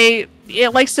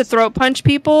 It likes to throat punch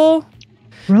people.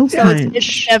 Throat So punch.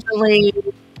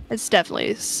 it's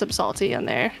definitely some salty in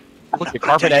there. Look, the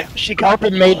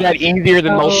carpet made that easier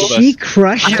than most of us. She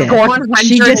crushed it. 100%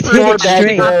 She just hit it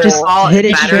straight. Just hit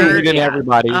it Better straight. than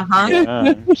everybody.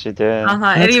 Yeah, she did.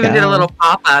 It even did a little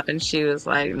pop up, and she was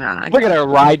like, "Nah." Look at her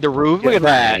ride the roof. Look at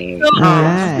that.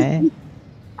 Alright.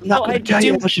 I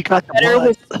do better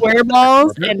with square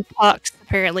balls and pucks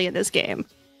apparently in this game.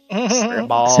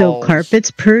 So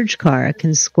Carpet's Purge car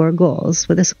can score goals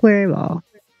with a square ball.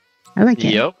 I like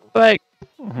it. Yep. But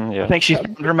I think she's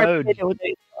in her mode.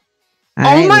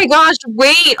 Oh my gosh!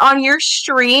 Wait, on your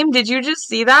stream, did you just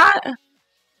see that?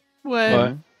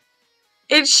 What?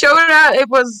 It showed out. It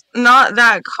was not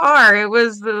that car. It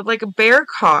was like a bear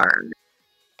car.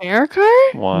 Bear car?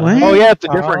 What? Oh yeah, it's a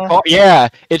different car. Yeah,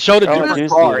 it showed a Oh, I do different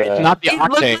see car. that. It's not the It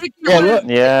looked Octane. like Yeah, look.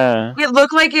 Yeah. It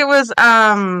looked like it was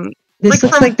This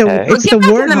looks like the it's the Get back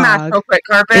in the match warthog. real quick,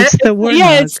 Carpet. It's the warthog.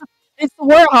 Yeah, it's the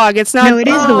Warhog. It's not. No, it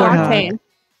is the Warthog. Octane.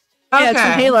 Yeah, it's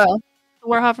from Okay. Halo. The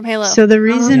Warhog from Halo. So the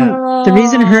reason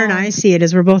her and I see it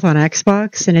is we're both on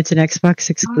Xbox and it's an Xbox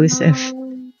exclusive.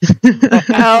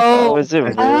 Oh, is it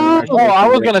really? Oh, I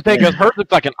was gonna think because hers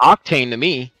looks like an Octane to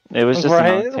me. It was just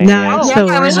Right. an Octane. No, yeah. it's Yeah, the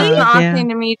it was just an Warthog, Octane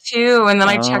to me too, and then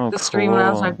I checked Oh, the stream and I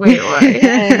was cool. like, "Wait, what?"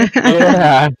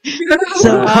 Yeah.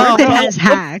 So Oh. Carpet has My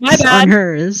hacks bad. on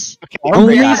hers. Oh,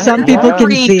 Only yeah. some people can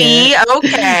see Creepy. it.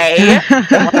 Okay.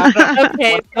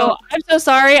 Okay, so I'm so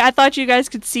sorry. I thought you guys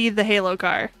could see the Halo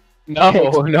car.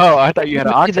 No, I thought you had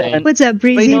an Octane. What's up,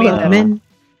 Breezy? Wait, Welcome in.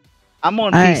 I'm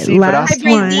on Alright, PC, but I last see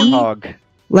one. Warthog.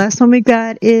 Last one we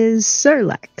got is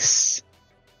SURLEX.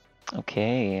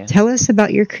 Okay. Tell us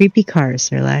about your creepy car,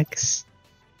 SURLEX.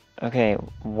 Okay.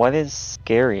 What is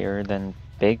scarier than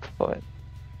Bigfoot?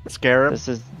 Scarab. This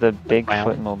is the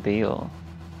Bigfoot mobile.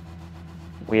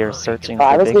 We are searching Oh,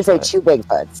 I for was going to say Bigfoot. two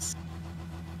Bigfoots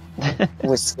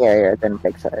was scarier than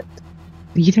Bigfoot.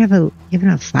 You can have even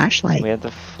a flashlight. We have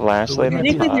the flashlight on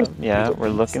top. Yeah, we're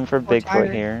looking for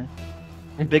Bigfoot here.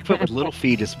 Bigfoot with little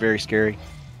feet is very scary.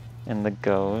 And the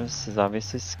ghost is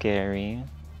obviously scary.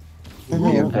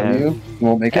 BMW.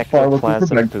 We'll make it far looking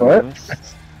for Ectoplasm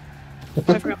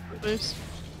Bigfoot. boost.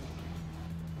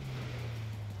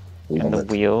 And the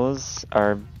wheels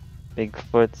are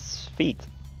Bigfoot's feet.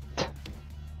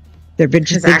 They're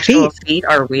just His big actual feet. feet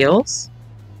are wheels.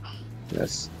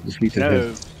 Yes, his feet are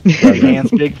No. big. Big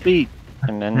hands, big feet.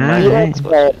 And then Alright.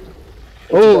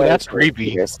 Oh, that's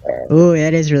creepy. Oh,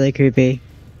 that is really creepy.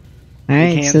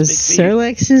 Alright, hands, so big feet.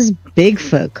 SURLEX's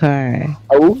Bigfoot car.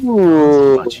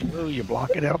 Oh, You're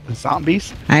blocking out the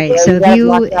zombies. Alright, Yeah, so you if guys you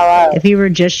blocked that out. if you were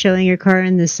just showing your car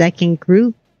in the second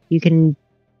group, you can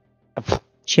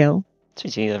chill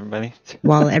GG, everybody.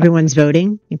 while everyone's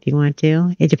voting if you want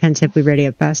to. It depends if we ready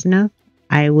up fast enough.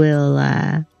 I will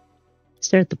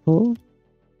start the poll.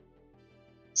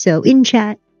 So in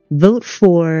chat, vote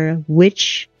for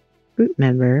which group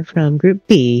member from Group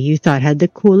B you thought had the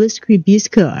coolest,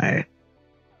 creepiest car.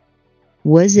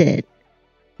 Was it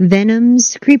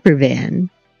Venom's Creeper Van,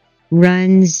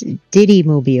 Run's Diddy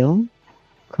Mobile,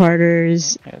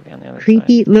 Carter's Okay, on the other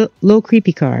creepy low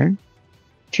creepy car,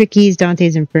 Tricky's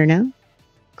Dante's Inferno,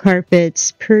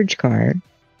 Carpet's Purge car,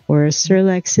 or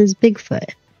SURLEX's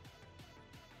Bigfoot?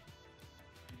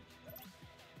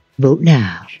 Vote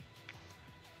now.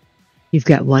 You've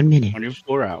got 1 minute.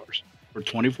 24 hours. For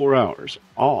 24 hours.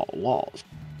 All walls.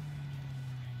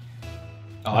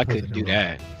 Oh, I couldn't do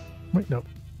that. Wait, no.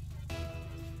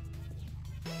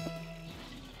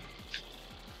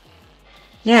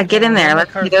 Yeah, get in there.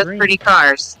 Let's see those pretty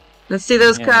cars. Let's see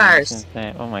those Yeah, cars.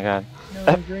 insane. Oh my god.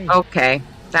 Okay,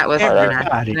 that was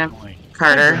Everybody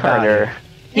Carter. Carter.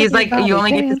 He's like, you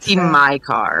only get to see my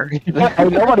car.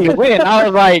 Nobody win. I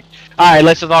was like, all right,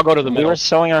 let's just all go to the We middle. were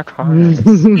showing our cars.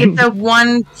 It's a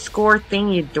one score thing,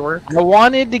 you dork. I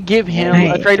wanted to give him a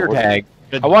Right. trader tag.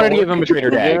 I wanted to give him a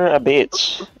trader tag. You're a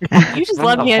bitch. You just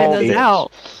love handing those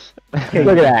out. Look at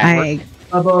that.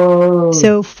 Alright,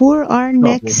 so for our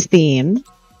next theme,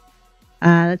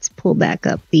 let's pull back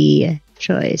up the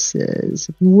choices.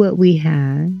 What we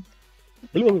have.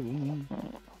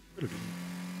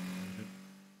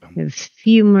 A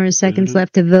few more seconds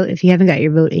left to vote if you haven't got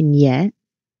your vote in yet.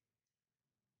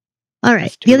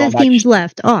 Alright, the other themes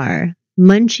left are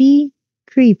Munchie,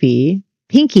 Creepy,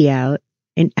 Pinky Out,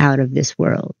 and Out of This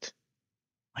World.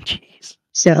 Munchies.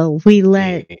 So we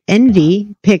let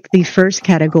Envy pick the first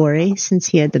category since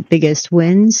he had the biggest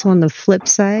wins. On the flip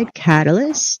side,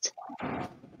 Catalyst,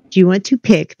 do you want to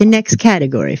pick the next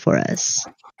category for us?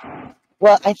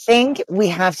 Well, I think we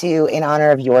have to, in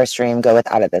honor of your stream, go with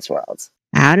Out of This World.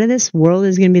 Out of This World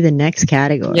is going to be the next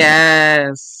category.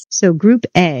 Yes. So Group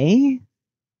A,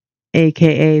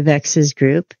 aka Vex's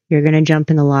group, you're going to jump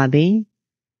in the lobby.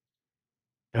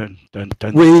 Dun, dun,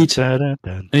 dun, Wait. dun, dun,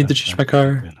 dun, I need to change my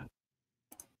car.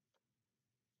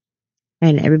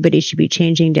 And everybody should be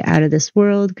changing to Out of This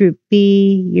World. Group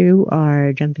B, you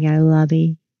are jumping out of the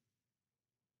lobby.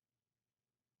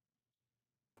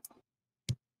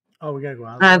 Oh, we gotta go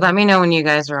out. Let me know when you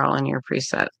guys are all in your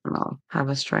presets, and I'll have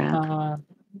us try it.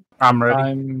 I'm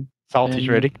ready. Salty's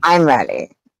ready. I'm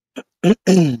ready.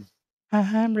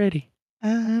 I'm ready.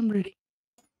 I'm ready.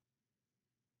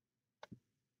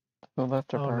 Who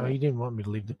left our Oh no, party? you didn't want me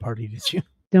to leave the party, did you?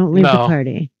 Don't leave the No.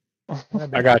 party.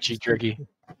 I got you, Tricky.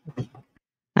 All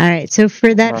right. So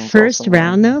for that Runs first also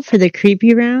round, though, for the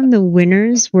creepy round, the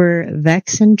winners were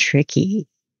Vex and Tricky.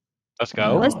 Let's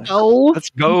go. Let's go. Let's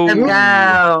go. Let's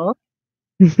go.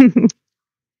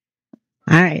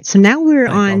 All right. So now we're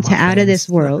Thank all on my to Out of This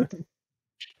fans. World.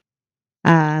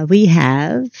 We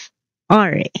have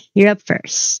Ari. You're up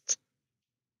first.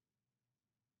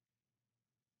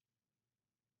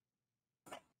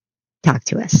 Talk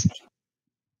to us.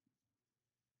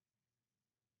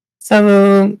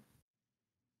 So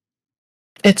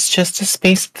it's just a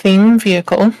space themed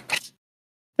vehicle.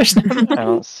 There's I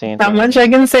don't see not anything. much I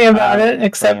can say about it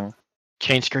except Same.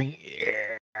 Change screen.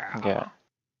 Yeah.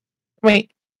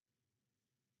 wait.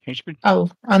 Change screen. Oh,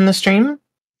 on the stream?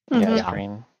 Yeah,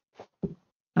 screen. Oh,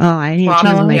 I need to Flop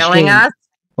change my yelling stream. us.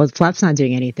 Well, Flop's not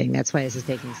doing anything. That's why this is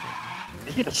taking so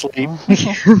Get asleep. long.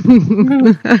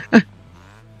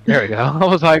 There we go. I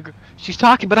was like, she's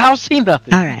talking, but I don't see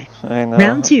nothing. All right. I know.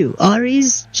 Round 2.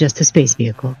 Ari's just a space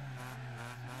vehicle.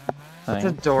 It's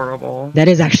adorable. That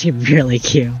is actually really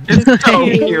cute. It's so So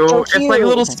cute. It's like a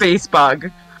little cute. space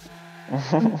bug.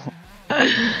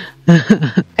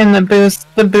 And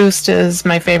the boost is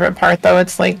my favorite part though.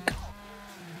 It's like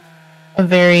a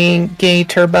very gay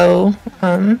turbo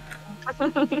No.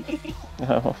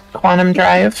 quantum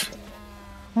drive.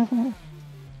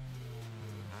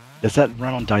 Does that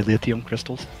run on dilithium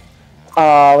crystals?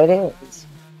 Oh, it is.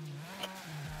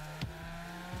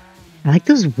 I like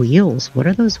those wheels. What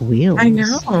are those wheels? I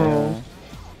know.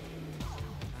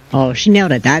 Oh, she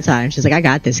nailed it that time. She's like, I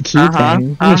got this key Uh-huh,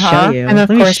 thing. Let me show you. And of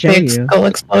Let me course show the you. skull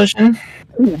explosion.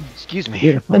 Excuse me.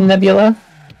 Beautiful. The nebula.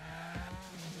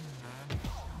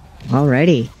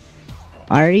 Alrighty.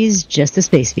 Ari's just a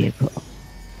space vehicle.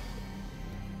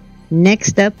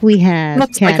 Next up, we have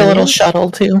Looks like a little Catalyst.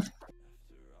 shuttle too.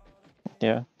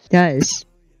 Yeah. Does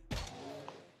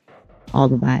all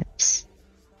the vibes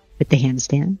with the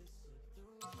handstand.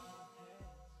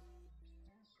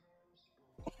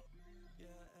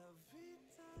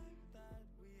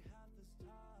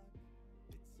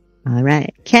 All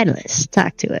right, Catalyst,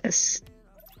 talk to us.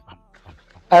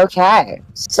 Okay,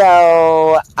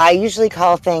 so I usually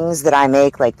call things that I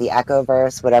make like the Echo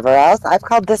verse, whatever else. I've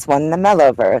called this one the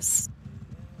Mellow verse.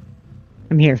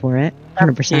 I'm here for it.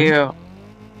 100%. Cute.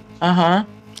 Uh-huh.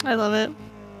 I love it.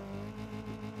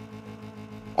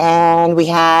 And we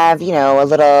have, you know, a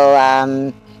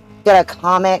little got a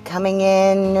comet coming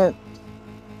in.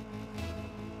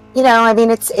 You know, I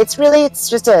mean, it's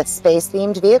just a space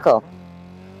themed vehicle.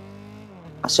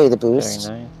 I'll show you the boost.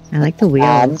 Very nice. I like the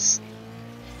wheels.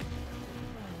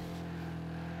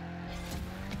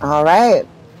 All right,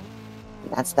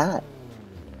 that's that.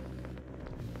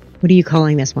 What are you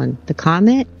calling this one? The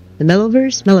Comet? The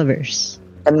Meloverse? Meloverse.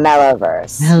 The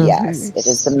Melloverse. Melloverse. Yes, it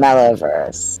is the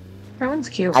Melloverse. That one's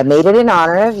cute. I made it in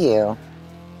honor of you.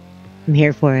 I'm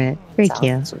here for it. Very So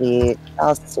cute. sweet.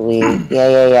 Oh, sweet.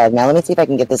 Yeah. Now let me see if I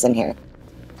can get this in here.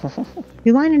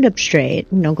 You line it up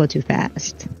straight and don't go too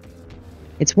fast.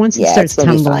 It's once it Yeah, starts it's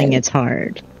gonna be tumbling, fine. it's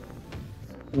hard.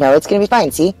 No, it's gonna be fine.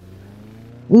 See?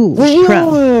 Ooh,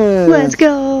 pro. Let's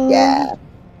go. Yeah.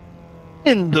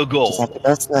 In the goal. Just have to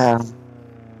go slow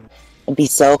and be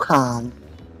so calm.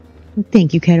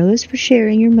 Thank you, Catalyst, for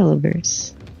sharing your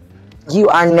Meloverse. You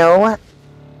are no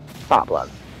problem.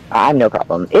 I'm no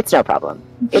problem. It's no problem.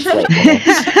 It's late.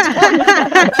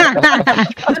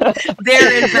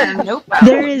 There is no problem.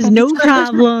 There is no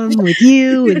problem with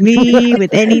you, with me,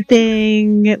 with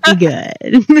anything. We good.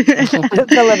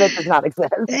 The limit does not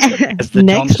exist.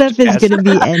 Next up is going to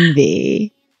be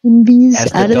Envy. Envy's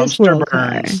As the out of this dumpster world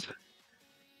car. burns.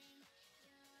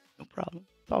 No problem.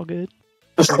 It's all good.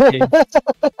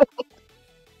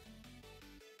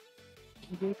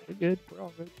 We're good. We're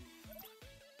all good.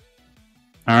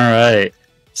 All right.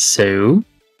 So,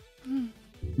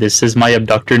 this is my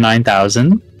Abductor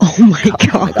 9000. Oh my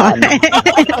god.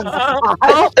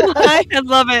 Oh, I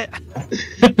love it.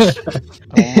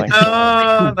 Oh my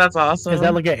god. Oh, that's awesome. Is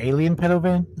that like an alien pedo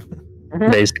van?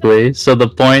 basically. So the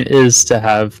point is to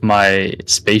have my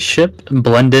spaceship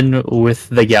blend in with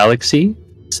the galaxy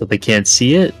so they can't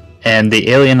see it, and the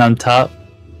alien on top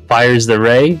fires the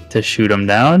ray to shoot them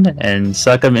down and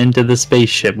suck them into the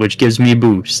spaceship, which gives me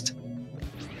boost.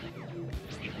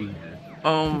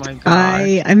 Oh my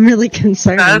god. I'm really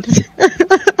concerned.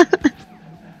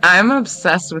 I'm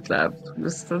obsessed with that.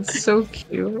 That's so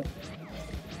cute.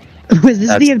 Was this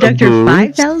That's the abductor the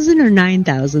boost. 5,000 or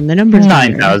 9,000? The number's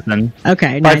 9,000.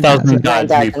 Okay, 5,000 got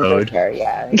 9,000 repoed. for sure,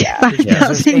 yeah.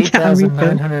 There's 5,000 got repoed.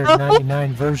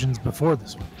 8,999 versions before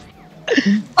this one.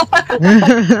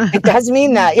 It does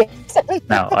mean that. Yes.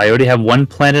 Now, I already have one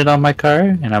planet on my car,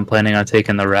 and I'm planning on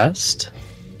taking the rest.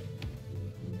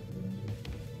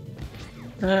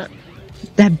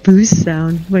 That boost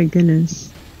sound, my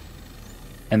goodness.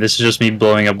 And this is just me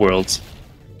blowing up worlds.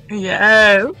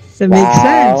 Yes. That makes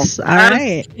sense. All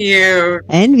right. Cute.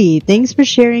 Envy, thanks for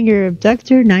sharing your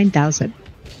abductor 9,000.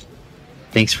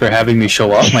 Thanks for having me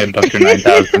show off my Abductor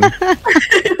 9000.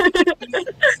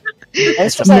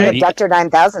 Thanks for saying Abductor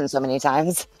 9000 so many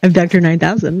times. Abductor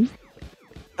 9,000.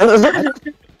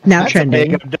 Now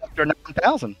trending. Abductor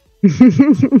 9000.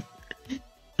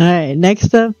 Alright,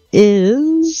 next up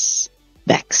is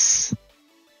Vex.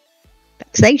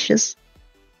 Vexatious.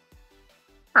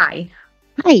 Hi.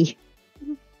 Hi.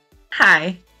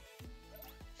 Hi.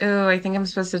 Ooh, I think I'm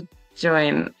supposed to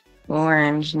join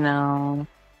orange now.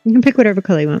 You can pick whatever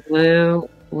color you want. Blue.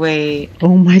 Wait.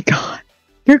 Oh my god.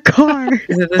 Your car.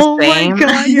 Is it the Oh same? my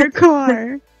god, your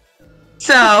car.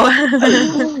 So,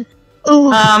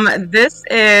 this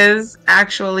is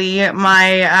actually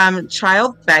my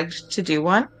child begged to do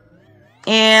one,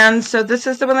 and so this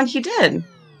is the one that he did.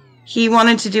 He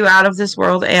wanted to do Out of This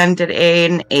World and did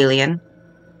an alien,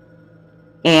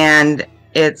 and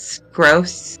it's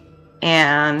gross,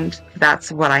 and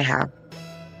that's what I have.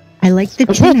 I like the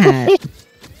tin hat.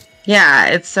 Yeah,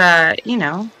 it's you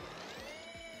know,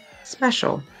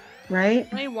 special, right?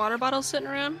 How many water bottles sitting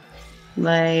around?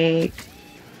 Like,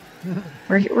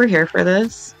 we're here for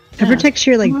this. It protects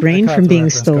your like brain from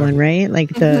being stolen, right? Like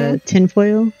the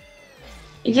tinfoil.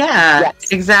 Yeah,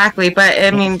 exactly. But I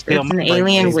mean, it's Feel an my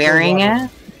alien brain. wearing it,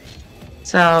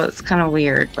 so it's kind of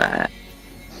weird. But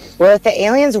Well, if the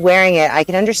alien's wearing it, I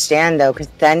can understand though, because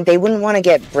then they wouldn't want to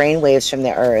get brainwaves from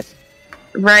the Earth.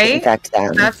 Right? Infect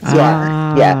them. That's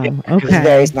yeah. Yeah. okay. It's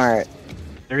very smart.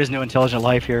 There is no intelligent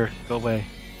life here. Go away.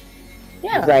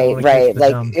 Yeah. Right, right.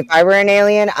 Like, if I were an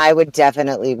alien, I would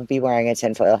definitely be wearing a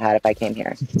tinfoil hat if I came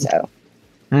here. So.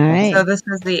 All right. So this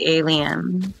is the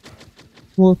alien.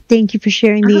 Well, thank you for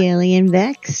sharing the alien,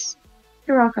 Vex.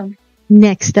 You're welcome.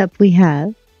 Next up, we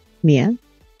have Mia.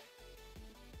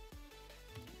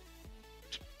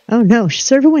 Oh no,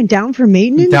 server went down for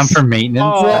maintenance? Down for maintenance?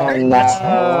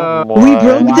 Oh, no. We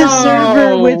broke the Wow.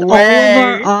 server with all way.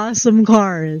 of our awesome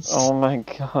cars. Oh my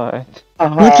god.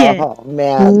 Look at Oh,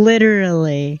 man.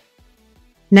 literally.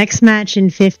 Next match in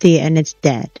 50 and it's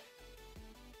dead.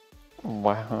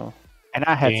 Wow. And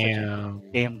I had such a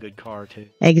damn good car too.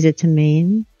 Exit to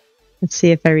main. Let's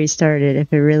see if I restart it,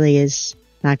 if it really is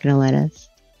not going to let us.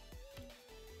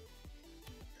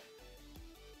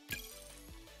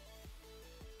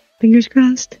 Fingers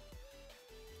crossed.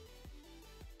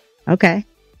 Okay.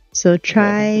 So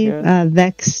try good.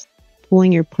 Vex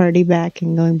pulling your party back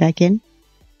and going back in.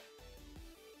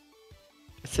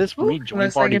 It says for me, join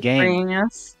Looks party like it's game. bringing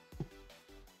us.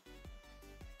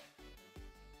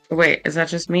 Wait, is that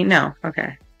just me? No.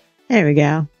 Okay. There we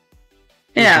go.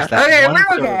 Yeah. just that Okay, one we're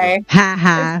server. okay. Ha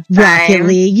ha. It's Rocket fine.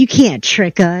 League, you can't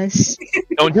trick us.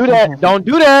 Don't do that. Don't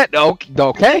do that.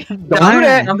 Okay. Don't do Alright.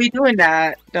 that. Don't be doing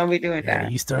that. Don't be doing Yeah,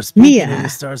 that. you start speaking Mia. and it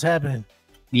starts happening.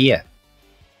 Yeah.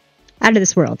 Out of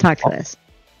this world. Talk to us.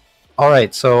 All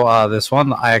right, so this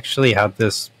one I actually have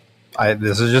this.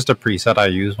 This is just a preset I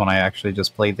use when I actually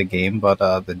just played the game, but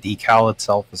the decal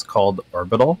itself is called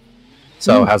Orbital,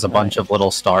 so it has a bunch of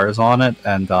little stars on it,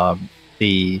 and So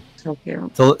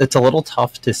cute. it's a little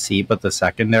tough to see, but the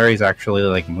secondary is actually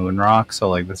like moon rock. So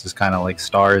like this is kind of like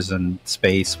stars in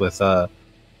space with a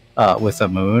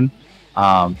moon,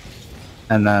 and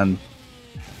then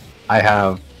I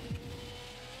have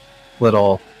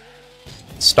little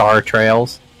star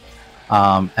trails,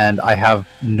 and I have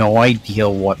no idea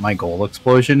what my goal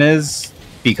explosion is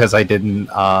because I didn't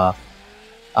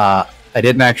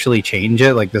actually change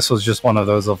it. Like this was just one of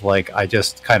those of like I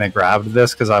just kind of grabbed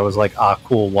this because I was like, ah,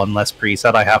 cool, one less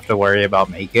preset I have to worry about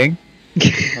making.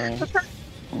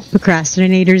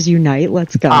 Procrastinators unite.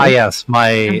 Let's go. Ah, yes,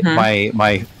 my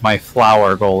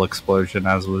flower goal explosion,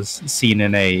 as was seen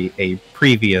in a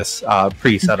previous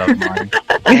preset of mine.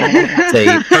 It's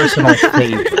a personal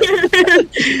favorite.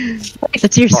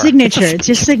 That's your signature. It's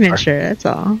your signature. That's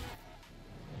all.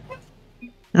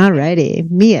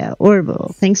 Alrighty. Mia,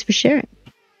 Orville, thanks for sharing.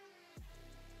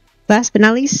 Last but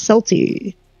not least,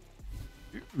 Salty.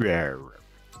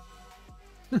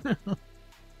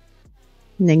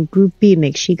 And then Group B,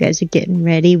 make sure you guys are getting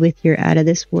ready with your Out of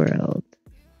This World.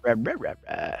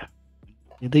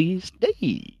 These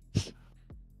days.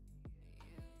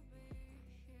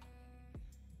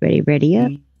 Ready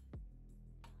up.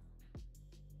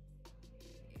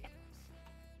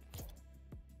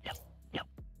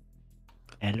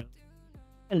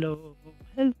 Hello. Hello.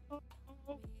 Hello.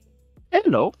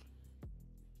 Hello.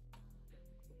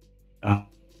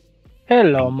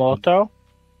 Hello, Moto.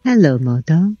 Hello,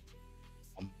 Moto.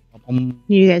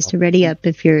 You guys to ready up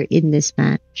if you're in this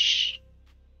match.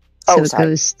 So it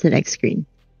goes to the next screen.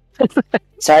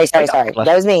 Sorry. That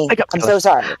was me. I'm so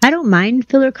sorry. I don't mind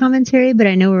filler commentary, but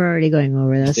I know we're already going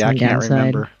over this. Yeah, I can't downside.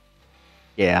 remember.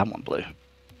 Yeah, I'm on blue.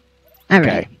 All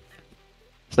right.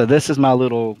 So this is my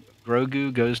little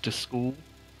Grogu goes to school.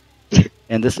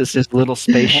 And this is his little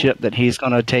spaceship that he's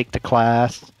going to take to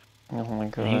class. Oh my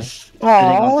god. He's sitting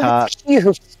on top.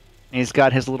 And he's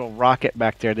got his little rocket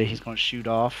back there that he's going to shoot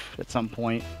off at some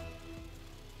point.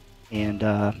 And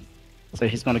so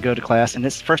he's going to go to class. And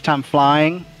it's his first time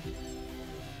flying.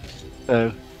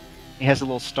 So he has the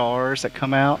little stars that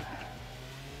come out.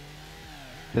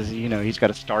 Because, you know, he's got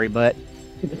a starry butt.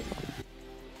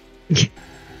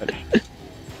 But he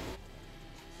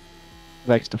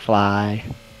likes to fly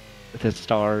with his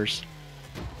stars.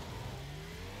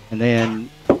 And then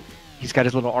he's got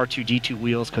his little R2-D2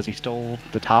 wheels because he stole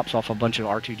the tops off a bunch of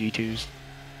R2-D2s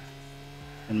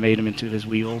and made them into his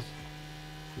wheels.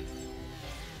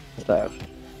 So,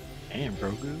 damn,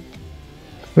 Grogu.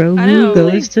 Grogu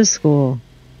goes to school.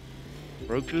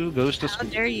 Grogu goes to school.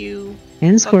 How dare you?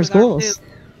 And scores goals.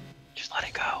 Just let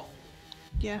it go.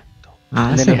 Yeah. Awesome.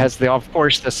 And then he has, of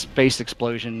course, the space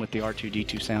explosion with the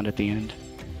R2-D2 sound at the end.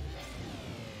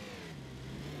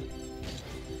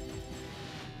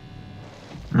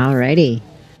 Alrighty.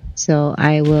 So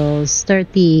I will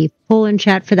start the poll and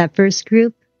chat for that first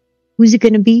group. Who's it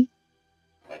going to be?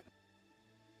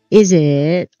 Is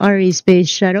it Ari Space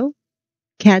Shuttle,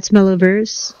 Cat's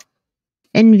Meloverse,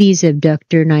 Envy's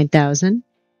Abductor 9000,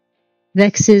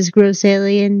 Vex's Gross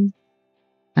Alien,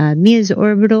 Mia's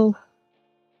Orbital,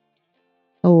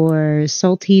 or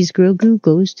Salty's Grogu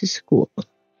Goes to School?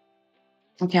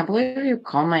 I can't believe you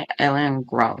call my alien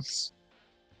gross.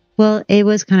 Well, it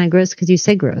was kind of gross because you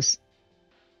said gross.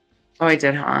 Oh, I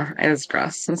did, huh? It was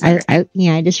gross. I'm sorry. I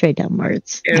just write down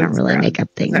words. I don't really make up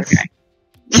things. Okay.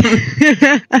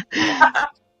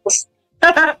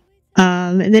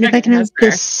 And then if I can have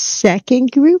the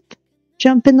second group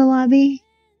jump in the lobby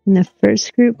and the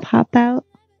first group pop out.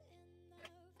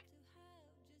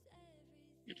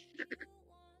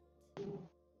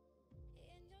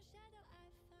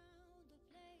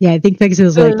 Yeah, I think Vex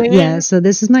was like, yeah, so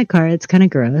this is my car. It's kind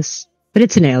of gross, but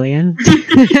it's an alien.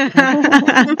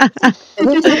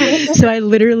 So I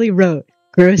literally wrote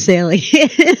gross alien.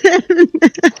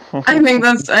 I think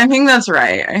that's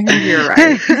right. I think you're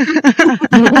right.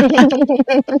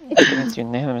 It's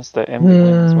unanimous that Emily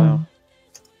win as well.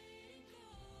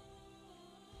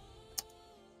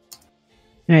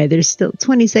 All right, there's still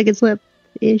 20 seconds left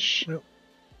ish.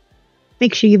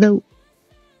 Make sure you vote.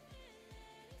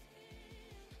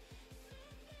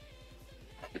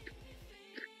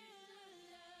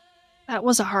 That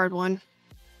was a hard one.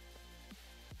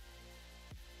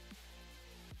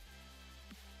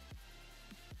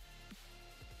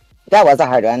 That was a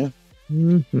hard one.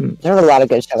 Mm-hmm. There were a lot of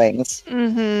good showings.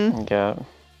 Mm-hmm. Yeah.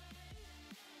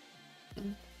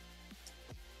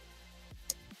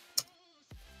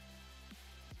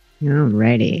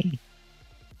 Alrighty.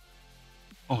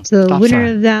 Oh, So stop winner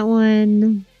sign. of that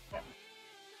one,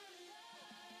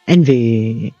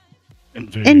 Envy.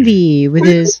 Envy with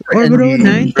his Orbital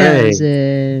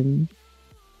 9000.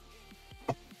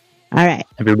 All right.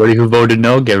 Everybody who voted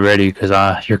no, get ready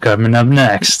because you're coming up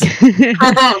next. All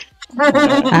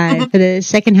right. For the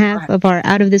second half of our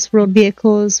Out of This World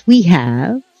vehicles, we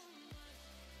have,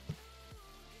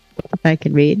 if I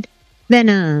can read,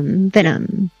 Venom.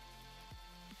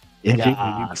 You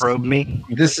probe me.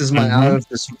 This is my Out of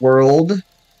This World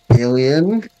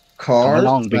alien car. Come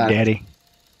along, Big Daddy.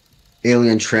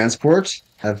 Alien transport.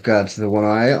 I've got the one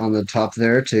eye on the top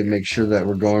there to make sure that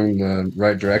we're going the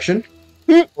right direction.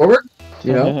 Forward.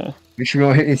 You know, make sure we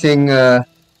don't hit anything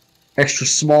extra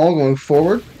small going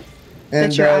forward.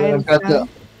 And I've got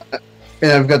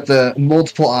the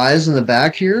multiple eyes in the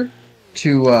back here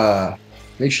to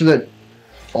make sure that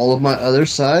all of my other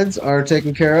sides are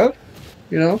taken care of.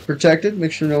 protected.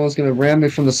 Make sure no one's gonna ram me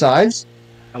from the sides.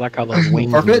 I like how those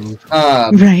wings Carpet. move.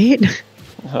 Right.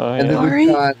 And then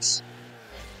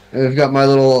we've got my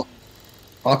little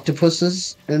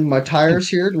octopuses in my tires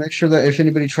here to make sure that if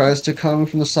anybody tries to come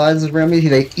from the sides and ram me,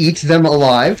 they eat them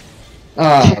alive.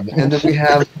 And then we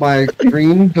have my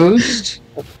green boost,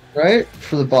 right,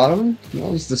 for the bottom.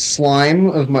 It's the slime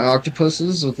of my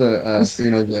octopuses with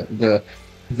the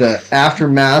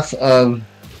aftermath of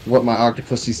what my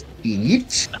octopuses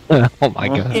eat. Oh my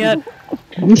god. Yeah.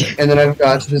 And then I've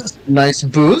got this nice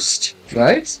boost,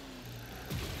 right?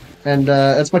 And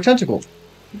that's my tentacle.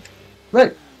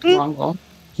 Right. Wrong goal.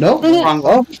 No? Wrong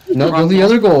goal. No, go the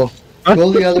other goal.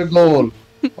 Go the other goal.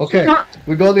 Okay,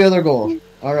 we go the other goal.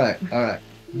 Alright.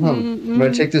 I'm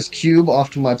gonna take this cube off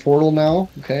to my portal now,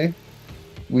 okay?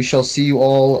 We shall see you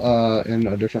all in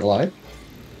a different life.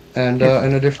 And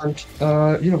in a different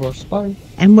universe. Bye.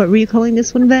 And what were you calling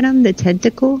this one, Venom? The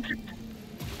tentacle?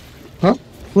 Huh?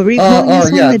 What were you calling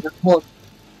this one?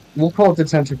 We'll call it the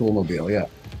Tentacle Mobile, yeah.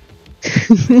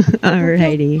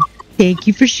 Alrighty. Thank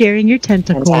you for sharing your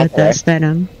tentacle with us,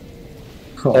 Venom.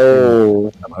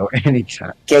 Oh, hello,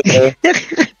 anytime.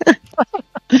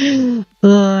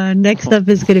 Next up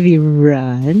is going to be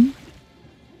Run.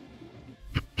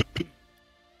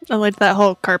 I like that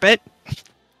whole carpet.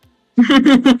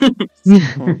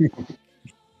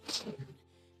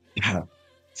 Yeah.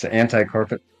 It's an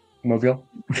anti-carpet mobile.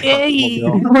 Yay!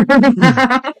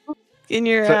 In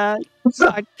your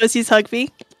pussy's hug me.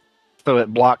 So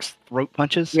it blocks throat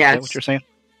punches? Yes. Is that what you're saying?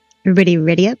 Everybody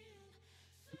ready up?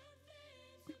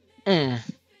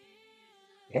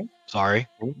 Sorry.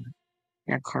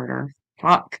 Yeah, Carter.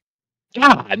 Fuck.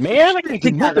 God, man, I can't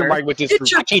do nothing right with this Get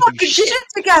group. your I can't do fucking shit. shit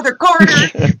together, Carter.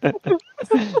 Do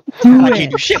I it.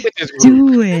 can't do shit with this group.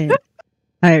 Do it.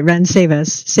 Alright, Run, save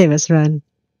us. Save us, Run.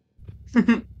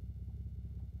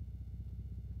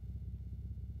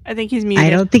 I think he's muted. I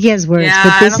don't think he has words, Yeah,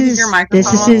 but I this don't think is your microphone this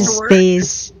is wants his to work.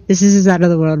 space. This is his out of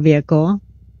the world vehicle.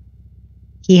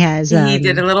 He has He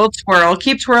did a little twirl.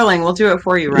 Keep twirling. We'll do it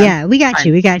for you, Ryan. yeah, we got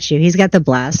you. We got you. He's got the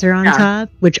blaster on Yeah. top,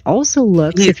 which also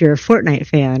looks, if you're a Fortnite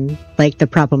fan, like the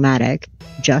Problematic.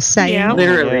 Just saying. Yeah.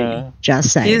 Literally.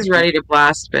 Just saying. He's ready to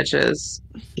blast bitches.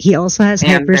 He also has And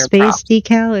their hyperspace props.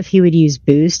 decal. If he would use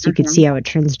boost, you could see how it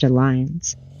turns to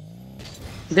lines.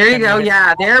 There you go.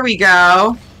 Yeah, there we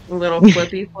go. Little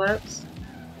flippy flips.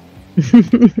 He's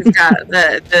got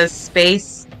the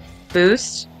space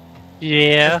boost.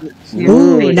 Yeah.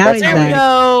 Ooh, now he's There we back.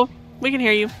 go. We can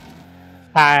hear you.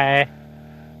 Hi.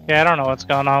 Yeah, I don't know what's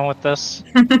going on with this.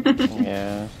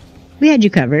 Yeah. We had you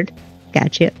covered.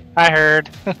 Gotcha. I heard.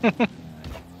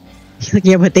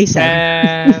 Yeah, what they said.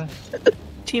 And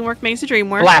Teamwork makes the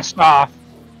dream work. blast off.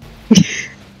 Is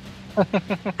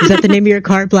that the name of your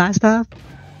car, Blast Off?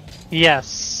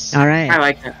 Yes. All right. I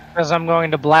like it. Because I'm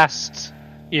going to blast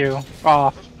you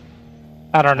off.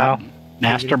 I don't know.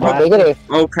 Master Blast.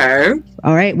 Okay.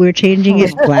 All right, we're changing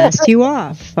it. Blast you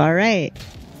off. All right.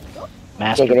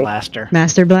 Master Blaster.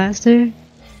 Master Blaster.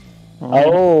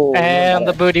 Oh. And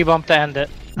the booty bump to end it.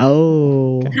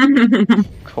 Oh.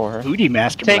 Core. Booty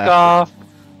Master Take Blaster. off.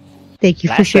 Thank you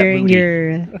for Blast that sharing booty.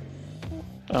 your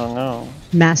Oh no.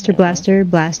 Master Blaster.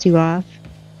 Blast you off.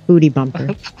 Booty bumper.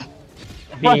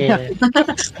 Yeah.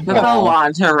 That's a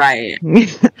lot to write.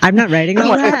 I'm not writing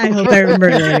all that. I hope I remember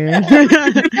later.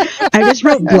 I just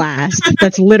wrote blast.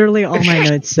 That's literally all my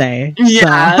notes say.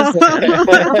 Yes.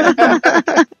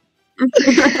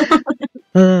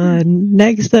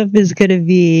 Next up is going to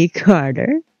be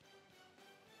Carter.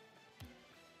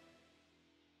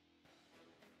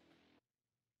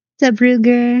 What's up,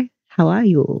 Ruger? How are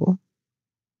you?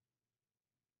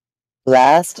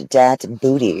 Blast dat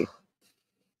booty.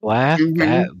 Blast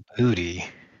that booty.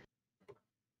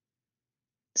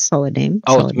 Solid name.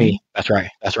 Oh, Solid it's me. That's right.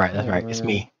 That's right. That's right. It's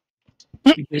me.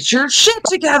 Get your shit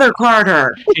together,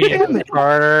 Carter. Jesus,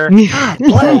 Carter. name.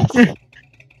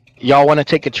 Y'all want to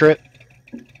take a trip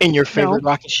in your favorite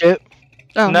rocket ship?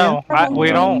 Oh, No, we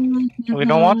don't. We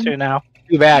don't want to now.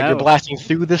 Too bad. No. You're blasting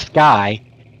through the sky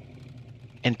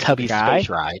in Tubby's Sky? space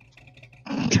ride.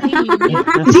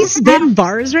 Is he spitting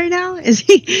bars right now? Is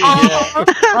he?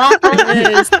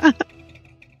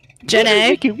 Gen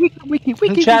A.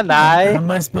 Jedi. How am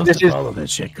I supposed This to is- follow that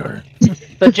shit, Carter?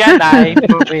 The Jedi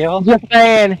mobile. Just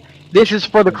saying, this is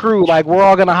for the crew. Like, we're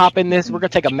all gonna hop in this. We're gonna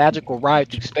take a magical ride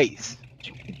through space.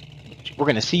 We're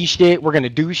gonna see shit. We're gonna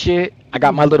do shit. I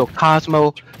got my little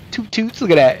Cosmo toot toots.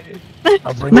 Look at that.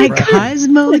 I'll bring My it right.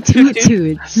 Cosmo Toot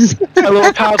Toots. My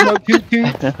little Cosmo toot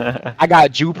toots. I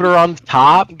got Jupiter on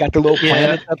top. Got the little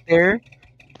planets up there.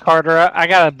 Carter, I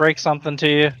gotta break something to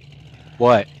you.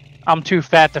 What? I'm too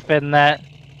fat to fit in that.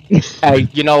 Hey,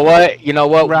 you know what? You know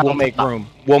what? Right We'll on make top. room.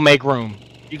 We'll make room.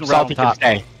 You can Salty ride on can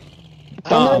top. stay. I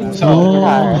got on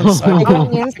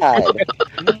the inside.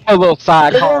 A little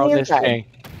side Put it car on on the this inside. thing.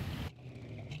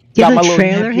 Do you Got have my a little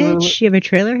trailer nifty little- hitch? You have a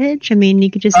trailer hitch? I mean, you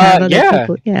could just have other yeah.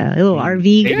 people. Yeah, a little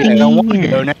RV Maybe I thingy. don't want to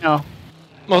go Yeah. now.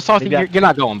 Well, Salty, Maybe I- you're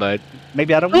not going, bud.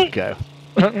 Maybe I don't want to go.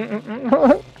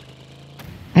 All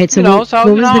right, so You know, what, so, what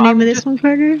you was know, the name I'm of this just- one,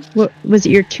 Carter? What was it?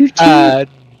 Your tutu?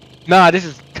 No, this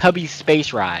is Tubby's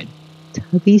Space Ride.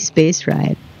 Tubby Space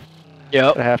Ride.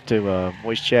 Yep. I have to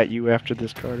voice chat you after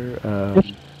this, Carter.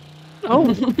 Oh.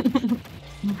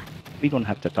 We gonna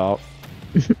have to talk.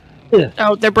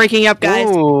 Oh, they're breaking up, guys.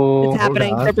 Ooh, It's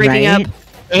happening. on. They're breaking Right? up.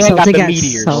 And got Salty the got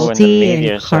meteors. Oh, and the salty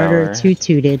meteor and Carter shower.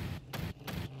 tututed.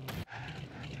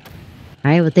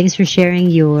 All right, well, thanks for sharing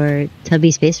your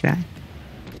Tubby Space Ride.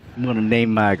 I'm gonna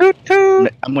name my. I'm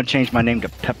gonna change my name to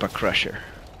Pepper Crusher.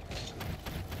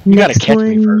 You gotta Next catch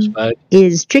me one first, bud.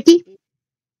 is Tricky.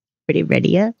 Pretty ready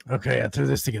yet? Okay, I threw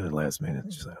this together last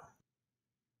minute. So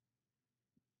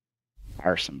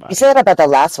Hire somebody. You said that about the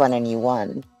last one and you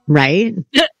won. Right?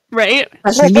 Right?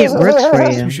 Maybe it works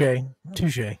for you.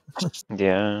 touche.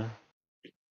 Yeah.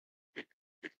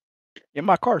 Yeah,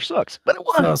 my car sucks, but it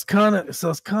So I won. was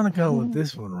kind of going with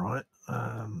this one, right?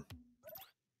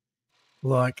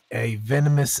 Like a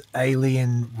venomous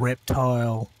alien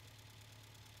reptile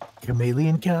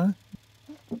chameleon kind,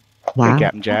 Wow. Hey,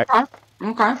 Captain Jack.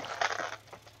 Okay.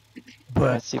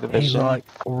 but see the he vision. like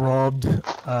robbed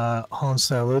Han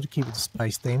Solo to keep it the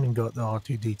space theme and got the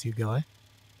R2D2 guy.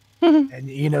 And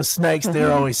you know, snakes,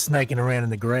 they're always snaking around in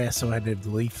the grass, so I had to have the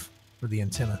leaf for the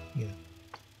antenna. You know,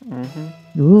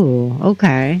 Mm-hmm. Ooh,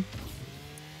 okay. and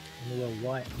a little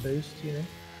white boost, you know.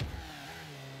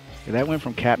 Yeah, that went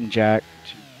from Captain Jack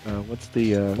to what's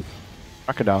the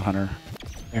crocodile hunter?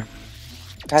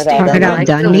 Crocodile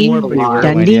Dundee?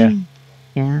 Dundee?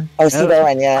 Yeah. Oh, see that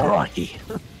one, yeah. Crikey.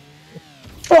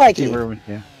 Crikey.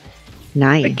 Yeah.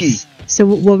 Nice. Tricky. So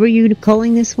what were you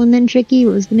calling this one then, Tricky?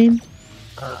 What was the name?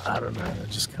 I don't know.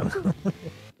 Just kind of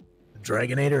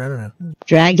Dragonator. I don't know.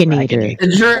 Dragonator.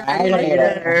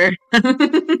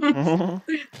 Dragonator.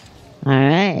 All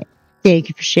right. Thank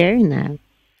you for sharing that.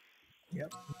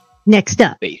 Yep. Next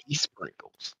up, Baby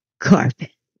sprinkles.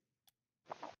 Carpet.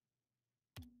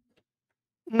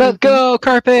 Let's go,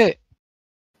 Carpet.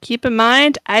 Keep in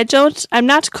mind, I'm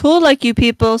not cool like you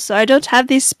people, so I don't have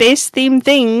these space themed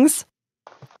things.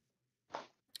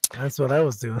 That's what I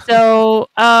was doing. So,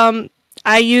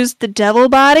 I used the devil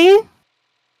body,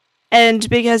 and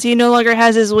because he no longer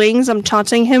has his wings, I'm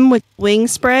taunting him with wing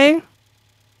spray.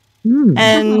 Hmm.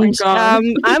 And Oh my God.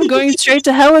 I'm going straight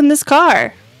to hell in this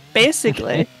car,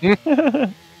 basically.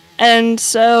 And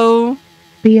so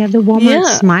But you have the Walmart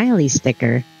Yeah. smiley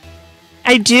sticker.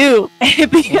 I do,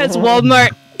 because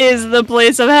Walmart is the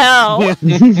place of hell.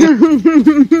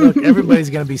 Look, everybody's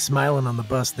gonna be smiling on the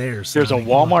bus there. So There's a I mean,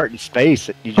 come on. Walmart in space.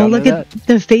 Did Oh, y'all know look at that?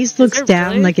 the face looks there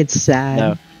down really? like it's sad. No.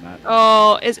 not-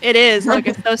 Oh, it is. Look,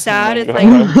 it's so sad. It's like,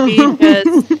 God.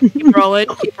 just keep rolling,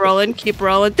 keep rolling, keep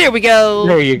rolling. There we go.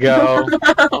 There you go.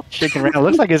 Shaking around. It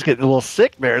looks like it's getting a little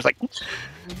sick there. It's like,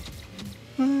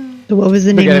 So what was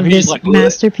the Look name at of him, he's this like,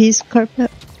 masterpiece,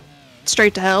 Carpet?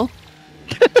 Straight to hell.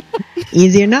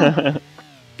 Easy enough.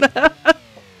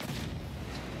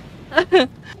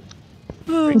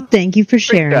 Thank you for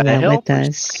sharing the that hell with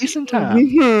us. decent time.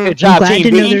 Good I'm job, glad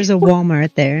to know TV. there's a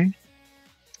Walmart there.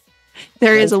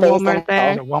 There is a Space Walmart and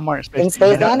there. There's a Walmart in In space.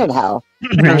 space And, and in hell.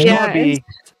 There's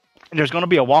Right? gonna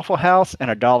be a Waffle House and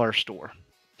a dollar store.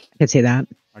 I could see that.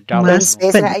 Or dollar Well, In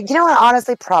store. space But- and, you know what?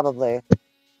 Honestly, probably.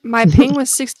 My ping was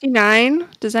 69.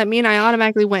 Does that mean I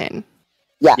automatically win?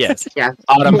 Yes. Yes. Yeah.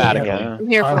 Automatically. Yeah. I'm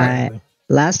here for it. Automatically.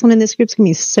 Last one in this group's gonna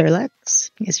be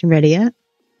SURLEX. You guys ready yet?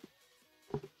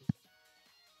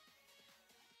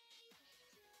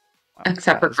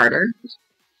 Except for Carter.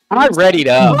 I'm ready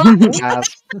to.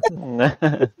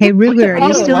 Hey Ruger, are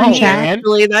you still in chat?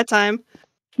 Actually, that time.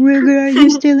 Ruger, are you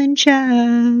still in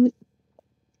chat?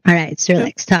 All right,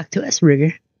 SURLEX, talk to us,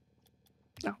 Ruger.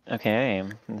 Okay,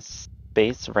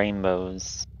 space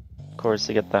rainbows. Of course,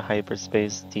 you get the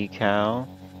hyperspace decal,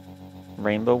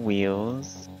 rainbow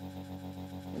wheels,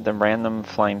 the random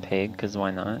flying pig, because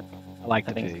why not? I like I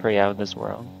the think it's pig. pretty out of this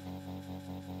world.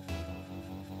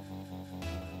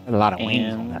 A lot of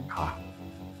wings on And- that car.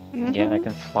 Yeah, I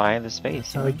can fly to space.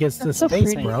 So it gets to That's so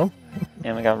space, pretty. bro.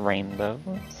 And we got rainbows.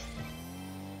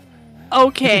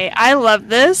 Okay, I love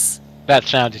this. That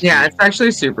sounded Yeah, it's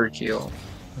actually super cute.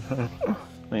 Let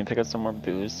me pick up some more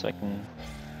booze so I can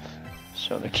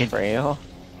show the Can- trail.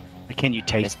 Can you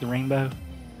taste the rainbow?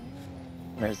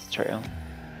 Where's the trail?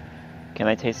 Can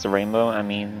I taste the rainbow? I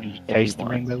mean, You if taste you the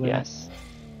want, rainbow with it? yes.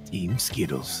 Team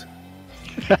Skittles.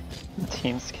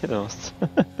 Team Skittles.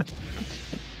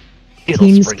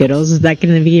 Team Skittles. Is that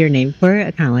going to be your name for it?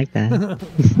 I kind of like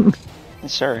that.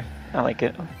 Sure, I like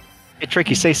it. Hey,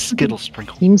 Tricky, say Skittle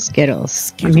Sprinkle. Team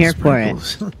Skittles. I'm here for it.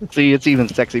 See, it's even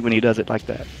sexy when he does it like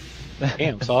that.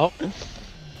 Damn, Salt.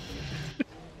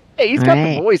 Hey, he's All got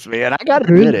right. the voice, man. I gotta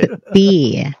admit it. Group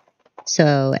B.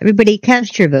 So everybody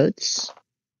cast your votes.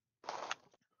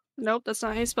 Nope, that's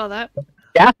not how you spell that.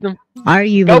 Are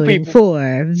you Go, voting people.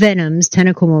 for Venom's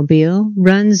Tentacle Mobile,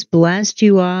 Run's Blast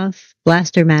You Off,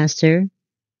 Blaster Master,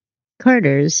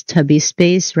 Carter's Tubby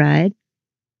Space Ride,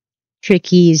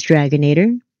 Tricky's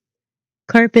Dragonator,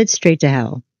 Carpet Straight to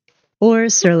Hell, or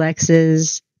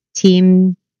SURLEX's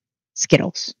Team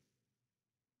Skittles?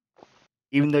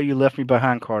 Even though you left me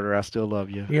behind, Carter, I still love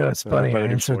you. You know, it's So funny. I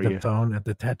voted answered for the you. phone at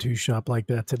the tattoo shop like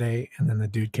that today, and then the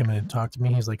dude came in and talked to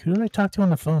me. He's like, "Who did I talk to on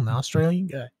the phone? The Australian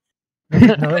guy?" No,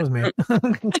 that was me.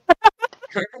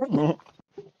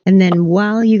 And then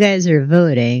while you guys are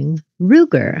voting,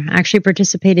 Ruger actually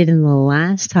participated in the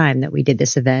last time that we did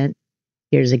this event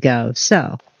years ago. So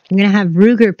I'm going to have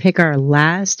Ruger pick our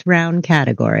last round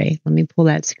category. Let me pull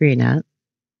that screen up.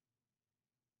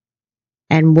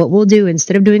 And what we'll do,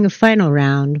 instead of doing a final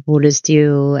round, we'll just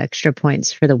do extra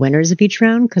points for the winners of each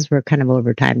round because we're kind of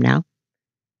over time now.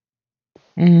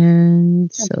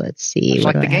 And so let's see. It's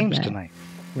what like do the I have games that? tonight.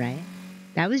 Right?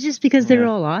 That was just because they were Yeah.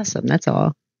 all awesome. That's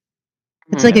all.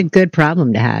 It's like a good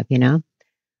problem to have, you know?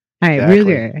 All right, Exactly.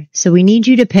 Ruger. So we need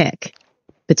you to pick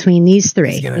between these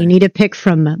three. He's gonna- You need to pick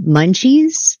from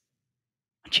Munchies,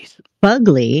 Jeez.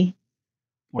 Fugly,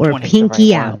 Which or one is the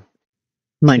Pinky right Out.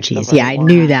 one. Munchies. The Yeah, right I one.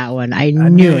 knew that one. I knew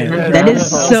knew it. it. That I is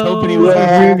was so hoping he was a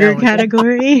gonna get that Ruger one.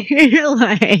 category.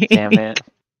 Like, Damn it.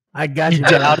 I got you.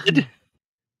 Doubted.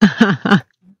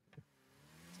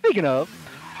 Speaking of,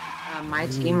 My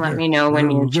team, let me know when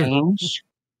you change.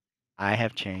 I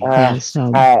have changed. Yeah, so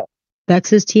Alright.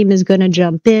 Vex's team is going to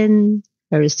jump in,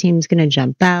 or his team's going to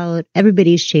jump out.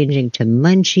 Everybody's changing to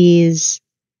Munchies.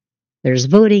 There's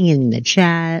voting in the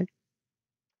chat.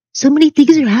 So many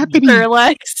things are happening.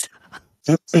 SURLEX.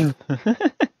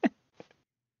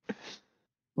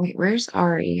 Wait, where's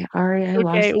Ari? Ari, I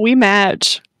Okay, lost. we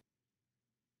match.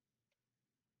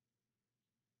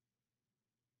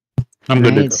 I'm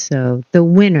good to Right, go. so the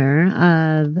winner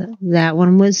of that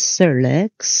one was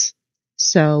SURLEX.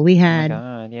 So we Oh my had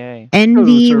god, yay.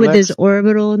 Envy with SURLEX. his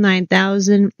Orbital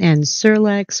 9000 and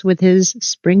SURLEX with his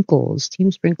Sprinkles,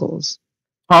 Team Sprinkles.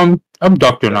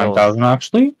 Abductor Skittles. 9000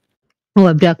 actually. Oh,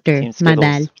 Abductor, Team my Skittles.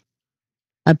 bad.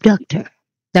 Abductor.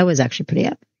 That was actually pretty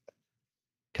up.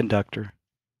 Conductor.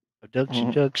 Abduction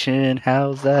Mhm. junction.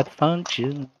 How's that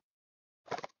function?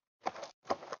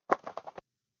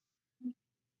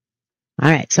 All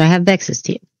right, so I have Vex's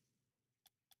team.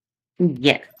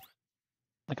 Yeah.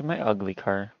 Look at my ugly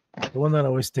car. The one that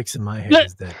always sticks in my head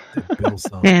is that Bill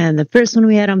song. And the first one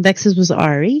we had on Vex's was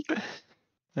Ari.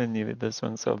 I needed this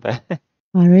one so bad.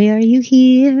 Ari, are you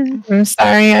here? I'm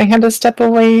sorry, I had to step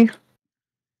away.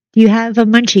 Do you have a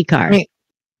Munchie car? Wait.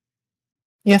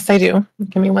 Yes, I do.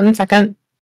 Give me 1 second.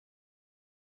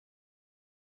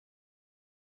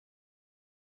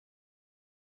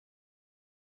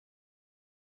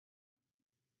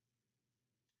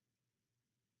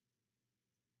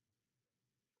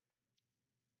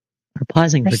 We're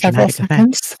pausing For for several dramatic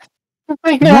effect. seconds.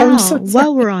 I know. I'm so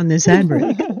While we're on this ad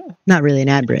break. Not really an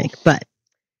ad break, but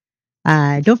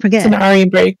don't forget, It's an Ari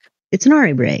break. it's an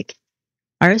Ari break.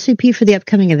 RSVP for the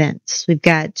upcoming events. We've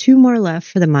got 2 more left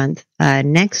for the month.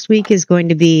 Next week is going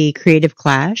to be Creative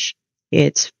Clash.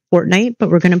 It's Fortnite, but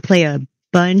we're going to play a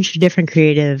bunch of different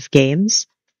creative games.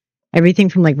 Everything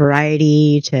from like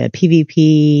variety to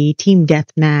PvP, team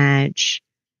deathmatch,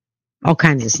 all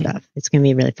kinds of stuff. It's going to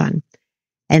be really fun.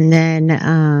 And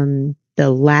then the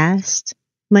last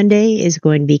Monday is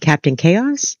going to be Captain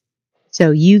Chaos.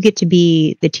 So you get to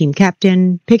be the team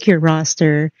captain, pick your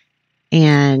roster,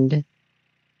 and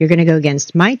you're going to go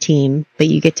against my team, but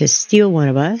you get to steal one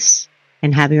of us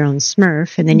and have your own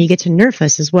Smurf, and then you get to nerf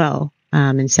us as well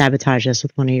and sabotage us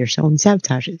with one of your own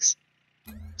sabotages.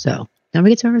 So don't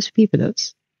forget to RSVP for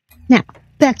those. Now,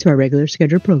 back to our regular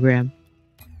scheduled program.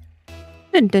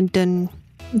 Dun dun dun.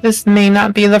 This may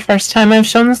not be the first time I've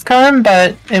shown this card,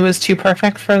 but it was too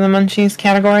perfect for the Munchies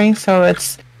category. So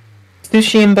it's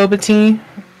sushi and boba tea,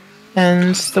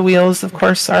 and the wheels, of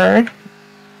course, are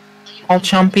all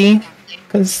chompy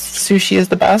because sushi is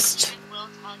the best.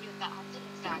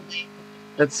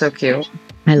 That's so cute.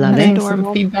 I love Getting it.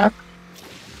 some feedback.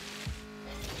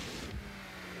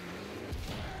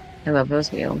 I love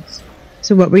those wheels.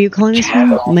 So what were you calling this one?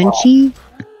 Munchie?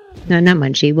 No, not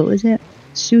Munchie. What was it?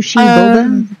 Sushi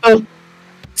boba?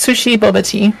 Sushi boba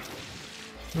tea.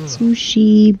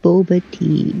 Sushi boba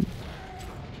tea.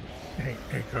 Hey,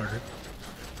 Carter.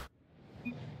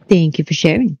 Thank you for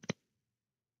sharing.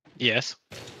 Yes,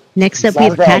 Next up, we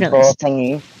have Catalyst.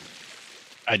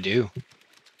 I do.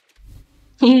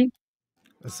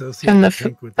 Associate And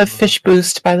the the fish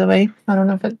boost, by the way. I don't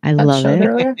know if I that love showed it.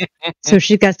 earlier. So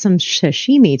she's got some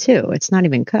sashimi too. It's not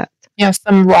even cooked. Yeah,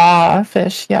 some raw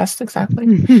fish. Yes, exactly.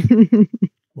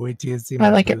 Wait till you see I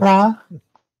like it raw.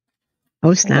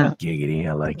 Oh snap! Giggity,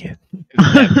 I like it.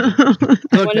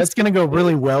 Look, that's gonna go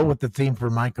really well with the theme for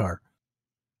my car.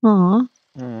 Aw.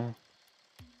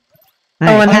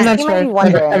 Oh, and I'm not sure.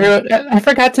 I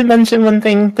forgot to mention one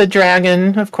thing: the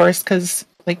dragon, of course, because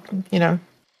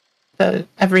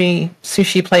every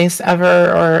sushi place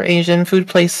ever or Asian food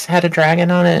place had a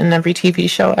dragon on it in every TV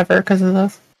show ever because of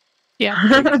this. Yeah,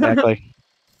 exactly.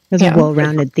 It's a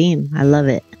well-rounded theme. I love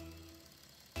it.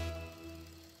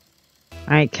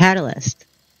 All right, Catalyst.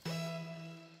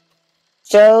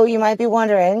 So you might be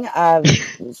wondering,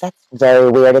 that's very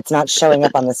weird. It's not showing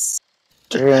up on the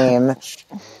stream.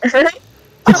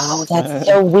 Oh, that's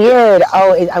so weird.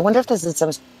 Oh, I wonder if this is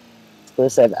some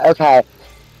exclusive. Okay.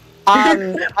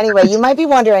 Anyway, you might be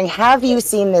wondering, have you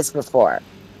seen this before?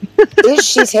 Is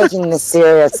she taking this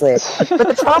seriously? But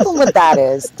the problem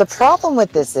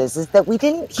with this is that we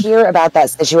didn't hear about that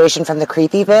situation from the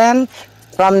creepy van,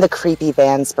 from the creepy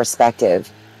van's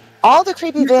perspective. All the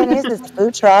creepy van is the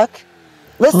food truck.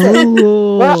 Listen,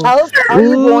 where else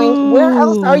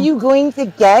are you going to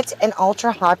get an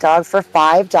ultra hot dog for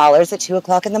 $5 at 2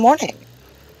 o'clock in the morning?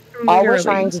 All we're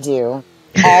trying to do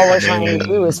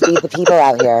is feed the people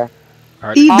out here.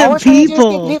 Feed the people. Feed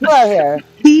the people out here.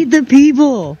 Feed the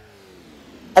people.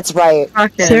 That's right.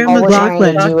 Sarah All we're trying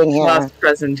McLachlan. to do in here. Last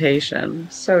presentation.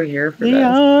 So here for The this.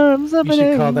 arms of an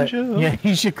angel. Yeah,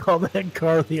 you should call that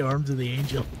car the Arms of the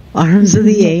Angel. Arms of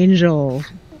the Angel.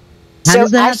 How So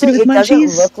does that actually, happen it with doesn't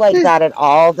Munchies? look like that at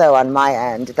all, though, on my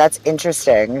end. That's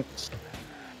interesting.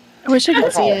 I wish I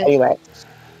could see it. Anyway,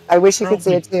 I wish you could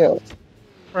see it too.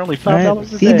 For only $5 a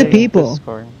day. Feed the people. Feed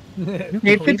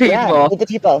the people. Yeah, feed the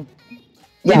people.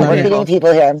 Yeah, Love we're it. feeding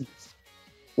people here.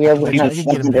 We are I can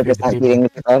 100% feeding the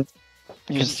people.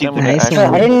 You can see Nice the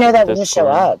one. I didn't know that wouldn't show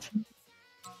up.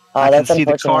 Oh, I can that's see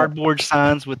the unfortunate. cardboard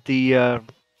signs with the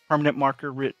permanent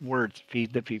marker written words,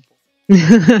 feed the people. All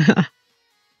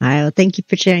right, well, thank you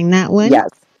for sharing that one. Yes,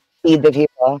 feed the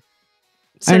people.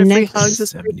 Our Free next, hugs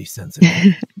is 70 cents a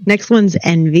day. next one's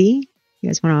Envy. You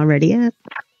guys want to already up?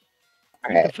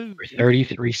 All right. For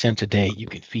 33 cents a day, you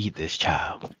can feed this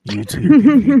child. You too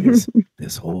can feed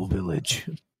this whole village.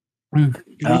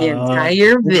 The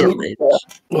entire village.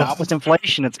 Not with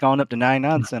inflation, it's gone up to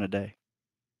 99 cents a day.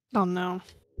 Oh no.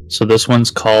 So this one's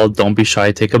called "Don't Be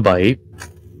Shy, Take a Bite."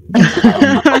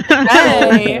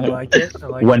 Hey. I like it. I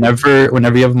like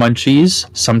Whenever you have munchies,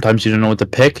 sometimes you don't know what to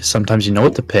pick, sometimes you know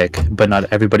what to pick, but not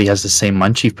everybody has the same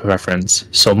munchie preference.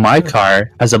 So my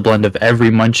car has a blend of every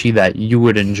munchie that you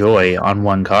would enjoy on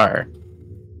one car.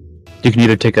 You can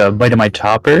either take a bite of my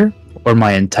chopper or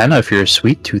my antenna if you're a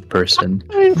sweet tooth person.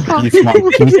 If you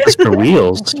want pieces for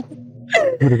wheels, you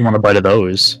doesn't want a bite of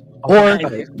those. Or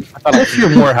if you're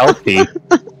more healthy,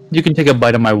 you can take a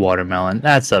bite of my watermelon.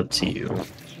 That's up to you.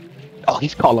 Oh,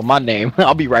 he's calling my name.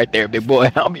 I'll be right there, big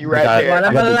boy. I'll be right there.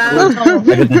 I got the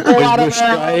Twizzler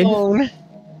stride.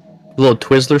 Little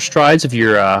Twizzler strides if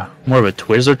you're more of a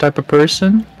Twizzler type of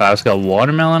person. I also got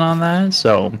watermelon on that.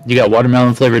 So you got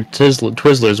watermelon flavored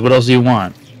Twizzlers. What else do you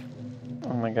want?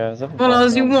 Oh my god, is that What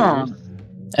else you want?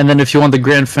 And then if you want the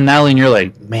grand finale and you're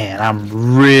like, man,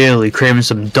 I'm really craving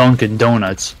some Dunkin'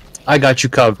 Donuts, I got you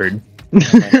covered.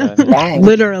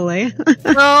 Literally.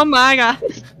 Oh my god.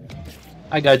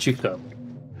 I got you covered.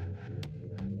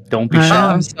 Don't be Oh,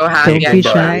 shy. I'm so happy. Don't I be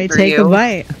got shy. it for Take you. a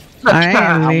bite. All right,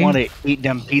 I Envy. want to eat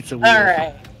them pizza wheels. All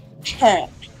right.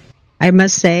 I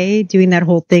must say, doing that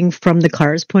whole thing from the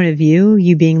car's point of view,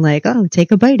 you being like, "Oh,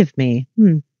 take a bite of me."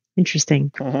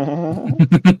 Interesting. Well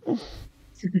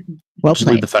Just leave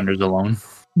played. the fenders alone.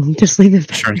 Just leave it.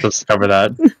 Insurance doesn't cover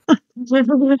that.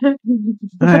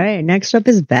 All right. Next up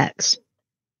is Bex.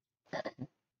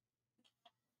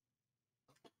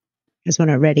 Just want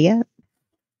to ready up.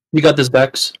 You got this,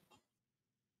 Bex.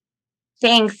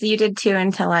 Thanks. You did too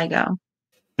until I go.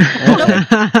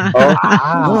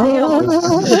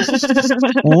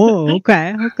 Oh,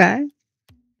 okay, okay.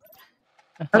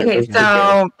 Okay,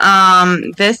 so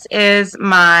this is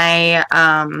my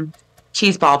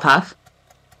cheese ball puff.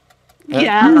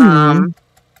 Yeah.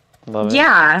 Love it.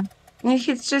 Yeah.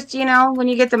 It's just, when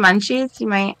you get the munchies, you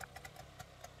might,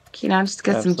 just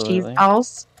get some cheese Absolutely.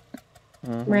 balls,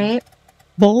 Mhm. right?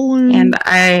 Bowling. And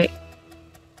I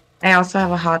I also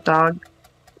have a hot dog.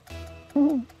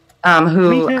 Me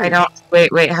Who too. I don't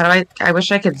wait, how do I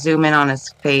wish I could zoom in on his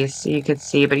face so you could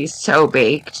see, but he's so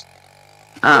baked.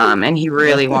 And he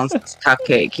really wants this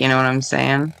cupcake, you know what I'm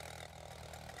saying?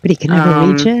 But he can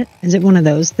never reach it? Is it one of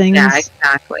those things? Yeah,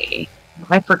 exactly.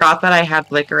 I forgot that I had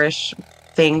licorice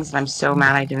things, and I'm so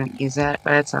mad I didn't use it,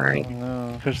 but it's alright.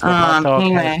 Because the hot dog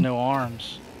anyway. has no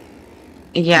arms.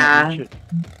 Yeah. Can't reach it.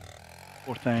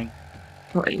 Poor thing.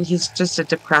 Well, he's just a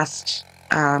depressed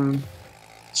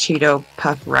Cheeto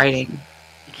puff riding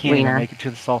He can't even wiener. make it to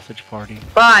the sausage party.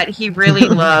 But he really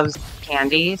loves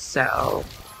candy, so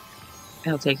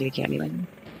he'll take you to Candyland.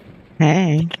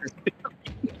 Hey.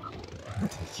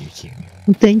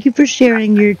 Well, thank you for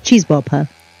sharing your cheese ball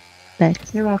puff.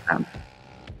 Thanks. You're welcome.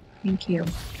 Thank you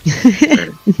for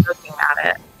looking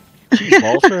at it. Cheese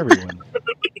balls for everyone.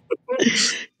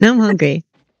 Now I'm hungry.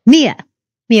 Mia,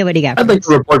 what do you got? I'd like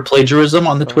to report plagiarism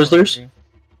on the Twizzlers.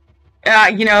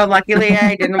 You know, luckily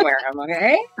I didn't wear them,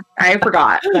 okay? I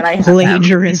forgot that I had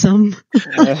Plagiarism.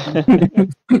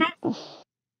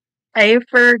 I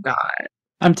forgot.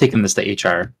 I'm taking this to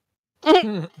HR.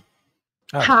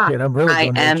 Ha, Shit, I'm really I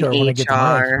going to am HR when I get to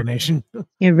my HR. explanation.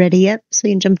 You ready up so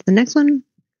you can jump to the next one?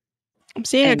 I'm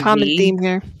seeing a common theme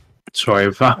here. Sorry,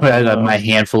 if I had my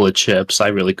handful of chips, I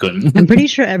really couldn't. I'm pretty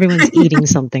sure everyone's eating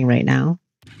something right now.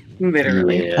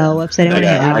 Literally. Yeah. Oh, upside down.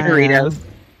 Yeah. Margaritas.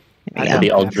 There we I'd be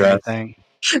go. all dressed.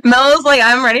 Melo's like,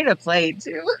 I'm ready to play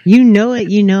too. You know it.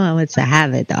 You know how it's a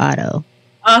habit, the auto.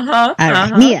 Uh-huh. All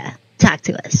right, Mia, talk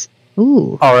to us.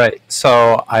 Ooh. All right,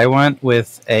 so I went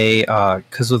with a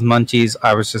because with Munchies,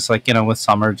 I was just like, with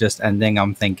summer just ending,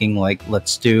 I'm thinking like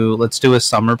let's do a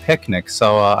summer picnic.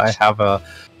 So I have a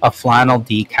flannel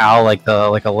decal, like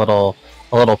a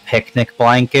little picnic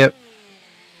blanket,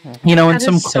 and That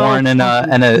some is so corn and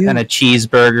a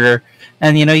cheeseburger,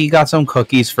 and you got some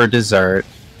cookies for dessert,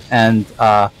 and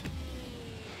a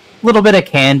little bit of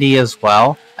candy as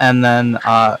well, and then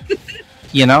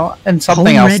and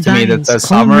something else to me that says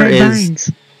summer is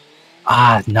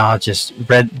no, just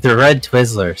the red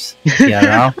Twizzlers,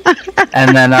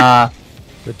 and then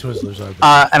The Twizzlers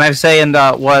are. and I'm saying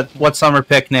what summer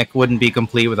picnic wouldn't be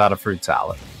complete without a fruit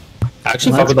salad.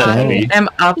 Actually, fuck with that I heavy. am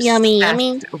obsessed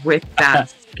Yummy. with that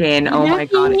skin. Oh my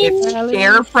god, it's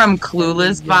Cher from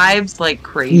Clueless vibes like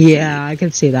crazy. Yeah, I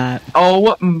can see that.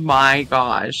 Oh my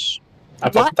gosh. I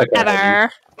fuck with that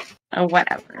guy. Oh,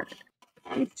 whatever.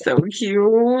 It's so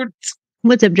cute.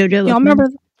 What's up, JoJo? Y'all remember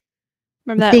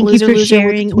that Thank you loser for with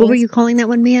sharing. the What were twins? you calling that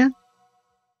one, Mia?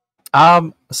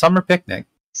 Summer picnic.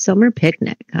 Summer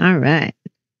picnic. All right.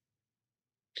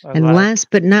 I And like- last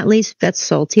but not least, that's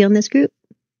Salty on this group.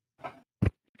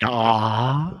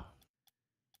 Aww.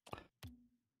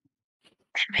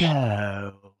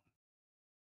 No.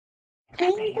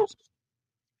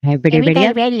 Everybody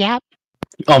ready up?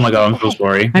 Oh my god, I'm so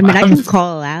sorry. I mean, I can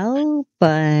call out,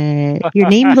 but your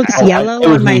name looks Oh, yellow it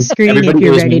was on my me. screen if Everybody, it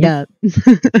you're was ready me. up.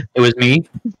 It was me.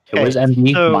 It was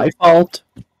MD. so- My fault.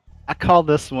 I call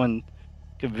this one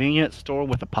convenience store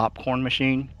with a popcorn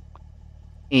machine.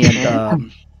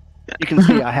 And you can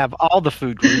see I have all the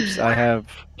food groups. I have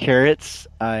carrots,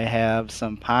 I have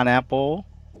some pineapple,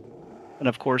 and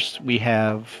of course we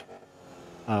have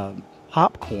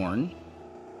popcorn,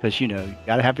 because you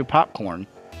gotta have your popcorn,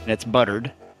 and it's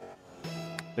buttered,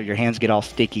 so your hands get all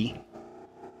sticky.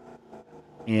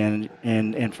 And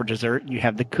for dessert you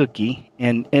have the cookie,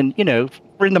 and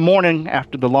for in the morning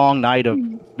after the long night of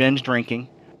binge drinking,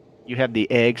 you have the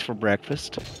eggs for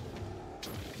breakfast.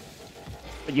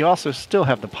 But you also still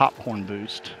have the popcorn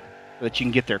boost so that you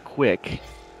can get there quick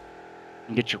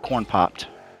and get your corn popped,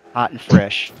 hot and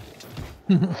fresh.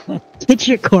 Get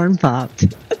your corn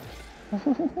popped.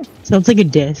 Sounds like a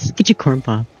diss. Get your corn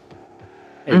popped.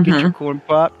 And get your corn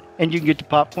popped, and you can get the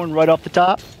popcorn right off the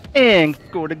top and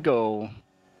score to go.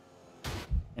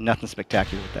 And nothing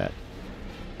spectacular with that.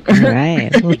 All right.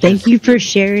 Well, thank you for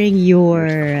sharing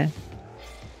your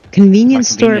convenience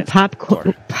store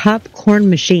popcorn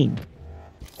machine.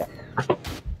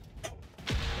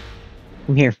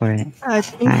 I'm here for it. Team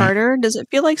Hi. Carter, does it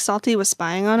feel like Salty was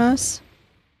spying on us?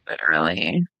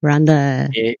 Literally. We're on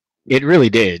the. It really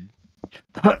did.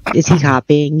 Is he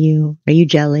copying you? Are you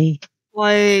jelly?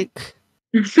 Like,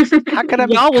 How could I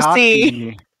be y'all will copying see.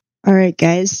 you? All right,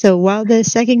 guys. So while the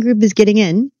second group is getting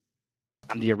in,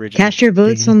 I'm the original. cast your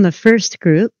votes on the first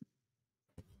group.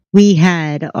 We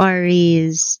had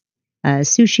Ari's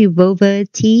Sushi Vova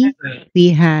Tea. We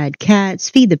had Cats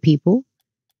Feed the People.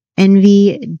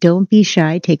 Envy Don't Be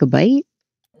Shy, Take a Bite.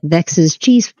 Vex's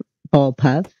Cheese Ball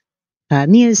Puff.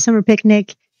 Mia's Summer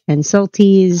Picnic. And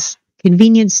Salty's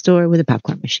Convenience Store with a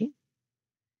Popcorn Machine.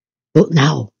 Vote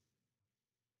now.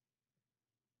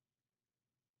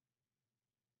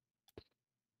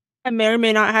 I may or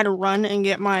may not had to run and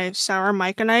get my sour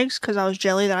Mike and eggs because I was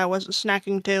jelly that I wasn't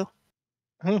snacking too.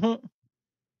 I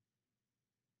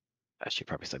should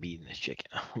probably stop eating this chicken.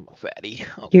 I'm a fatty.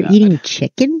 Oh, You're God. eating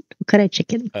chicken? What kind of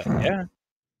chicken? Yeah.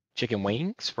 Chicken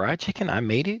wings, fried chicken. I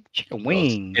made it. Chicken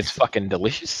wings. It's fucking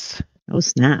delicious. Oh,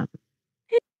 snap.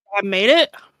 I made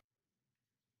it.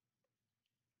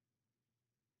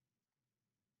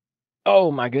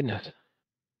 Oh my goodness.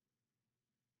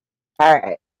 All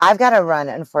right. I've got to run,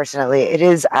 unfortunately. It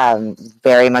is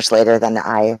very much later than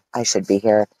I should be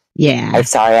here. Yeah. I'm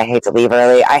sorry. I hate to leave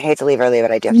early. But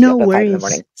I do have to No get up at 5 in the worries.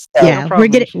 morning. Yeah,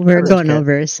 we're going Kat.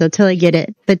 over, so totally get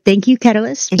it. But thank you,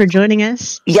 Catalyst, for joining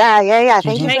us. Yeah.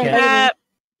 Thank you for having me.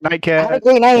 Night, Cat. Have a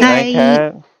great night. Night.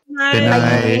 Cat.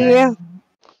 Bye. All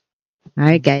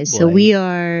right, guys. So we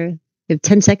have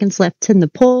 10 seconds left in the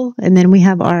poll, and then we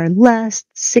have our last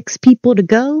 6 people to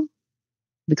go.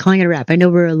 We're calling it a wrap. I know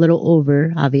we're a little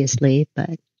over, obviously,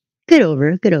 but good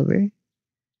over.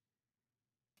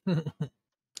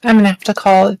 I'm gonna have to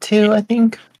call it too, I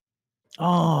think.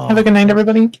 Oh. Have a good night,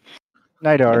 everybody.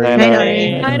 Night, Ari. Night,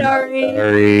 Ari. Night,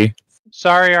 Ari.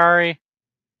 Sorry. Sorry, Ari.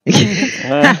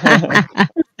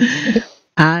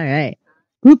 All right.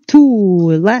 Group 2,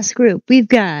 last group. We've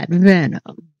got Venom.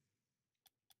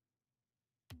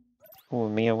 Ooh,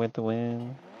 Mia with the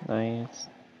win. Nice.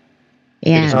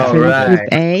 And All for right. Group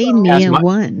A, Mia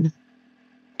won.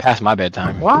 Past my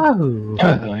bedtime. Wow.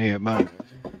 Yeah, but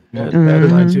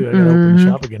That's mine too. I gotta open the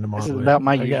shop again tomorrow. This is about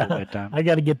my I usual got- bedtime. I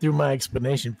got to get through my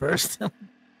explanation first.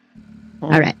 All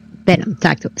right. Venom,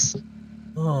 talk to us.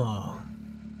 Oh.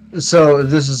 So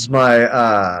this is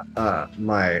my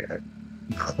my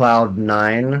Cloud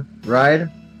 9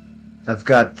 ride. I've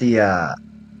got the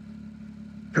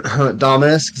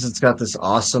Dominus because it's got this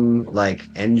awesome like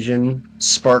engine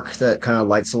spark that kind of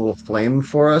lights a little flame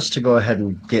for us to go ahead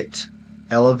and get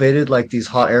elevated like these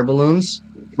hot air balloons.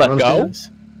 Let's go.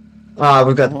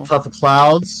 We've got the puff of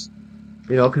clouds,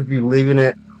 you know, because we're leaving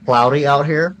it cloudy out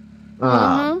here.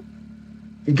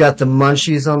 You got the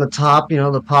munchies on the top, you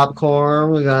know, the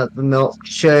popcorn. We got the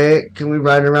milkshake, and we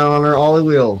ride around on our ollie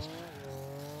wheels.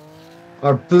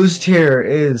 Our boost here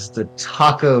is the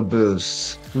taco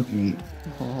boost.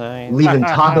 Nice. Leaving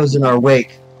tacos in our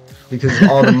wake because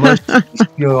all the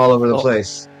munchies spewing all over the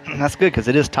place. That's good because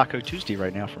it is Taco Tuesday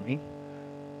right now for me.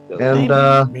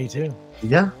 And Me too.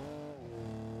 yeah.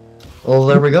 Well,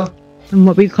 there we go. And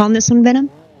what were you calling this one,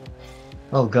 Venom?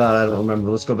 Oh God, I don't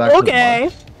remember. Let's go back. Okay.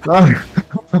 To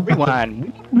the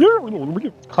Rewind.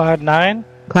 Cloud 9.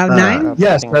 Cloud 9?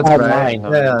 Yes, that's Cloud right.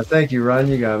 9. Yeah, thank you, Ron.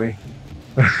 You got me.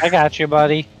 I got you,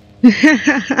 buddy.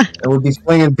 And we'll be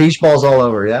flinging beach balls all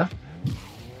over. Yeah.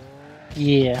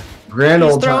 Yeah. Grand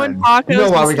He's old throwing time. tacos You know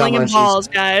why and we got slinging munchies. balls,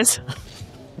 guys.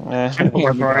 Why we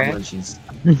got munchies.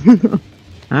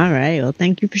 All right. Well,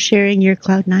 thank you for sharing your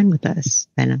Cloud 9 with us,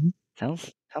 Venom.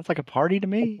 Sounds like a party to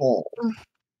me. Oh,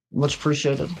 much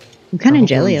appreciated. I'm kind I of hope you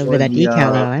jelly over enjoyed that the,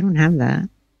 decal, though. I don't have that.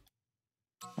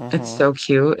 It's so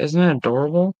cute. Isn't it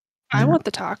adorable? I want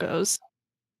the tacos.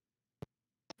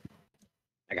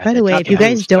 By the way, if you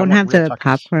guys boost. I don't want have real the tacos.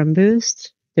 popcorn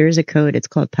boost, there is a code. It's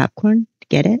called popcorn.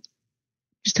 Get it?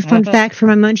 Just a fun fact for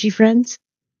my munchie friends.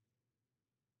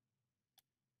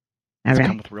 All Does it right.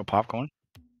 come with real popcorn?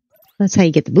 That's how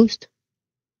you get the boost.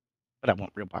 But I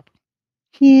want real popcorn.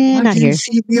 Yeah, not here.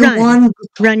 Run.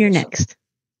 Run, you're next.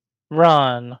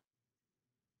 Run.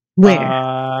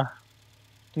 Where?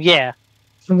 Yeah.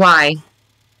 Why?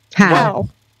 How?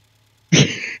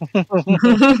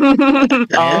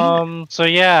 So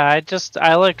yeah,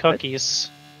 I like cookies.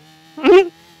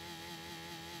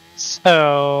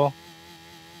 So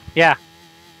yeah.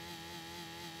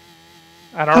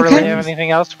 I don't really Okay. have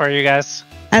anything else for you guys.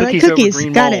 I like Cookies over cookies.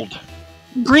 green Got mold.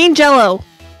 it. Green Jello.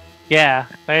 Yeah,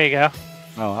 there you go.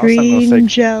 Oh, I was Green gonna say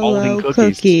Jello molding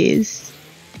cookies.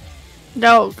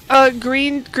 No,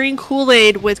 green Kool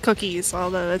Aid with cookies.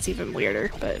 Although that's even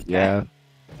weirder. But Yeah.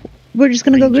 We're just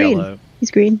gonna go green. Jello.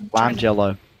 He's green. Lime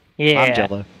Jello. Yeah. Lime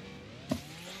Jello.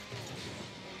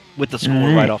 With the score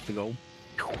Alright. right off the goal.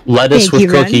 Lettuce Thank with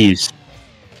you, Ren. cookies.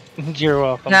 You're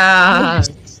welcome. Ah,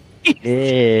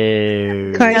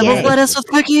 Ew. Cardi- devil's Yay. lettuce with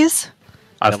cookies.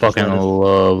 I Devil's fucking lettuce.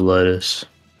 love lettuce.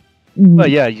 Well,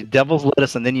 yeah, you devil's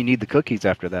lettuce, and then you need the cookies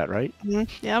after that, right?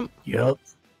 Yep. Yep.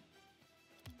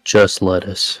 Just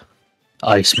lettuce.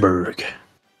 Iceberg.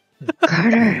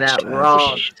 Carter. that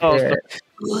raw shit.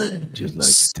 Just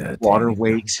like that. Water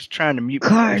wakes. Just trying to mute.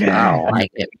 Carter. I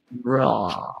like it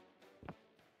raw.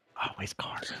 Always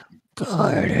Carter.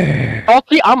 Carter.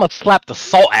 Salty, I'ma slap the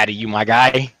salt out of you, my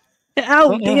guy.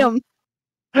 Ow, damn.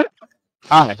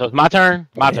 All right, so it's my turn.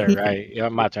 My turn, right? Yeah,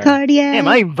 my turn. Cardiac. Damn,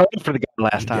 I ain't voted for the guy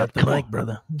last time. Got the mic,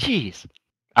 brother. Jeez.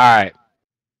 All right.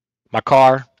 My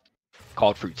car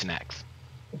called Fruit Snacks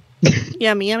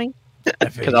Yummy, yummy.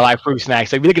 because I like fruit snacks.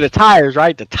 So if you look at the tires,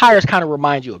 right? The tires kind of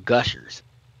remind you of Gushers,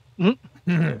 We all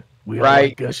right?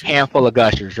 like Gushers. Handful of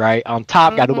Gushers, right? On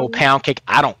top, got a little pound cake.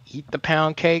 I don't eat the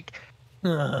pound cake,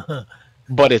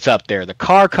 but it's up there. The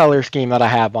car color scheme that I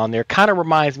have on there kind of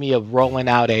reminds me of rolling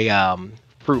out a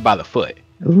fruit by the foot.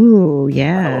 Ooh,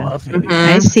 yeah. Oh, I feel you.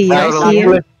 I see you. I see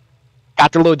you.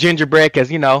 Got the little gingerbread because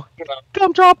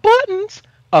gumdrop buttons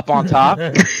up on top,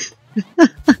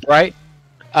 right?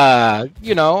 I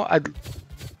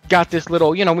got this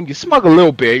little, when you smug a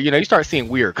little bit, you start seeing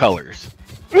weird colors.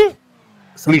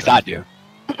 At least I do.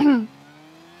 And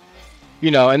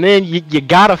then you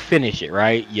gotta finish it,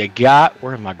 right?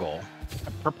 Where's my goal?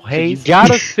 Purple haze. You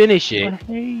gotta finish it.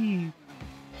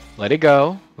 Let it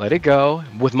go. Let it go.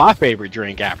 With my favorite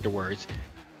drink afterwards.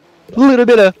 A little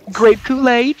bit of grape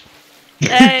Kool-Aid.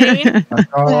 Hey.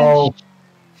 Oh,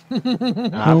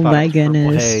 Oh my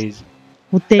goodness.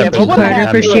 Well, thank If I you, would've Carter,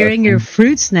 had for the- sharing your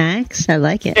fruit snacks. I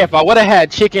like it. If I would have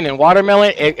had chicken and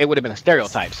watermelon, it would have been a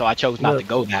stereotype. So I chose not to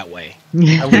go that way. Damn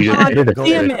it, I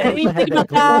didn't think about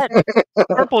that.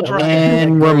 Purple drink.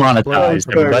 And we're monetized,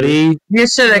 everybody. You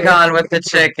should have gone with the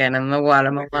chicken and the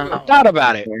watermelon. Thought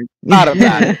about it. Thought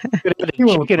about it. The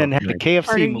chicken and had the KFC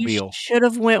Carter, you mobile. should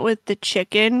have went with the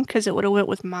chicken because it would have went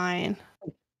with mine.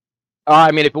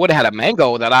 I mean, if it would have had a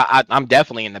mango, then I'm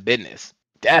definitely in the business.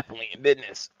 Definitely in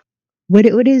business. What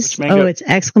is? Which mango? Oh, it's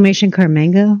exclamation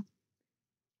Carmango.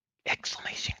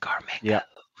 Exclamation Carmango. Yeah.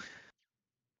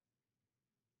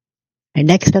 And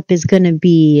next up is gonna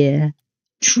be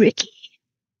Tricky.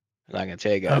 I'm not gonna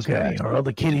tell you guys. Okay, are all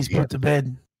the kitties put to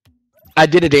bed? I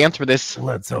did a dance for this.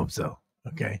 Let's hope so.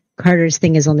 Okay. Carter's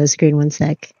thing is on the screen. One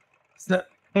sec.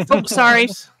 Oh, sorry.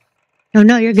 Oh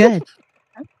no, you're good.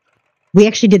 We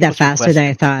actually did that What's your faster than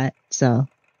I thought. So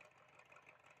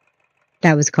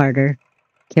that was Carter.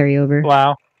 Carryover.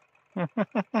 Wow. Well,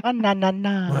 All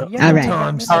right.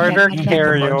 sometimes Harder you get the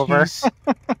carryover. munchies,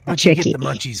 But you Tricky. get the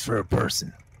munchies for a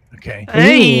person. Okay.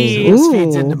 Hey. So this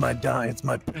feeds into Ooh. my diet. It's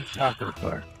my pink taco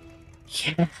car.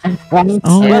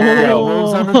 Oh. My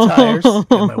wolves on the tires. Got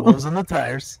my wolves on the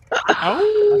tires.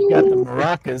 I've got the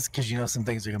maracas because some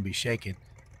things are gonna be shaking.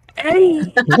 Hey.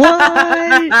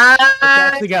 What? It's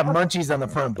actually got munchies on the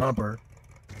front bumper.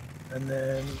 And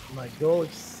then my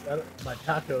my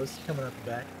tacos coming up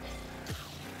the back.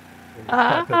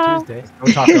 Taco Tuesday. No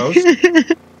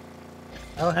tacos.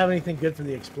 I don't have anything good for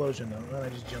the explosion though. Then I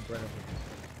just jump right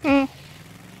over it.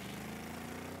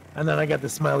 And then I got the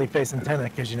smiley face antenna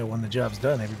because when the job's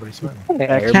done, everybody's smiling.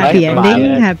 Happy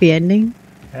ending. Happy ending.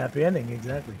 Happy ending,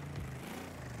 exactly.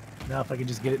 Now if I can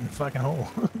just get it in the fucking hole.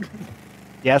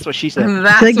 Yeah, that's what she said.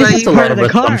 That's Like, what this is you part of the Lot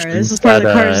of car. assumptions This is part of the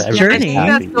that, car's everybody's journey.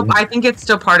 happy. I think it's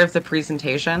still part of the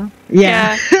presentation.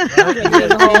 Yeah.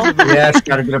 Yeah, it's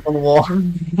gotta get up on the wall.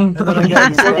 And then I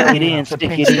got Stick it in, stick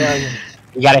it in.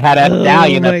 You gotta have that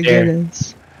stallion Oh my up there.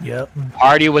 goodness. Yep.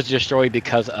 Party was destroyed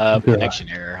because of connection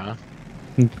error, huh?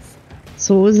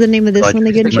 So what was the name of this Like, one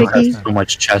again, it must have Tricky? so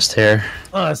much chest hair.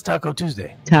 Oh, it's Taco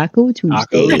Tuesday. Taco Tuesday.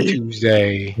 Taco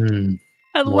Tuesday.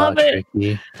 I love it.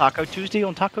 Tricky. Taco Tuesday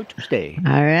on Taco Tuesday.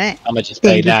 All right. I'm gonna just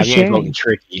say Thank you now, for you ain't sharing. voting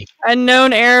Tricky.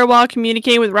 Unknown error while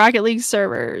communicating with Rocket League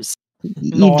servers.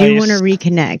 You do want to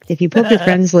reconnect. If you pull up your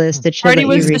friends list, it should Party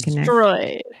let you was reconnect.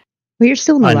 destroyed. Well, you're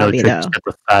still in the I know lobby, Tricky's though. got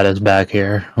the fattest back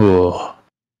here. Ooh.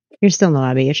 You're still in the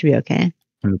lobby. It should be okay.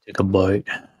 Let me take a bite.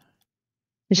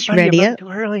 Just Everybody, ready you're up. Too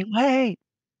early. Wait.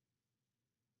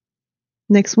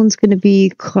 Next one's going to be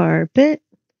Carpet,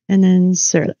 and then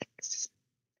SURLEX.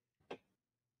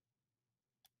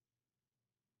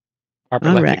 Harper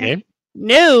All left right. the game.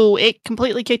 No, it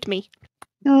completely kicked me.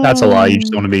 That's a lie. You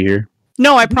just don't want to be here.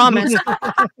 No, I promise.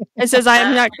 It says I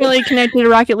am not currently connected to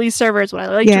Rocket League servers. Would I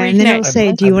like Yeah, to and then it'll reconnect?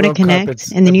 say, do you want to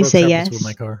connect? And then you say yes. With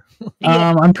my car.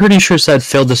 I'm pretty sure said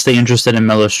failed to stay interested in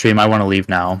MeloStream. I want to leave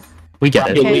now. We get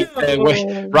Rocket it.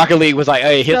 League, Rocket League was like,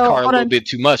 hey, his So, car a hold little on. bit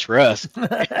too much for us.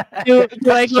 Do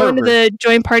I go into the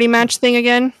join party match thing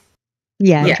again?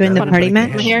 Yeah, Yeah. join the party Am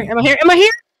match. I here? Am I here? Am I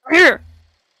here? I'm here.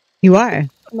 You are.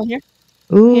 Am I here?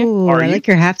 Ooh, Are I you? like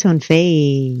your halftone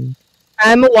fade.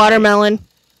 I'm a watermelon.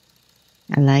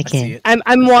 I like I see it. it.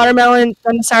 I'm watermelon.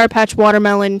 I'm the Sour Patch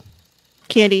watermelon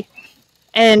candy,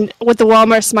 and with the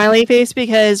Walmart smiley face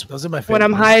because Those are my favorite. when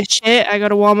I'm high as shit, I go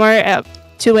to Walmart at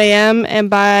 2 a.m. and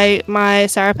buy my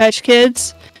Sour Patch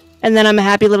Kids, and then I'm a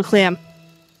happy little clam.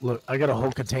 Look, I got a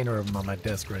whole container of them on my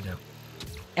desk right now.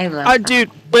 I love Oh,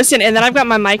 dude, listen, and then I've got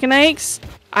my Mike and Ike's.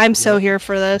 I'm so here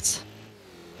for this.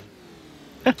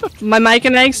 My Mike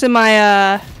and Eggs and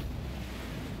my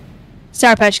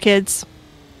Sour Patch Kids.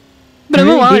 But I I'm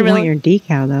really do really. want your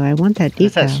decal, though. I want that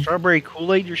Is that decal. strawberry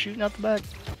Kool-Aid you're shooting out the back?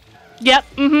 Yep.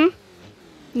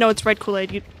 Mm-hmm. No, it's red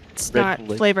Kool-Aid. It's Red not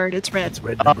Kool-Aid. flavored. It's red. It's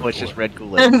red. Oh, it's just red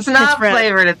Kool-Aid. It's not red.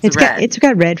 flavored. It's red. It's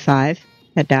got red 5.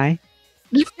 That die.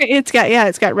 It's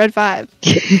got red 5.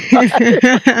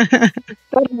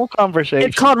 Whole conversation.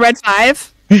 It's called Red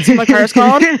 5. That's what my car is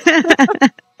called.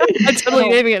 I'm totally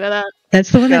naming it that. That's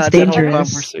the one that's God, that whole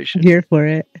dangerous. conversation. I'm here for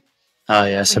it. Oh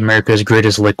yes, America's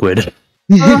greatest liquid.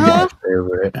 Uh-huh.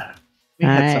 My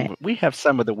favorite. We have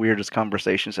some of the weirdest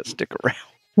conversations that stick around.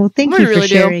 Well, thank We you for really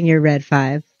do. sharing your red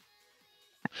 5.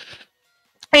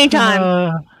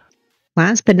 Anytime.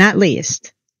 Last but not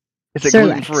least, Is it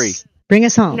SURLEX. gluten-free? Bring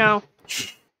us home. No.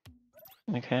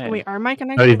 Okay. Wait, are Mike and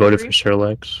I Eggs already voted gluten-free? for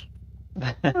SURLEX.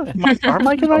 Are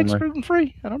Mike and Ike's my-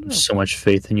 gluten-free? I don't know. So much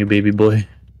faith in you, baby boy.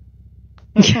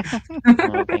 Oh,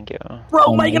 thank you.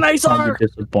 Bro, Mike and Ice Almost are.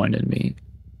 disappointed me.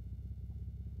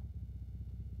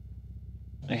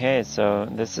 Okay, so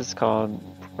this is called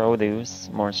produce.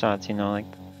 More shots, you know, like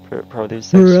produce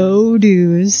section.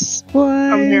 Produce. What?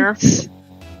 I'm here. So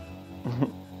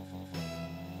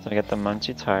I got the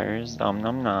munchy tires. Nom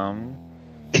nom nom.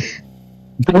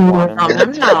 Nom, nom,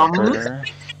 nom.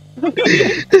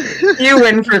 You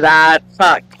win for that.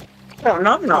 Fuck. Oh,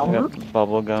 no, I no. got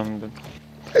bubblegum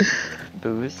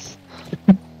boost.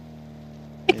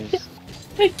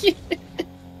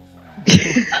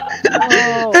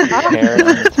 Carrot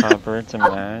on the topper to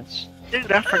match.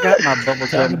 Dude, I forgot my bubble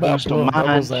Talk gum about boost on blowing mine.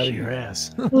 bubbles out of your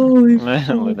ass.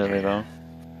 Literally though.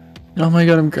 Oh my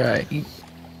god, I'm crying.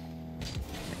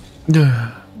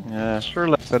 Yeah.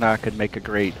 SURLEX and I could make a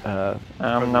great nom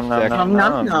nom nom Nom,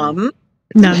 nom, nom.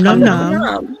 Nom nom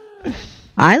nom.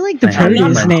 I like the I have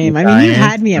produce my name. I mean, you giant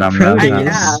had me at nom nom produce. nom.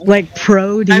 Yeah. Like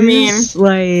produce. I mean-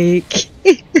 like.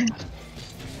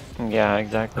 Yeah,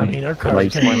 exactly. I mean, our cars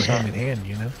Like can go one hand in hand,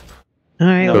 you know. All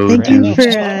right. Well, No, thank you right. for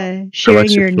sharing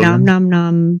Alexa, your fill nom in. nom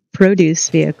nom produce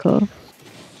vehicle.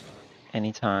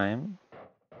 Anytime.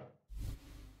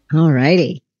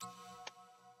 Alrighty.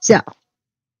 So,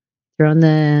 throw on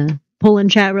the poll in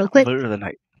chat real quick. vote of the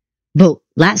night. Vote.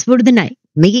 Last vote of the night.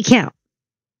 Make it count.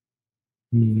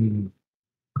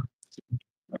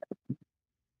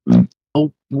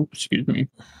 Oh, excuse me.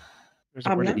 There's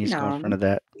a word that needs to go in front of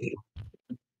that.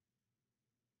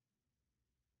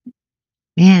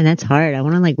 Man, that's hard. I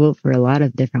want to like vote for a lot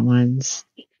of different ones.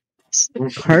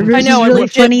 Harvard's I know, is I really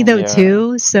legit- funny though Yeah.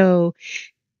 too. So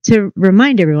to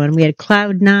remind everyone, we had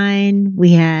Cloud9,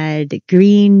 we had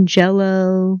Green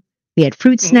Jello, we had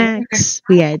Fruit Snacks,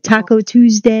 we had Taco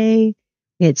Tuesday,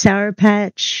 we had Sour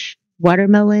Patch,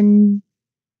 Watermelon,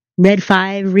 Red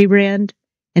 5 rebrand,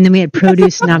 and then we had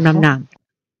Produce Nom Nom Nom.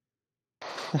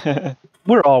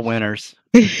 We're all winners.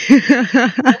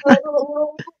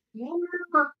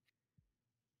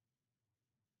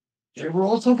 They were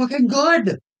all so fucking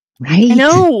good. Right? I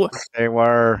know. They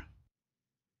were.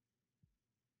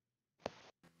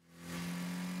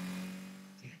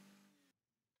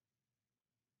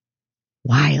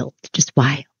 Wild. Just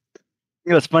wild.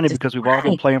 You know, it's funny because we've all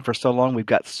been playing for so long. We've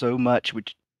got so much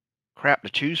crap to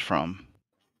choose from.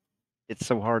 It's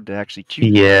so hard to actually choose.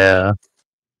 Yeah.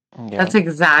 Yeah. That's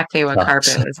exactly what Sucks.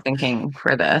 Carpet was thinking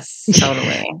for this.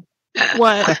 Totally.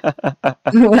 What?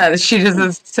 Yeah, she just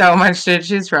has so much to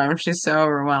choose from. She's so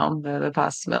overwhelmed by the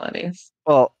possibilities.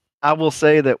 Well, I will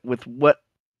say that with what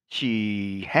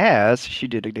she has, she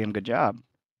did a damn good job.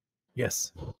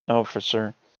 Yes. Oh, for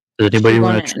sure. Does anybody She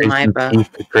want won to it in my trade book. some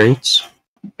taste crates?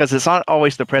 Because it's not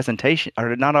always the presentation,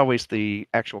 or not always the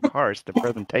actual car, it's the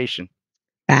presentation.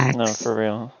 Facts. No, for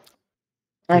real.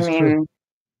 I That's mean, true.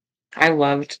 I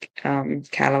loved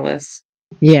Catalyst.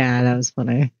 Yeah, that was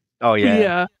funny. Oh,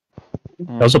 yeah.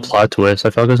 That was a plot twist. I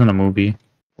felt it was in a movie.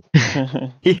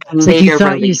 It's like you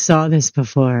thought you saw this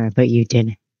before, but you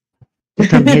didn't.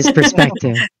 From his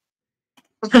perspective.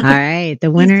 All right, the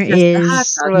winner is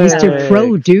Mr.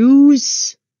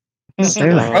 Produce.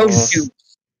 SURLEX.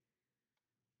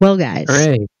 Well, guys,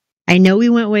 Hooray. I know we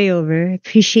went way over.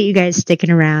 Appreciate you guys sticking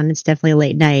around. It's definitely a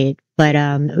late night, but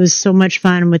it was so much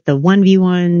fun with the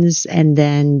 1v1s and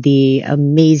then the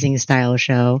amazing style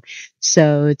show.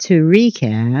 So to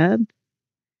recap,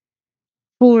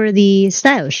 for the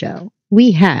style show,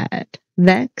 we had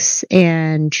Vex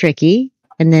and Tricky,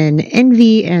 and then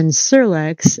Envy and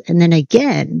SURLEX, and then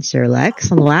again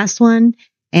SURLEX on the last one,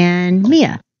 and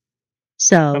Mia.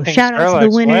 So I think shout out to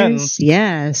the SURLEX winners. wins.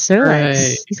 Yeah, SURLEX.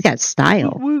 Right. He's got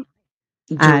style.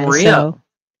 Real. So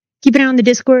keep an eye on the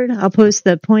Discord. I'll post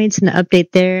the points and the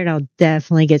update there, and I'll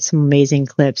definitely get some amazing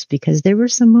clips because there were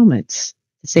some moments,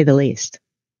 to say the least.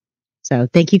 So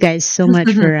thank you guys so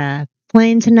much for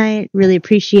playing tonight. Really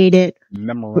appreciate it.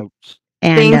 Memories.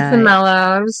 And Thanks,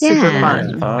 Melo. It was super yeah.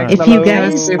 fun. If you It was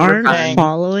guys super aren't fun.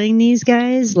 following these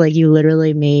guys, like you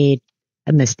literally made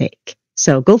a mistake.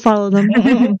 So go follow them.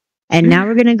 And now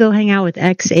we're gonna go hang out with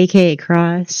X, aka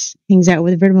Cross. Hangs out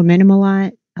with Vertical Momentum a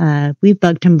lot. We've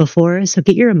bugged him before, so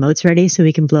get your emotes ready so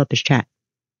we can blow up his chat.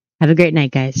 Have a great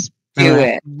night, guys. Do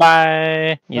it.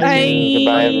 Bye. Bye.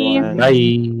 Goodbye, everyone.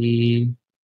 Bye.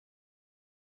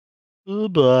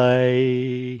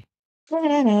 Goodbye.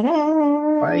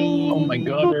 Bye. Oh my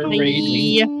god, they're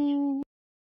raiding.